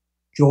Iraq,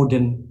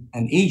 Jordan,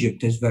 and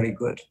Egypt is very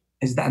good.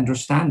 Is the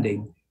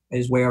understanding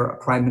is where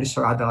Prime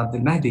Minister Adel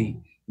Abdel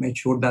Mahdi made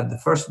sure that the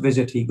first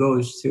visit he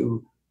goes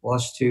to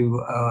was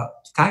to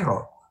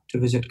Cairo, to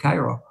visit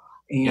Cairo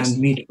and Yes.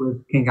 meet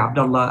with King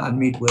Abdullah and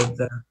meet with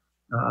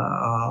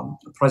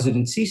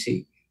President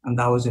Sisi. And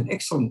that was an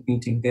excellent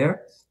meeting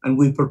there. And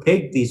we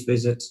prepared these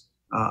visits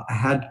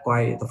ahead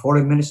by the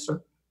foreign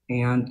minister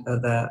and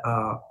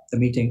the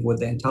meeting with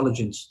the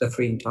intelligence, the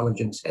free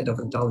intelligence, head of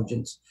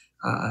intelligence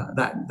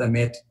that they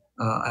met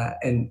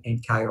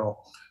in Cairo.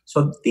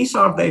 So these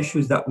are the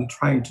issues that we're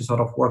trying to sort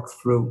of work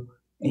through,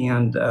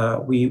 and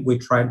we're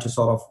trying to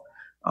sort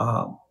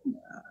of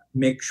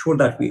make sure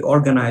that we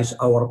organize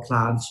our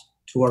plans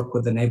to work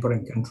with the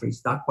neighboring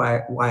countries. That's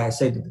why I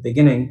said at the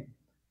beginning,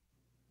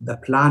 the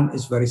plan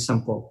is very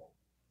simple.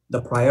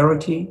 The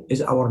priority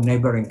is our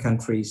neighboring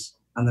countries,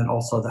 and then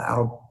also the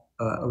Arab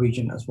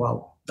region as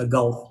well, the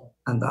Gulf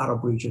and the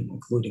Arab region,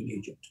 including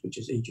Egypt, which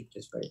is Egypt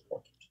is very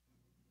important.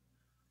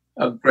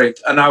 Great.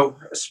 And now,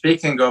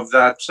 speaking of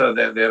that,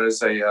 there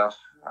is a,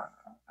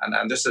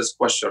 and this is a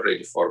question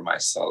really for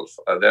myself.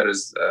 There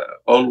is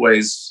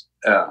always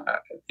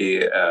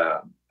the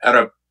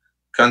Arab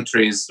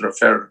countries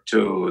refer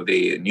to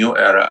the new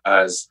era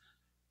as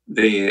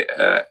the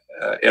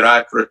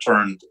Iraq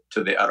returned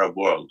to the Arab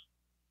world.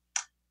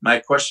 My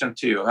question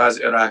to you, has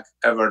Iraq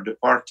ever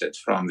departed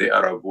from the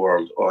Arab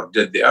world, or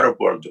did the Arab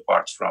world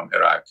depart from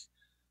Iraq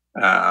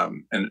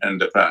in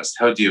the past?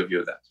 How do you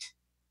view that?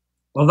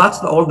 Well, that's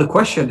all the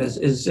question is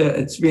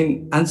it's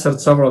been answered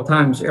several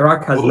times.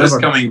 Iraq has Who is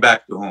coming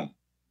back to whom?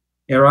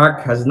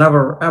 Iraq has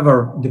never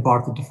ever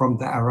departed from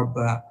the Arab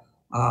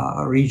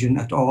region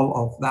at all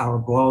of the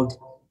Arab world.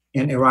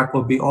 And Iraq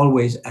will be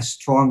always a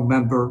strong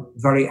member,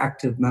 very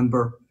active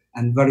member,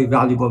 and very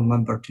valuable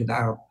member to the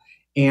Arab.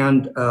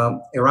 And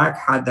Iraq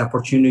had the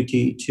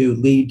opportunity to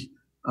lead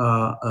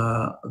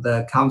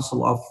the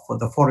Council of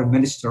the Foreign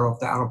Minister of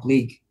the Arab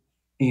League,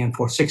 and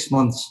for 6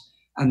 months,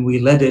 and we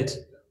led it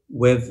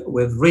with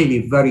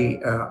really very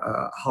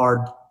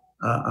hard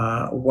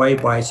way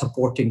by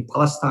supporting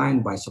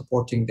Palestine, by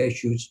supporting the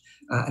issues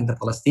and the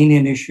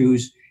Palestinian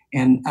issues,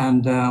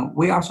 and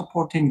we are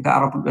supporting the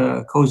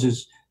Arab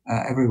causes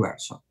everywhere.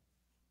 So.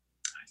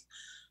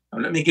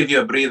 Let me give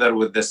you a breather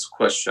with this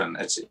question.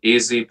 It's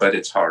easy, but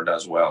it's hard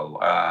as well.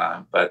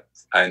 But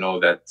I know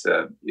that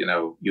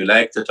you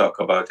like to talk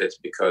about it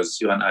because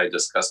you and I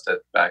discussed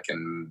it back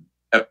in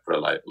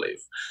April, I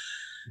believe.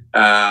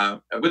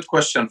 A good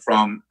question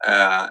from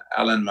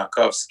Alan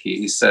Makovsky.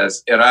 He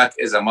says, Iraq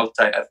is a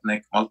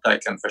multi-ethnic,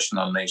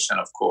 multi-confessional nation,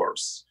 of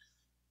course.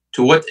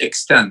 To what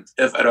extent,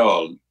 if at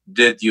all,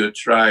 did you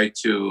try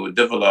to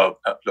develop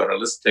a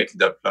pluralistic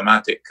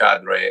diplomatic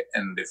cadre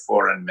in the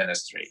foreign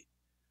ministry?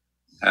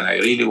 And I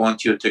really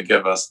want you to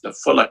give us the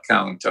full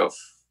account of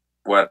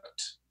what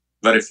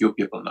very few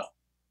people know.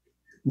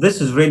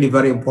 This is really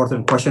very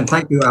important question.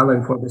 Thank you,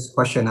 Alan, for this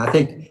question. I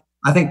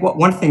think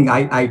one thing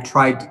I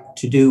tried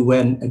to do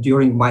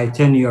during my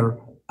tenure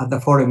at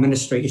the foreign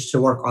ministry is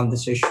to work on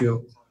this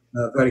issue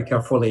very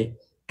carefully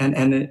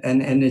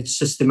and it's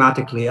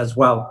systematically as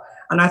well.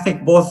 And I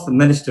think both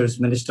ministers,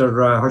 Minister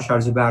Hoshar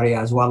Zubari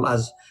as well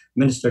as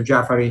Minister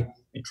Jafari,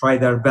 try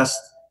their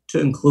best to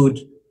include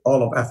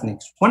all of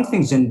ethnics. One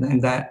thing in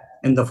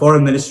the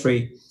foreign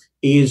ministry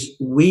is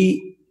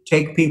we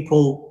take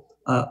people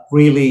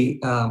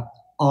really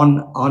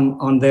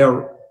on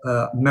their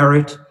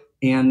merit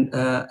and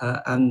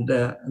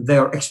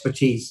their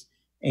expertise,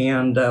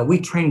 and we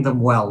train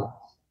them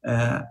well.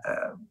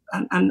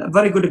 And a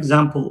very good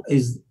example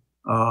is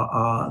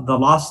the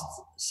last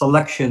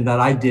selection that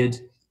I did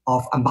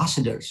of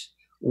ambassadors.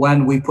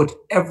 when we put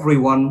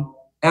everyone,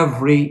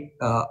 every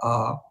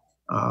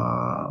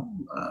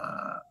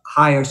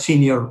higher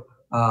senior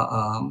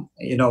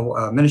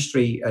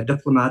ministry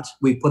diplomat,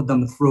 we put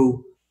them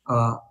through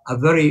a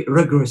very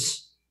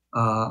rigorous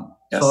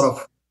sort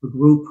of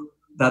group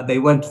that they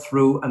went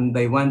through, and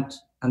they went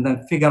and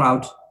then figure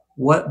out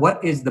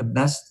what is the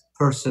best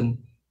person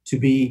to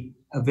be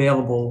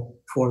available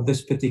for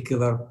this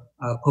particular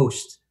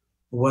post,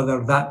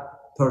 whether that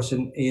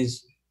person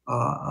is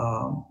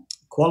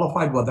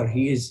qualified, whether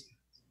he is.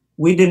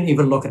 We didn't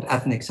even look at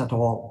ethnics at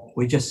all.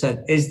 We just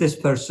said, is this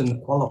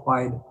person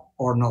qualified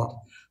or not?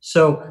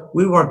 So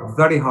we worked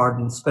very hard,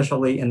 and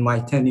especially in my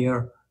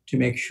tenure, to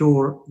make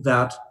sure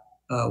that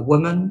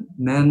women,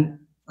 men,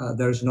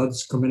 there's no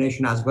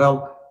discrimination as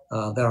well.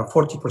 There are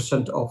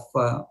 40% of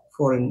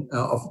foreign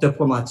of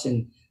diplomats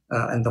in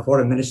the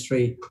foreign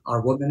ministry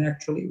are women,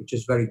 actually, which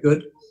is very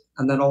good.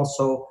 And then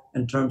also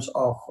in terms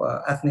of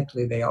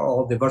ethnically, they are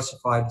all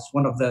diversified. It's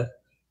one of the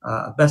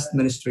best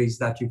ministries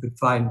that you could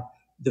find,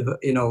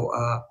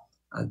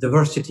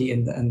 diversity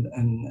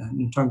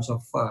in terms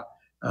of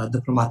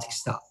diplomatic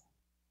staff.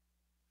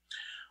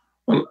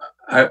 Well,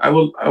 I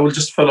will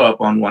just follow up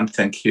on one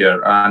thing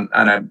here, and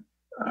I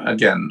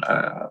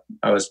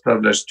was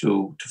privileged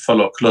to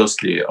follow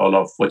closely all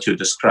of what you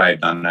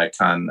described, and I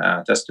can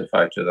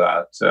testify to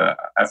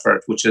that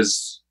effort, which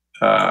is,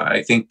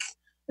 I think,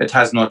 it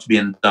has not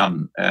been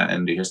done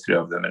in the history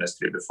of the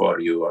ministry before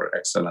Your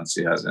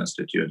Excellency has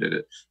instituted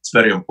it. It's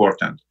very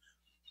important.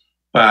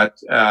 But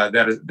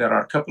there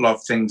are a couple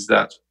of things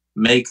that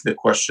make the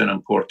question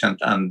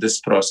important and this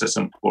process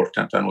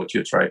important and what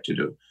you try to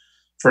do.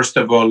 First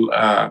of all,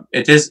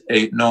 it is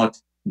not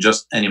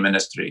just any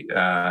ministry.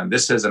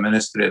 This is a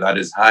ministry that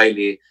is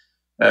highly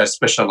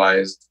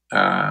specialized.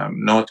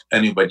 Not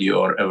anybody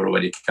or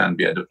everybody can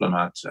be a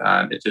diplomat.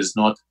 And it is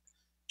not,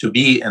 to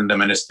be in the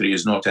ministry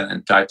is not an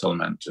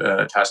entitlement.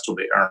 It has to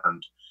be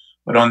earned.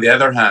 But on the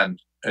other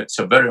hand, it's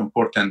a very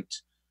important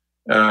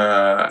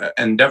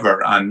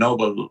endeavor and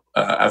noble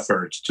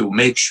effort to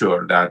make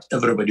sure that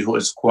everybody who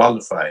is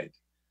qualified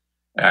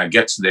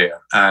gets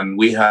there. And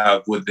we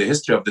have, with the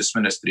history of this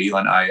ministry, you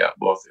and I are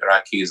both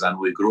Iraqis, and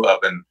we grew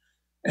up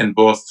in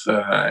both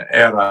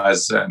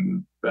eras,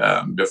 and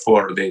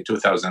before the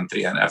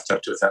 2003 and after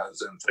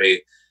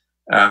 2003.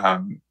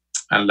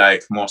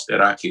 Unlike most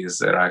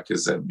Iraqis, Iraq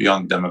is a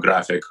young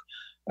demographic,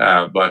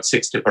 but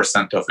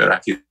 60% of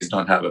Iraqis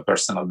don't have a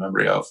personal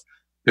memory of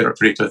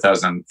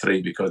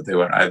pre-2003 because they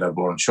were either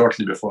born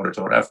shortly before it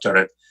or after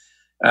it.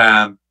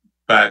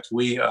 But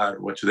we are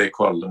what they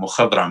call the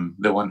Mukhadram,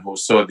 the one who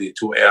saw the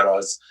two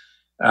eras.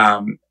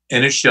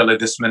 Initially,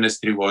 this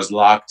ministry was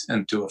locked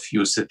into a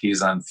few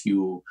cities and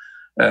few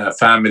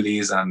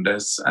families, and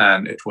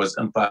it was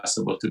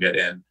impossible to get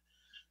in.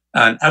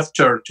 And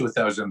after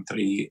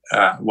 2003,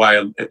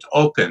 while it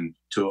opened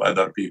to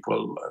other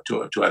people,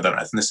 to other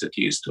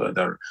ethnicities, to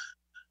other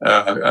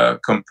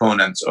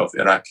components of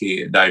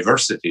Iraqi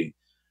diversity,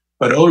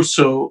 but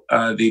also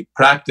the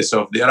practice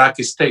of the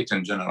Iraqi state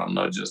in general,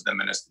 not just the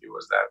ministry,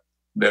 was that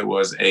there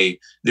was the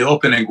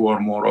opening were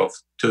more of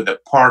to the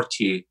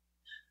party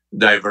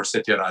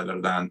diversity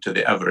rather than to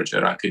the average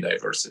Iraqi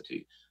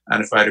diversity.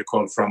 And if I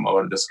recall from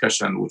our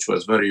discussion, which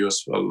was very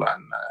useful,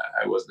 and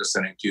I was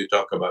listening to you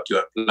talk about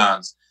your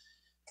plans,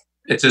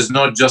 it is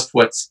not just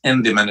what's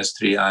in the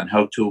ministry and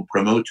how to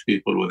promote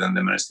people within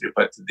the ministry,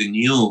 but the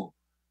new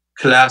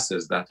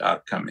classes that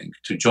are coming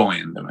to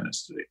join the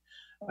ministry.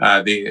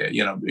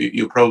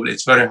 You probably,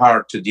 it's very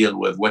hard to deal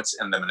with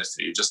what's in the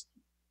ministry. You just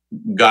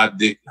got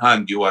the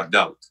hand you are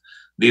dealt.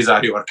 These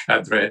are your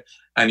cadre,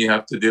 and you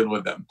have to deal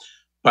with them.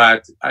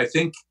 But I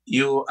think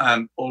you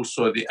and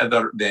also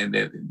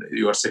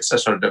your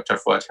successor, Dr.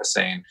 Fuad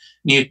Hussein,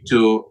 need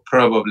to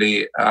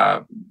probably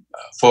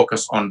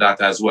focus on that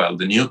as well.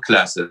 The new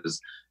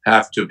classes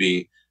have to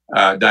be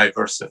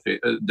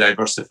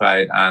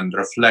diversified and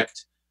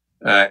reflect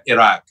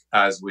Iraq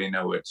as we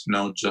know it,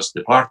 not just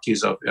the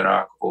parties of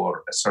Iraq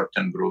or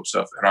certain groups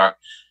of Iraq.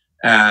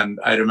 And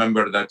I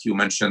remember that you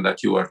mentioned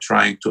that you were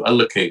trying to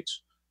allocate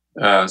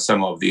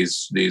some of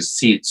these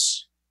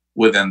seats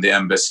within the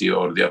embassy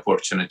or the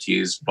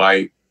opportunities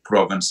by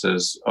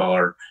provinces,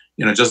 or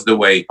just the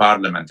way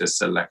parliament is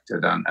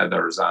selected and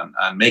others,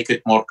 and make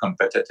it more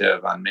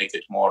competitive and make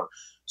it more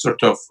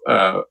sort of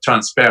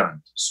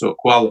transparent, so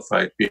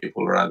qualified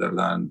people rather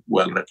than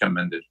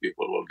well-recommended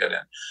people will get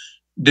in.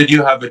 Did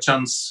you have a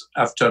chance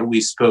after we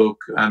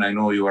spoke, and I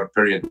know your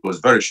period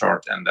was very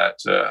short in that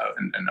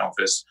in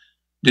office,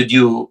 did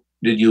you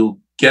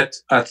get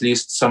at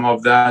least some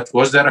of that?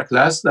 Was there a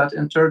class that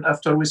entered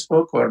after we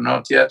spoke or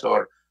not yet,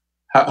 or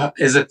how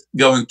is it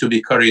going to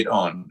be carried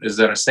on? Is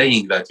there a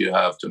saying that you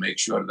have to make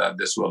sure that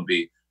this will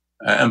be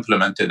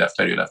implemented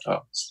after you left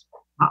office?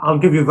 I'll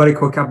give you a very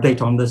quick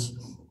update on this.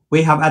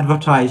 We have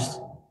advertised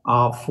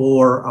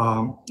for,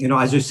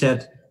 as you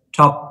said,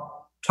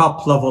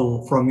 top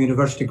level from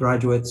university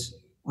graduates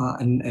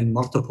and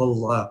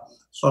multiple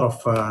sort of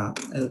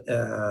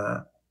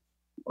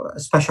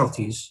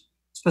specialties.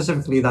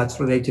 Specifically, that's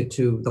related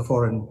to the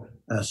foreign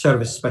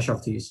service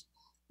specialties.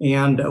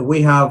 And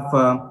we have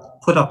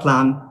put a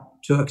plan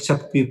to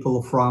accept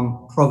people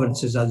from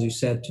provinces, as you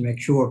said, to make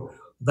sure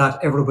that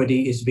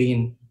everybody is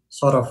being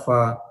sort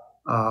of,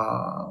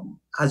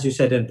 as you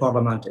said in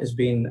Parliament, is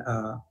being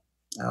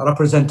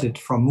represented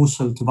from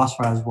Mosul to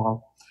Basra as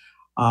well.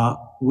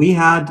 We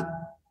had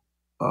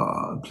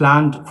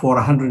planned for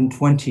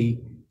 120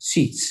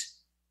 seats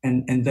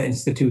in the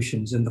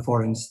institutions, in the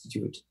Foreign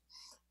Institute,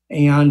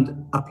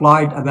 and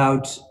applied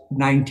about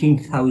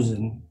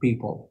 19,000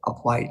 people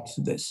applied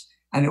to this.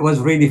 And it was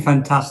really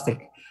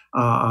fantastic.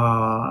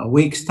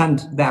 We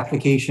extend the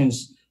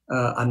applications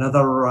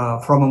another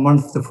from a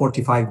month to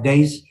 45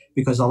 days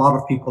because a lot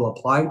of people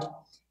applied.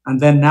 And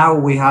then now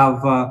we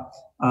have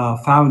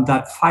found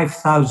that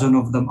 5,000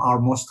 of them are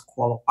most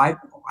qualified,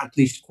 or at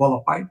least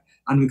qualified,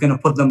 and we're going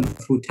to put them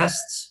through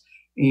tests.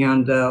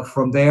 And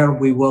from there,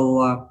 we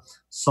will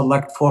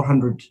select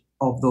 400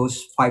 of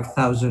those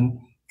 5,000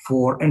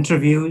 for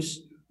interviews,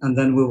 and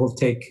then we will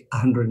take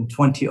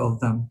 120 of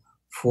them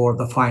for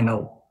the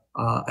final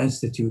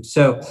institute.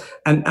 So,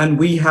 and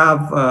we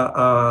have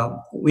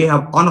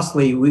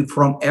honestly, we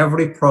from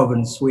every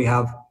province we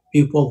have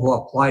people who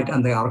applied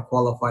and they are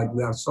qualified.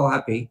 We are so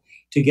happy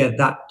to get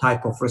that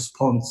type of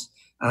response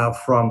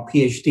from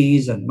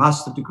PhDs and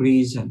master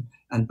degrees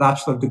and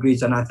bachelor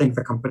degrees, and I think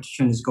the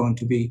competition is going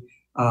to be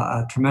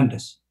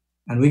tremendous.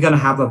 And we're going to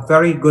have a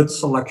very good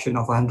selection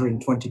of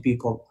 120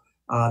 people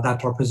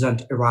that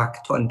represent Iraq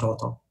in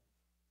total.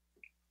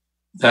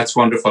 That's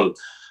wonderful.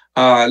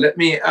 Let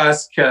me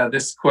ask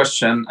this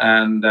question,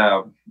 and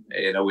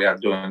we are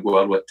doing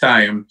well with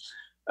time.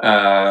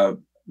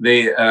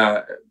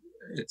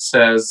 It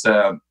says,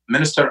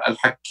 Minister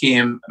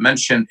Al-Hakim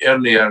mentioned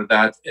earlier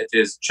that it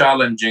is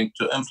challenging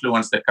to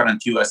influence the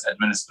current U.S.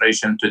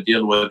 administration to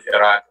deal with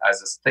Iraq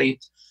as a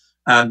state,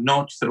 and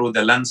not through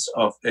the lens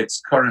of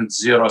its current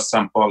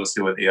zero-sum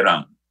policy with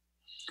Iran.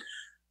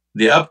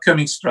 The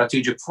upcoming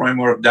strategic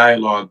framework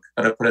dialogue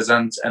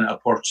represents an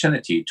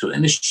opportunity to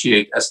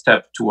initiate a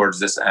step towards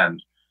this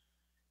end.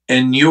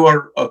 In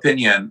your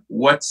opinion,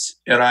 what's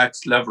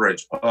Iraq's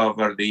leverage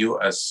over the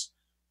US?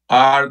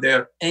 Are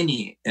there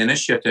any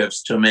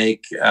initiatives to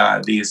make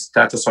the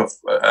status of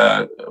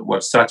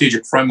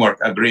strategic framework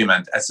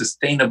agreement a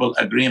sustainable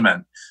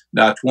agreement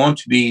that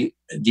won't be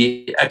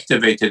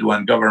deactivated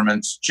when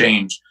governments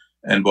change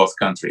in both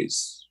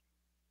countries?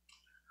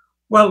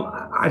 Well,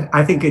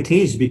 I think it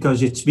is,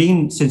 because it's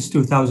been since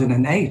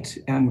 2008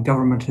 and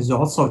government has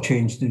also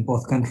changed in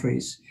both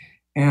countries.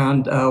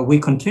 And we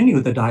continue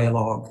the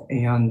dialogue,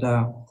 and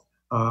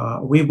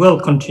we will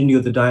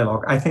continue the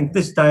dialogue. I think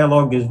this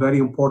dialogue is very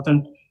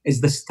important, is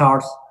the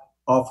start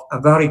of a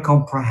very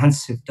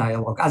comprehensive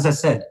dialogue. As I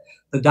said,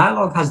 the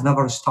dialogue has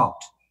never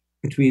stopped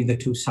between the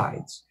two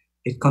sides.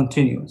 It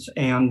continues,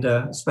 and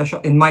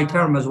especially in my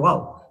term as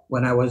well,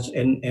 when I was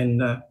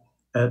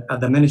at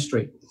the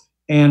ministry.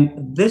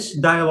 And this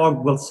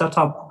dialogue will set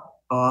up,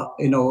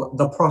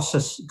 the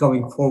process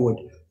going forward,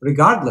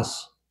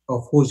 regardless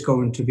of who's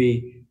going to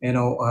be, in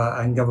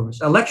government.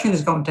 Election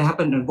is going to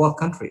happen in both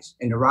countries,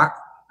 in Iraq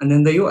and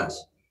in the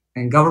U.S.,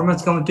 and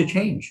government's going to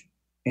change.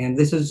 And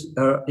this is,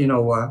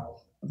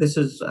 this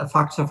is a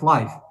fact of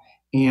life.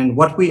 And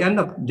what we end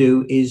up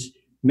do is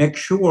make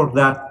sure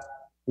that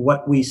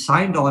what we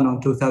signed on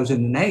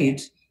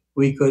 2008,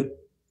 we could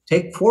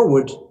take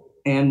forward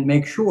and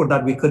make sure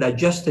that we could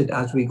adjust it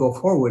as we go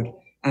forward,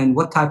 and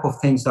what type of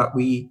things that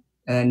we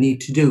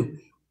need to do.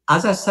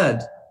 As I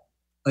said,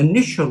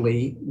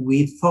 initially,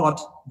 we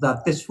thought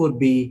that this would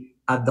be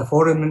at the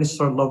foreign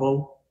minister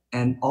level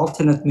and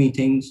alternate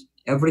meetings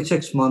every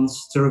 6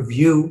 months to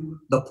review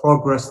the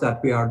progress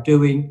that we are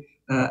doing,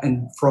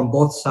 and from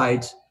both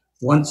sides,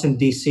 once in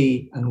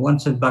DC and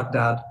once in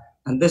Baghdad.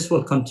 And this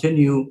will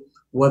continue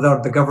whether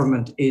the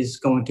government is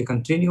going to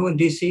continue in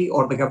DC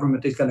or the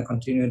government is going to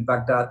continue in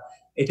Baghdad.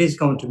 It is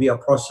going to be a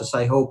process.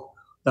 I hope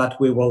that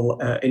we will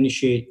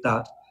initiate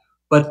that.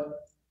 But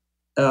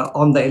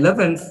on the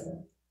 11th,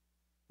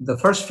 the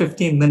first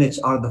 15 minutes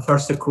are the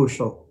first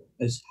crucial,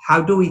 is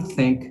how do we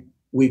think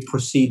we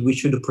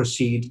should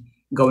proceed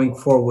going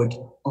forward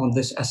on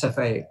this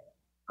SFA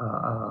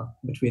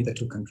between the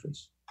two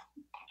countries?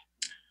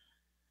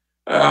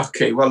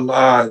 Okay,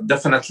 well,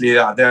 definitely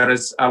there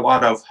is a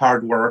lot of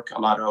hard work,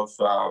 a lot of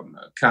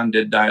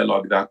candid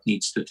dialogue that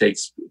needs to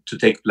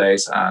take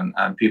place,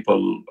 and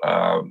people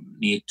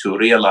need to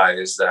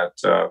realize that,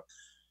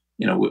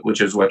 which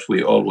is what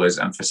we always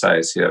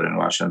emphasize here in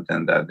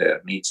Washington, that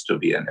there needs to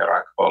be an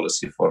Iraq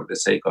policy for the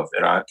sake of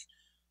Iraq,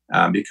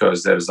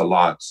 because there's a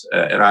lot.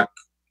 Iraq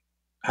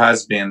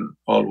has been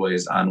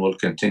always and will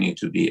continue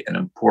to be an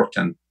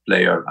important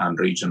player and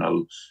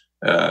regional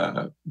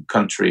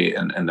country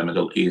in the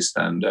Middle East,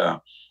 and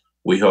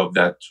we hope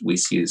that we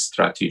see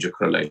strategic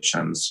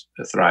relations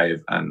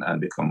thrive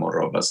and become more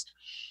robust.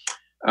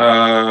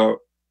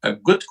 A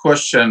good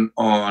question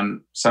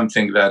on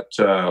something that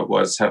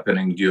was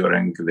happening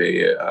during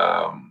the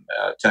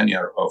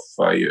tenure of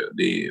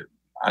the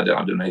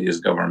Abdul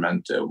Mahdi's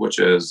government, which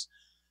is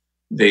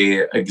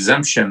the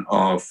exemption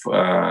of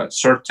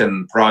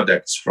certain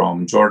products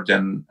from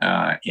Jordan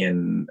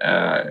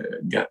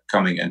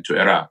coming into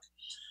Iraq.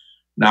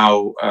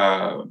 Now,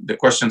 the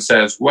question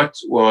says, what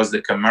was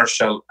the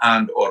commercial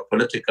and or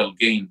political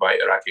gain by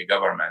Iraqi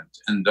government,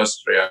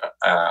 industry,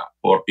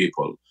 or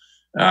people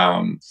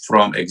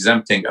from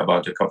exempting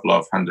about a couple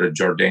of hundred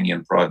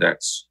Jordanian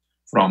products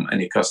from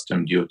any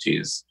custom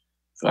duties?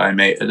 If I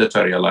may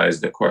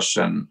editorialize the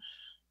question,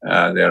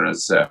 there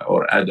is,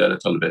 or add a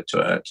little bit to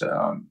it.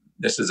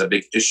 This is a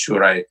big issue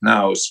right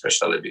now,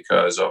 especially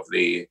because of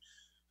the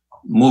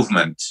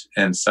movement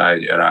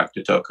inside Iraq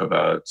to talk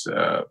about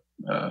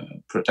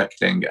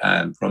protecting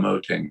and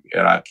promoting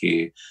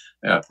Iraqi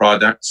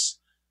products.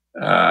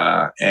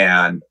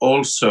 And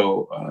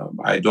also,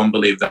 I don't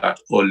believe that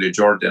only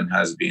Jordan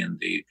has been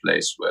the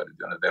place where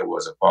there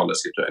was a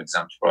policy to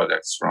exempt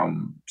products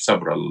from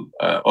several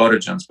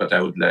origins, but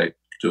I would like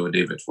to,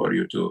 David, for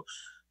you to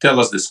tell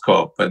us the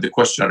scope, but the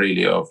question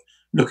really of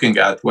looking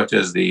at what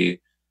is the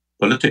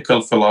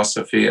political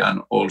philosophy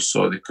and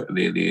also the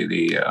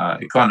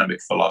economic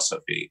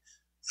philosophy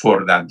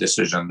for that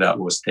decision that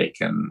was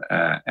taken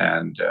at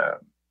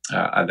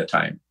the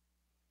time.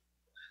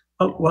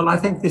 Well, I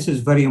think this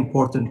is very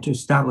important to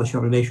establish a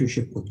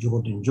relationship with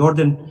Jordan.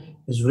 Jordan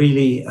is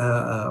really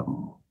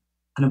an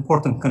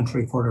important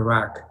country for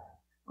Iraq.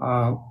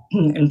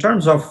 In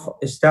terms of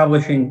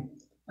establishing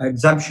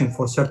exemption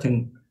for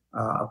certain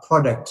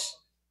products,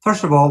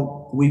 first of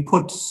all, we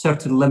put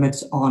certain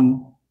limits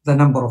on the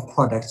number of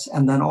products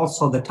and then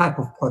also the type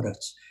of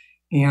products.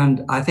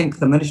 And I think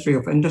the Ministry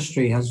of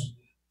Industry has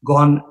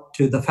gone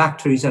to the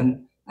factories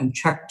and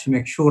checked to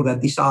make sure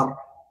that these are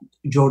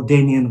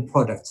Jordanian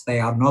products. They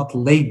are not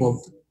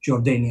labeled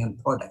Jordanian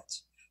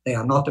products. They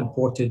are not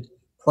imported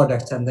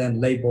products and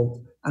then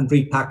labeled and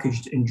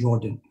repackaged in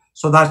Jordan.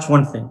 So that's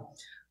one thing.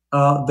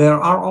 There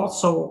are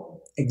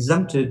also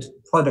exempted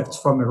products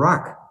from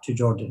Iraq to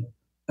Jordan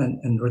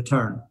in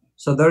return.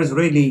 So there is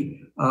really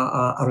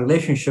a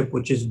relationship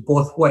which is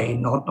both way,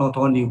 not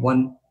only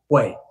one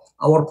way.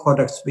 Our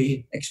products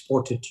being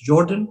exported to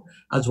Jordan,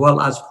 as well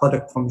as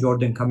product from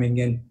Jordan coming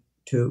in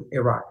to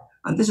Iraq.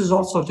 And this is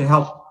also to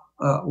help,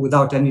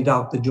 without any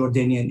doubt, the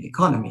Jordanian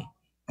economy.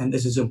 And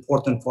this is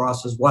important for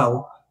us as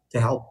well to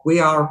help. We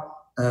are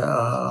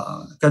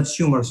a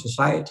consumer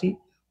society.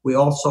 We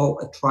also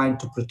are trying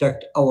to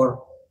protect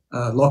our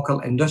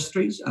local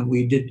industries, and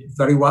we did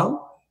very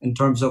well in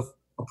terms of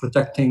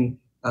protecting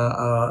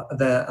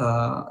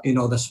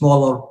the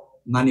smaller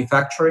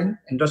manufacturing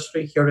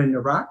industry here in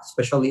Iraq,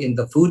 especially in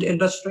the food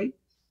industry,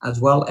 as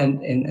well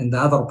in the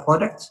other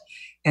products.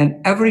 And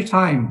every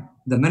time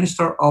the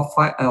Minister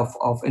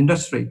of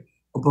Industry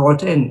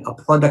brought in a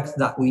product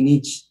that we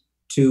need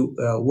to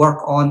work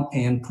on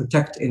and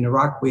protect in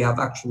Iraq, we have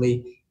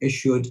actually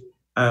issued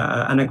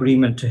an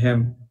agreement to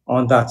him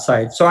on that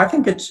side. So I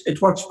think it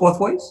works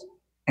both ways,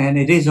 and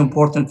it is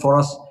important for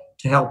us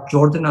to help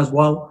Jordan as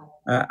well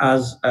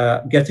as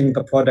getting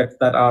the products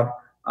that are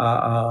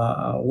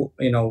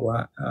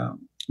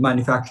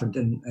manufactured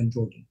in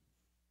Jordan.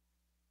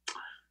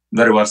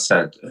 Very well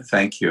said.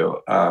 Thank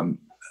you.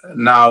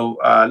 Now,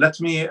 let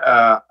me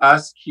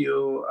ask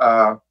you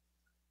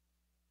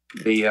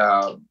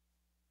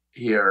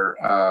here.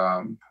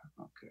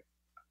 Okay.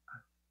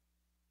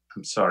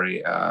 I'm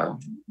sorry.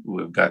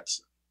 We've got.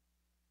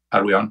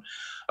 Are we on?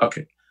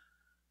 Okay.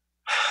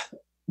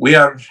 We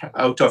are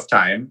out of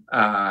time.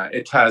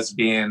 It has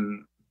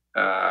been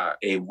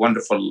a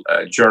wonderful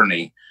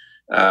journey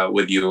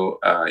with you,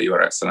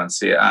 Your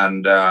Excellency,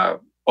 and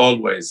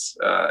always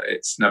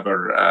it's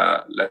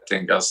never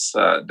letting us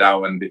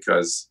down,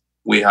 because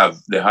we have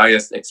the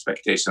highest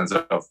expectations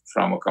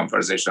from a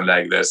conversation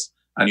like this,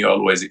 and you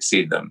always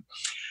exceed them.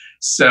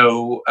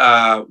 So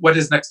what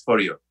is next for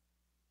you?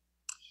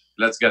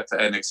 Let's get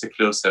an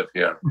exclusive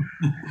here.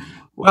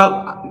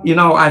 Well,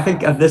 I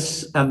think at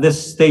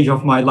this stage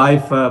of my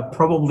life,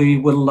 probably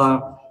will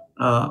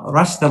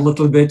rest a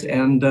little bit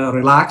and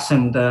relax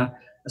and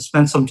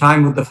spend some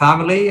time with the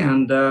family,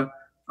 and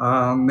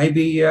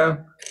maybe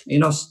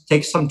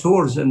take some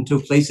tours into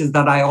places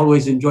that I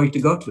always enjoy to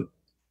go to.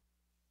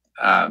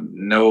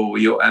 No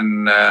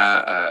UN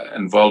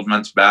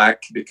involvement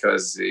back,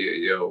 because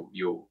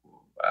you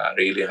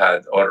really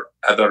had, or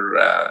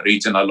other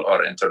regional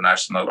or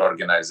international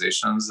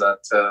organizations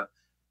that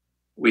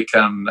we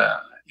can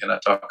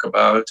talk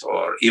about,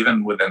 or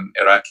even within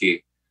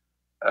Iraqi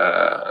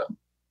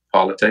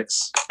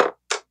politics?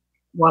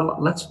 Well,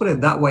 let's put it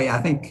that way.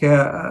 I think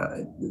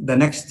the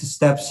next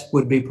steps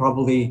would be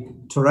probably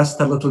to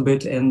rest a little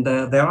bit, and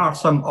there are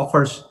some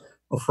offers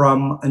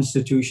from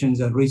institutions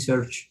and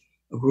research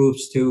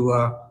groups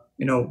to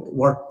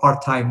work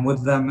part-time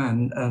with them,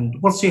 and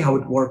we'll see how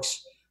it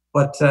works.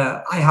 But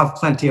I have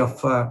plenty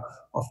of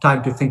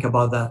time to think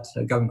about that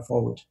going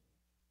forward.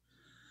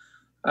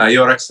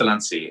 Your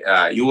Excellency,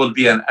 you will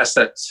be an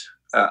asset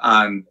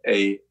and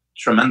a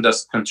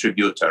tremendous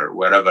contributor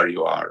wherever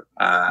you are.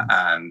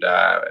 And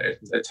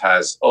it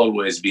has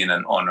always been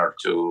an honor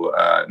to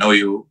know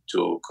you,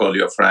 to call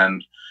you a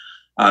friend,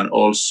 And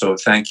also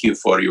thank you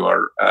for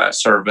your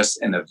service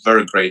in a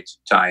very great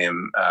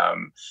time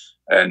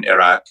in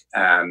Iraq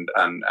and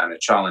a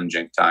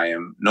challenging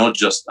time. Not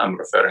just I'm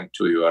referring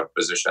to your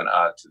position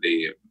at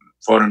the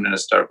foreign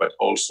minister, but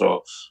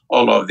also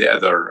all of the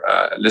other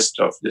list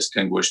of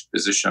distinguished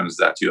positions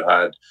that you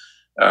had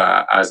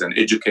as an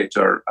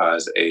educator,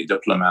 as a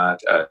diplomat,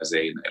 as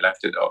an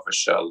elected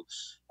official,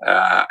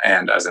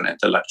 and as an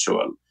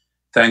intellectual.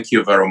 Thank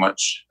you very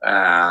much.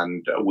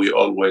 And we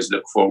always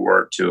look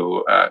forward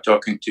to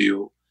talking to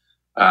you.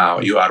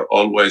 You are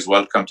always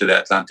welcome to the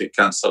Atlantic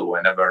Council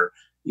whenever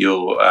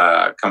you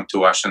come to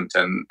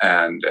Washington,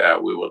 and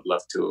we would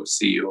love to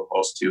see you,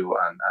 host you,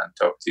 and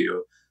talk to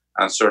you.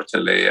 And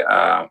certainly,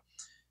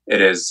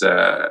 it is.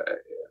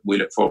 We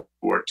look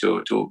forward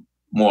to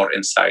more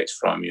insight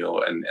from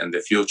you in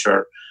the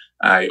future.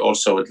 I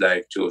also would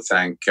like to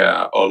thank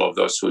all of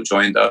those who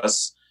joined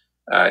us.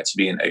 It's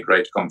been a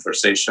great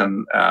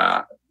conversation.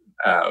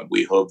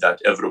 We hope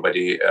that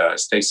everybody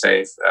stay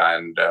safe,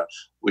 and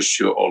wish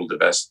you all the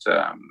best,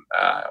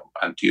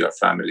 and to your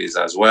families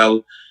as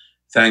well.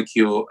 Thank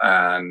you,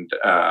 and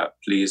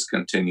please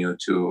continue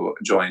to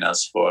join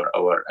us for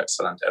our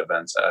excellent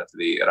events at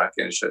the Iraq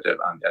Initiative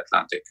and the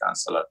Atlantic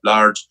Council at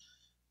large.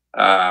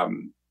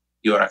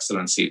 Your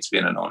Excellency, it's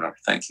been an honor.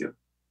 Thank you.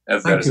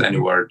 If there is any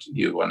word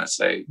you want to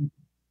say. It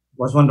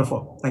was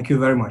wonderful. Thank you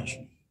very much.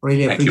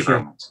 Really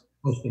appreciate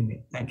hosting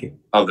me. Thank you.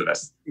 All the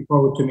best. Looking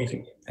forward to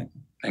meeting you. Thank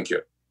you. Thank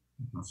you.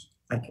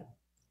 Thank you.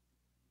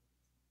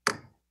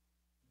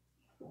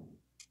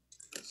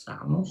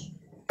 Estamos.